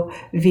this little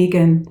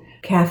vegan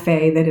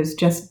cafe that is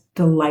just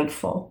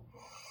delightful.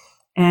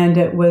 And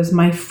it was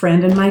my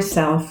friend and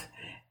myself.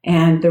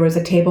 And there was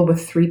a table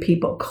with 3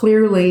 people,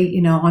 clearly,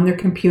 on their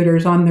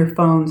computers, on their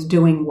phones,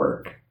 doing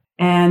work.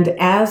 And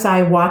as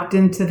I walked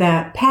into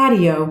that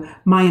patio,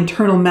 my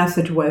internal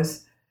message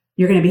was,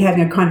 you're going to be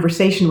having a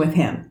conversation with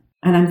him.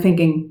 And I'm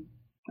thinking,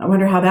 I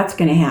wonder how that's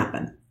going to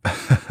happen.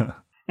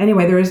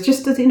 Anyway, there was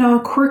just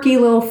a quirky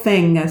little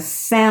thing, a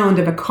sound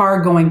of a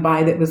car going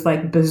by that was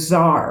like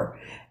bizarre.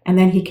 And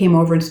then he came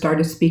over and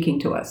started speaking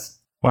to us.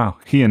 Wow.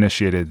 He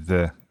initiated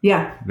the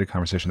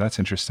conversation. That's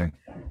interesting.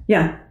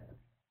 Yeah.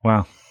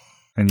 Wow.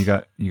 And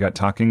you got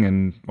talking,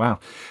 and wow,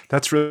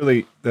 that's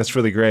really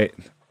great.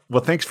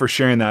 Well, thanks for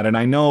sharing that. And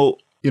I know,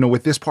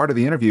 with this part of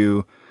the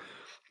interview,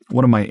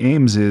 one of my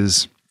aims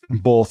is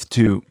both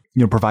to,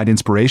 provide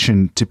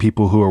inspiration to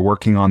people who are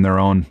working on their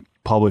own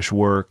published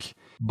work,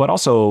 but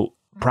also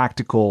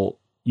practical,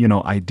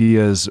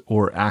 ideas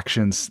or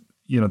actions,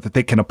 that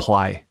they can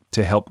apply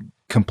to help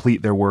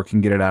complete their work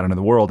and get it out into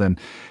the world. And,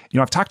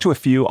 I've talked to a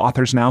few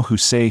authors now who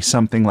say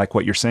something like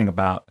what you're saying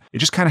about, it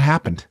just kind of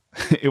happened.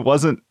 It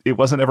wasn't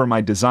ever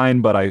my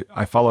design, but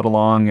I followed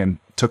along and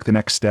took the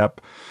next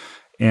step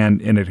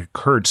and it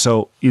occurred.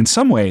 So in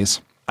some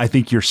ways, I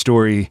think your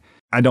story,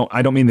 I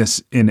don't mean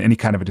this in any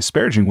kind of a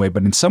disparaging way,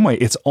 but in some way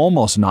it's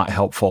almost not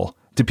helpful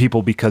to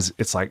people because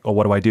it's like, oh,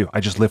 what do? I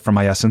just live from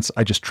my essence.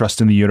 I just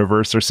trust in the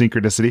universe or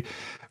synchronicity.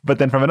 But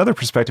then from another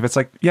perspective, it's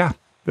like, yeah,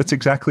 that's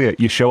exactly it.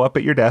 You show up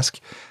at your desk,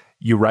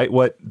 you write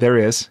what there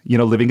is,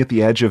 living at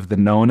the edge of the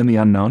known and the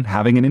unknown,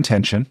 having an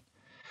intention,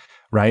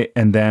 right?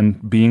 And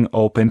then being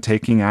open,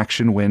 taking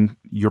action when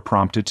you're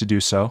prompted to do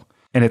so.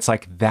 And it's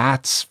like,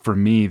 that's for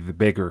me, the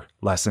bigger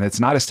lesson. It's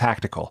not as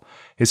tactical.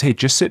 It's, hey,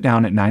 just sit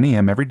down at 9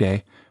 a.m. every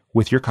day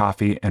with your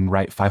coffee and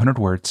write 500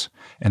 words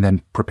and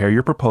then prepare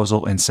your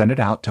proposal and send it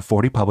out to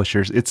 40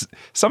 publishers.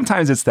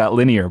 Sometimes it's that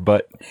linear,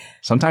 but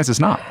sometimes it's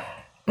not.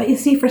 But you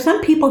see, for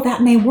some people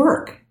that may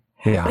work.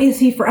 Yeah. But you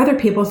see, for other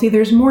people,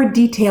 there's more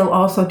detail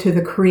also to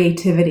the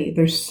creativity.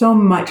 There's so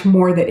much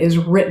more that is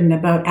written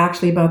about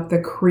the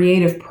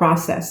creative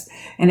process.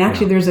 And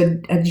actually, there's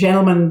a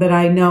gentleman that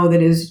I know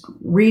that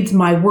reads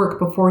my work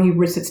before he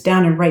sits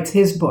down and writes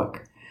his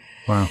book.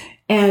 Wow.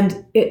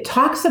 And it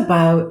talks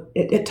about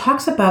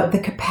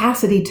the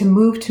capacity to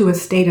move to a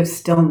state of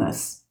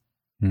stillness.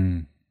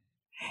 Mm.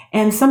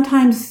 And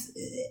sometimes,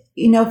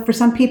 for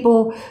some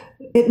people,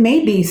 it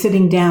may be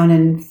sitting down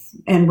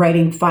and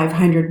writing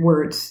 500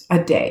 words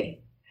a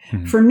day.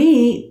 Mm-hmm. For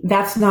me,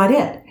 that's not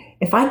it.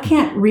 If I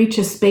can't reach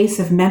a space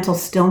of mental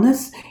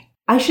stillness,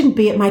 I shouldn't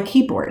be at my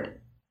keyboard.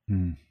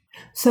 Mm.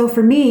 So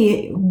for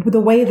me,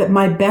 the way that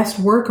my best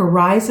work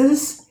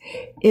arises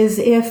is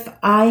if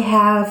I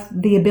have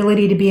the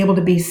ability to be able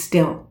to be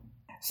still.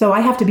 So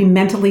I have to be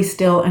mentally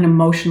still and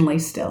emotionally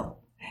still.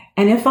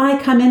 And if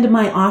I come into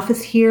my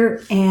office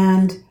here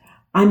and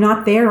I'm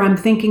not there, I'm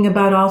thinking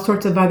about all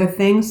sorts of other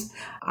things,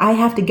 I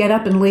have to get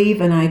up and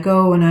leave, and I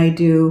go and I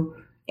do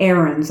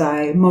errands,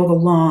 I mow the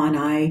lawn,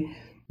 I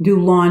do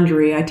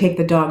laundry, I take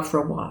the dog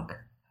for a walk,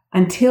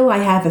 until I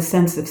have a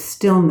sense of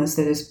stillness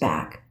that is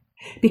back.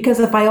 Because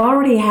if I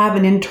already have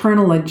an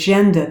internal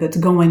agenda that's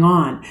going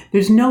on,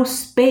 there's no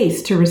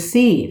space to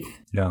receive.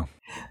 Yeah.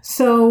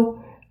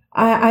 So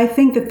I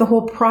think that the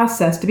whole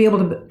process, to be able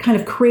to kind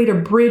of create a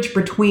bridge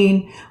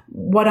between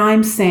what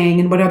I'm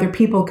saying and what other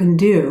people can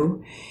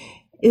do,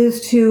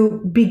 is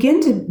to begin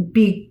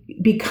to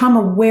become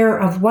aware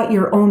of what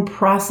your own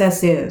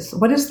process is.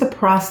 What is the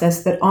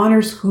process that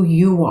honors who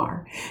you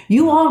are?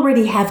 You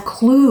already have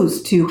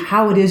clues to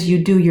how it is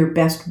you do your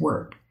best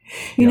work.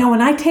 You know,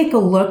 when I take a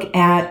look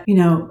at,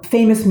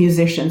 famous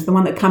musicians, the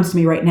one that comes to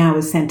me right now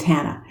is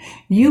Santana.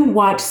 You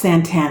watch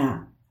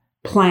Santana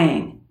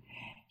playing.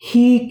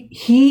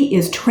 He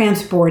is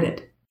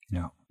transported.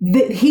 Yeah.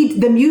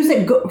 The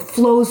music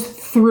flows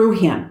through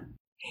him.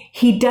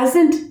 He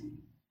doesn't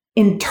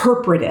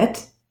interpret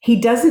it. He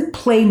doesn't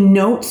play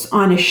notes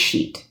on a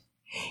sheet.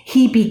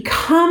 He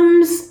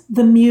becomes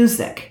the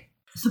music.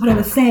 So what I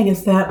was saying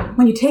is that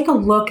when you take a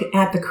look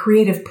at the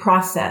creative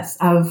process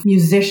of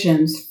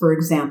musicians, for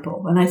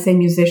example, and I say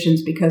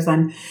musicians because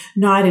I'm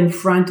not in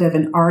front of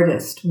an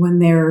artist when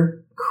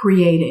they're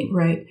creating,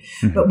 right?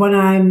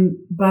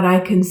 But I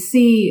can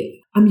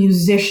see a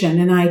musician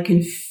and I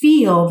can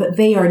feel that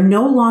they are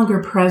no longer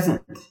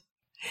present,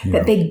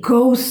 that they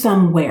go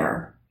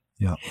somewhere,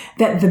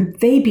 that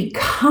they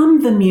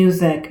become the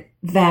music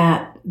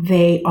that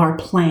they are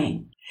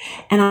playing.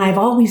 And I've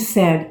always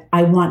said,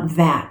 I want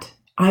that.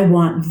 I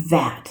want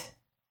that.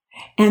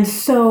 And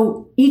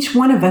so each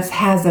one of us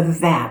has a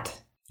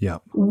that. Yeah.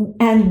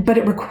 But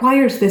it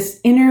requires this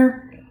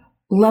inner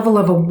level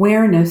of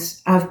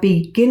awareness of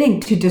beginning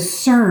to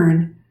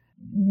discern,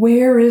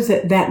 where is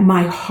it that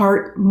my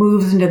heart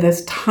moves into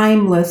this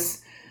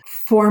timeless,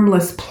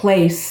 formless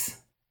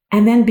place,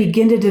 and then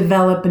begin to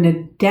develop an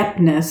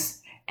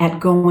adeptness at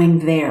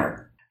going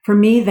there. For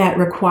me, that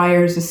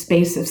requires a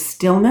space of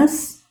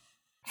stillness,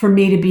 for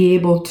me to be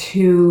able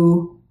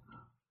to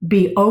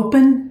be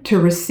open to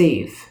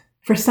receive.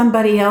 For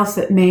somebody else,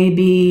 it may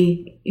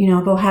be,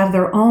 they'll have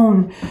their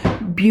own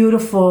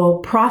beautiful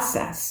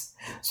process.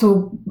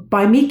 So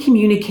by me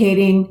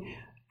communicating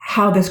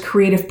how this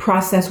creative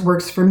process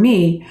works for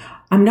me,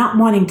 I'm not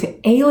wanting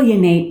to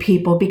alienate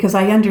people, because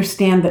I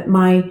understand that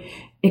my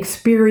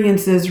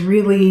experience is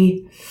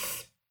really,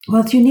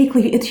 it's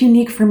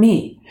unique for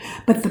me.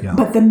 But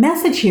the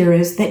message here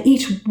is that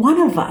each one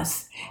of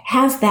us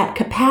has that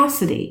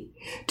capacity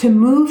to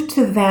move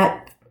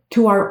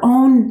to our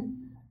own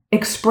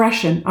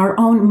expression, our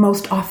own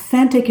most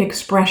authentic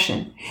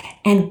expression,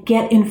 and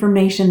get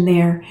information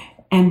there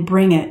and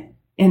bring it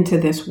into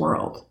this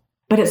world.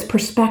 But it's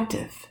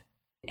perspective.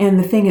 And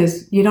the thing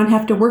is, you don't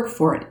have to work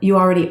for it. You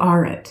already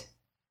are it.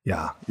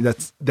 Yeah,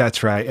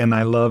 that's right. And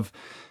I love,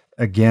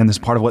 again, this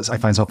part of what I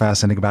find so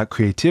fascinating about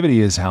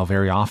creativity is how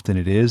very often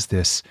it is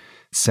this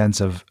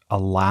sense of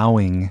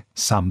allowing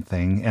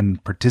something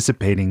and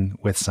participating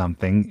with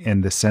something,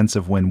 and the sense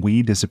of when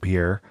we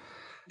disappear.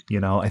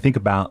 I think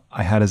about,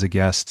 I had as a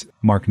guest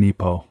Mark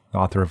Nepo, the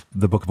author of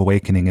the Book of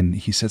Awakening, and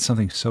he said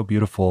something so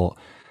beautiful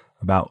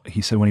about,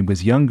 he said when he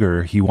was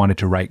younger, he wanted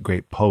to write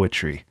great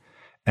poetry.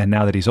 And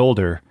now that he's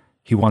older,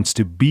 he wants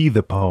to be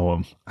the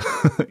poem,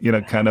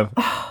 kind of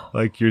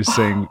like you're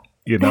saying,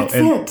 That's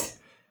and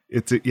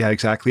it. yeah,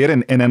 exactly it.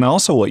 And then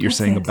also what you're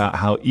saying about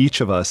how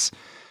each of us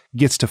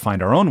gets to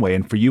find our own way.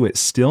 And for you, it's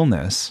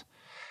stillness.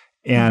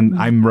 And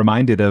I'm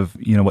reminded of,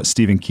 what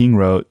Stephen King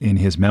wrote in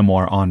his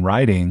memoir on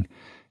writing,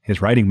 his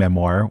writing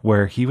memoir,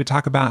 where he would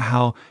talk about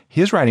how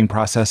his writing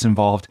process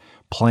involved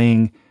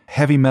playing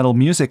heavy metal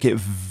music at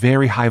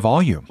very high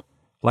volume.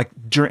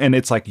 And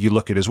it's like, you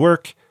look at his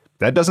work,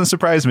 that doesn't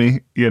surprise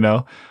me,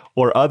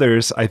 or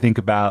others. I think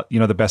about,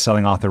 the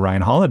best-selling author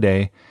Ryan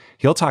Holiday.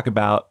 He'll talk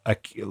about a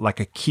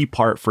key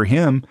part for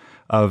him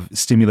of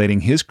stimulating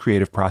his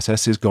creative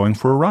process is going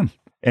for a run.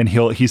 And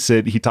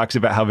he talks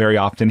about how very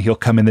often he'll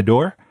come in the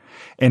door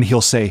and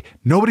he'll say,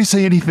 nobody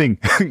say anything,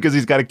 because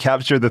he's got to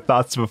capture the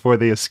thoughts before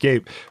they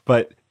escape.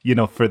 But,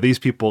 for these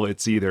people,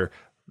 it's either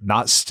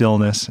not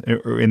stillness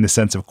or in the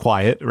sense of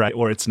quiet, right?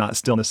 Or it's not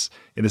stillness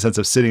in the sense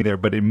of sitting there,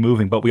 but in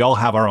moving. But we all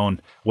have our own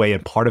way.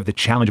 And part of the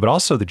challenge, but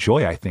also the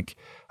joy, I think,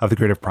 of the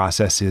creative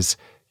process is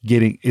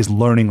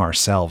learning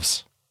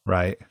ourselves,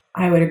 right?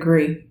 I would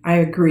agree. I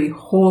agree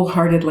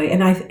wholeheartedly.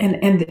 And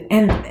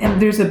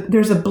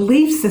there's a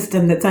belief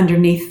system that's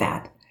underneath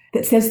that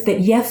says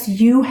that yes,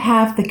 you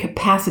have the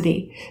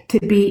capacity to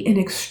be an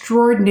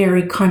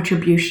extraordinary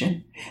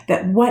contribution,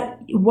 that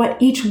what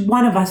each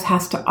one of us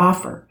has to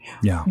offer,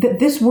 that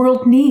this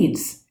world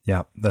needs.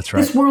 Yeah, that's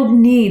right. This world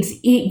needs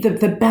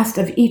the best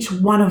of each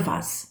one of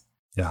us.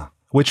 Yeah.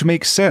 Which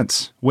makes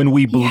sense when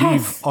we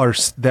believe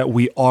that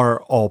we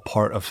are all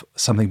part of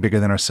something bigger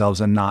than ourselves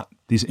and not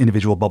these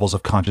individual bubbles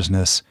of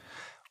consciousness,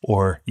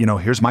 or,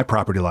 here's my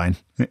property line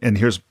and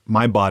here's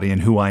my body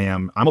and who I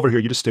am. I'm over here.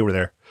 You just stay over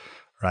there.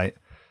 Right.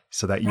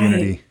 So that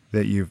unity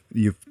that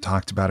you've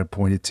talked about and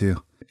pointed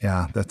to.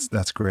 Yeah,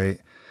 that's great.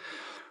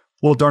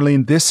 Well,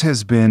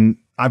 Darlene,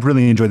 I've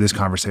really enjoyed this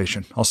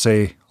conversation. I'll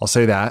say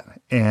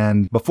that.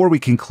 And before we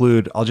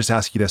conclude, I'll just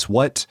ask you this.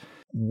 What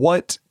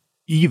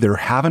either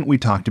haven't we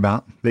talked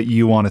about that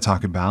you want to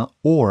talk about,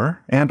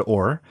 or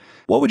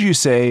what would you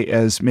say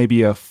as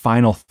maybe a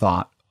final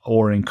thought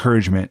or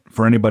encouragement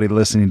for anybody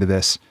listening to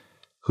this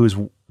who's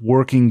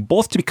working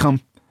both to become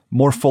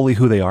more fully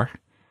who they are,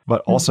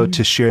 but also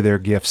to share their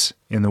gifts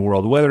in the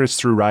world, whether it's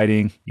through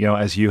writing,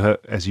 as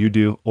you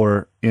do,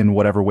 or in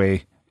whatever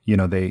way,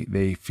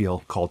 they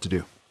feel called to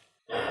do?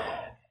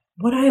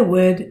 What I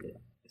would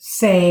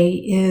say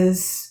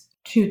is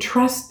to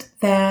trust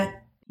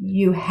that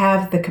you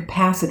have the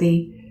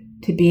capacity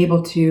to be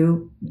able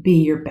to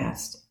be your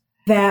best.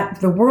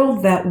 That the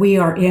world that we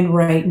are in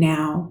right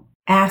now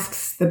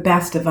asks the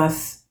best of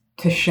us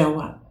to show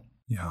up.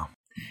 Yeah.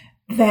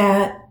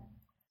 That,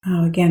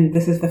 again,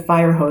 this is the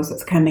fire hose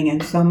that's coming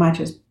in. So much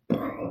is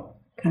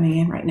coming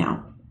in right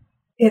now.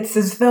 It's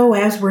as though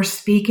as we're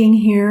speaking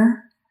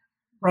here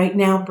right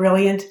now,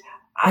 Brilliant,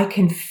 I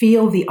can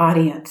feel the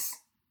audience,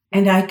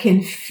 and I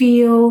can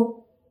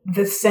feel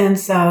the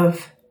sense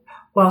of,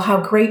 well,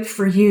 how great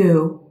for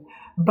you,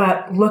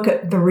 but look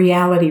at the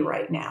reality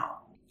right now.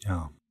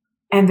 Yeah.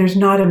 And there's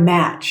not a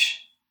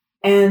match.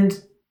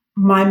 And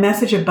my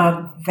message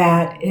about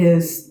that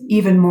is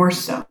even more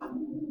so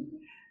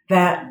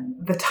that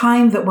the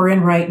time that we're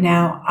in right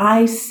now,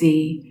 I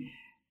see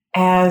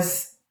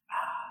as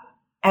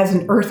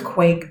an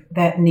earthquake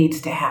that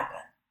needs to happen.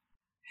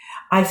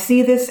 I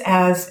see this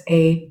as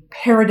a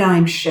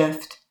paradigm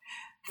shift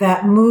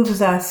that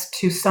moves us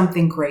to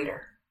something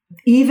greater.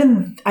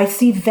 Even I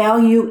see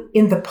value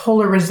in the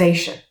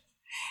polarization.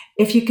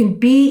 If you can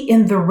be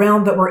in the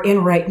realm that we're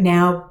in right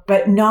now,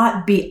 but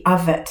not be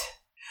of it,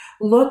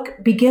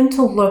 begin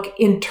to look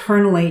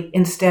internally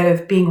instead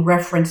of being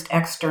referenced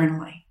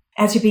externally.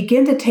 As you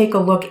begin to take a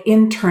look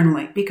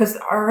internally, because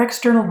our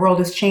external world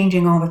is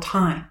changing all the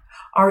time,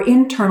 our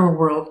internal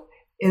world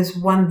is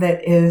one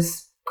that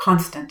is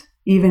constant.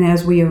 Even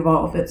as we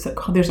evolve, there's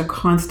a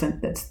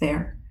constant that's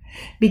there.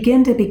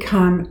 Begin to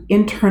become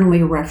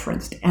internally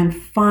referenced and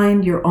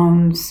find your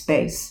own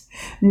space.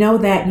 Know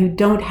that you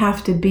don't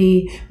have to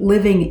be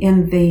living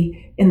in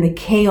the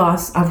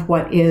chaos of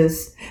what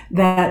is.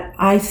 That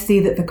I see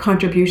that the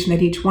contribution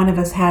that each one of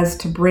us has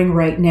to bring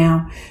right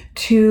now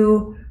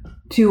to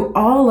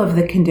all of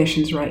the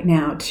conditions right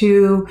now,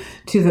 to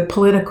the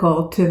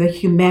political, to the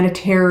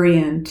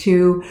humanitarian,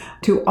 to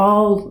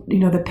all,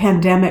 the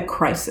pandemic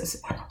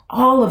crisis,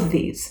 all of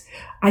these,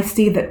 I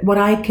see that what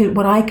I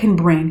can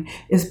bring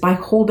is by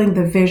holding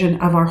the vision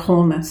of our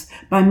wholeness,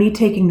 by me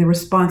taking the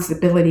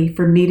responsibility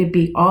for me to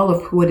be all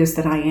of who it is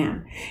that I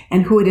am.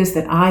 And who it is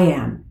that I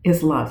am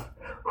is love.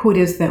 Who it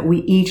is that we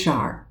each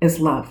are is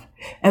love.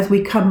 As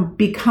we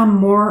become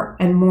more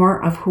and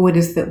more of who it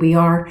is that we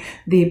are,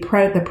 the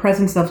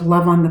presence of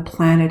love on the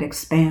planet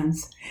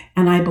expands.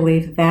 And I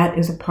believe that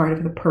is a part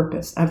of the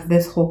purpose of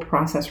this whole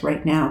process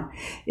right now,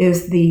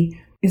 is the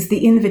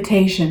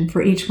invitation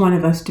for each one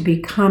of us to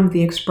become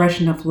the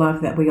expression of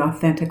love that we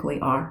authentically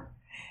are.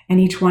 And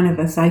each one of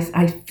us,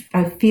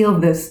 I feel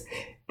this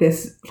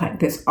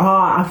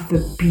awe of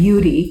the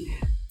beauty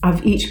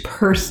of each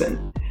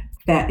person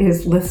that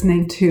is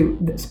listening to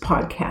this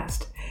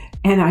podcast.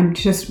 And I'm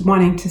just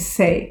wanting to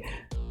say,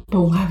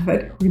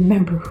 beloved,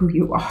 remember who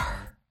you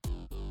are.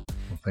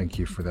 Well, thank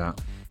you for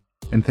that.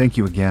 And thank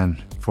you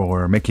again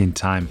for making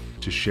time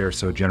to share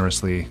so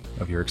generously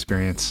of your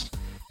experience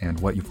and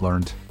what you've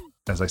learned.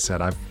 As I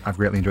said, I've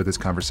greatly enjoyed this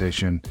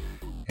conversation,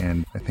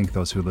 and I think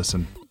those who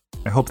listen,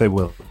 I hope they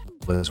will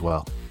as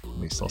well. At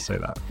least I'll say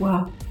that.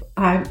 Well,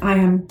 I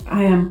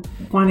am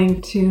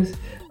wanting to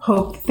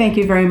hope. Thank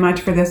you very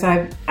much for this.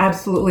 I've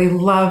absolutely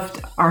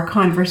loved our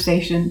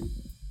conversation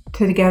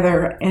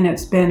together, and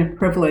it's been a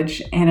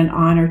privilege and an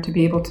honor to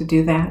be able to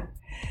do that.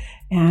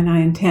 And I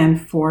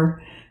intend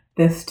for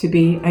this to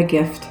be a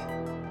gift.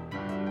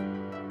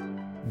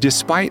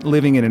 Despite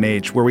living in an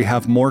age where we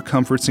have more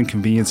comforts and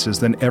conveniences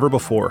than ever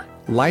before,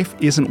 life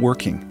isn't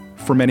working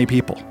for many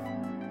people.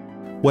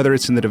 Whether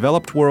it's in the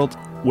developed world,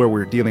 where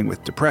we're dealing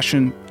with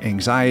depression,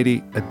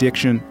 anxiety,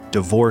 addiction,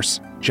 divorce,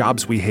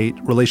 jobs we hate,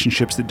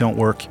 relationships that don't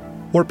work,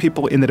 or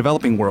people in the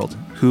developing world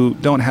who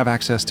don't have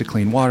access to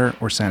clean water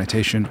or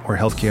sanitation or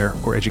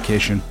healthcare or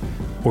education,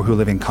 or who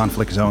live in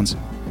conflict zones,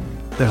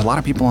 there's a lot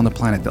of people on the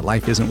planet that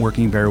life isn't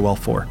working very well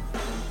for.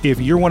 If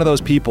you're one of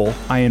those people,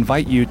 I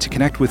invite you to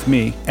connect with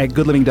me at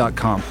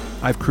goodliving.com.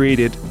 I've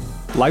created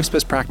Life's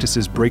Best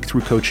Practices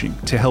Breakthrough Coaching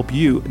to help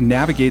you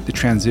navigate the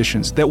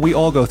transitions that we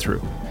all go through.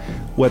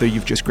 Whether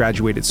you've just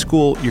graduated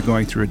school, you're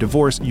going through a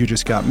divorce, you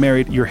just got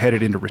married, you're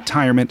headed into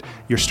retirement,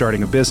 you're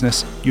starting a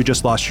business, you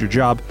just lost your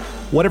job,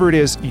 whatever it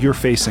is you're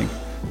facing,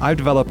 I've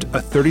developed a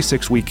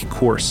 36-week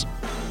course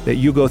that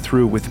you go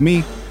through with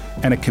me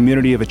and a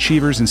community of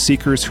achievers and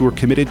seekers who are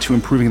committed to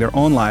improving their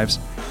own lives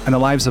and the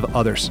lives of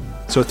others.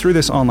 So through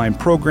this online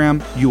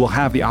program, you will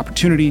have the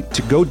opportunity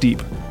to go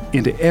deep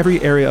into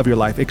every area of your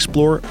life,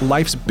 explore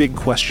life's big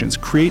questions,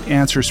 create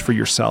answers for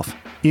yourself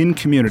in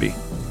community,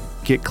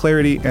 get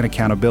clarity and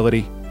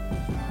accountability.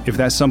 If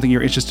that's something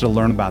you're interested to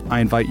learn about, I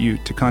invite you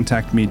to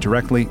contact me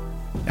directly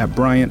at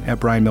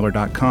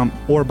brian@brianmiller.com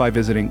or by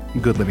visiting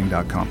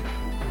goodliving.com.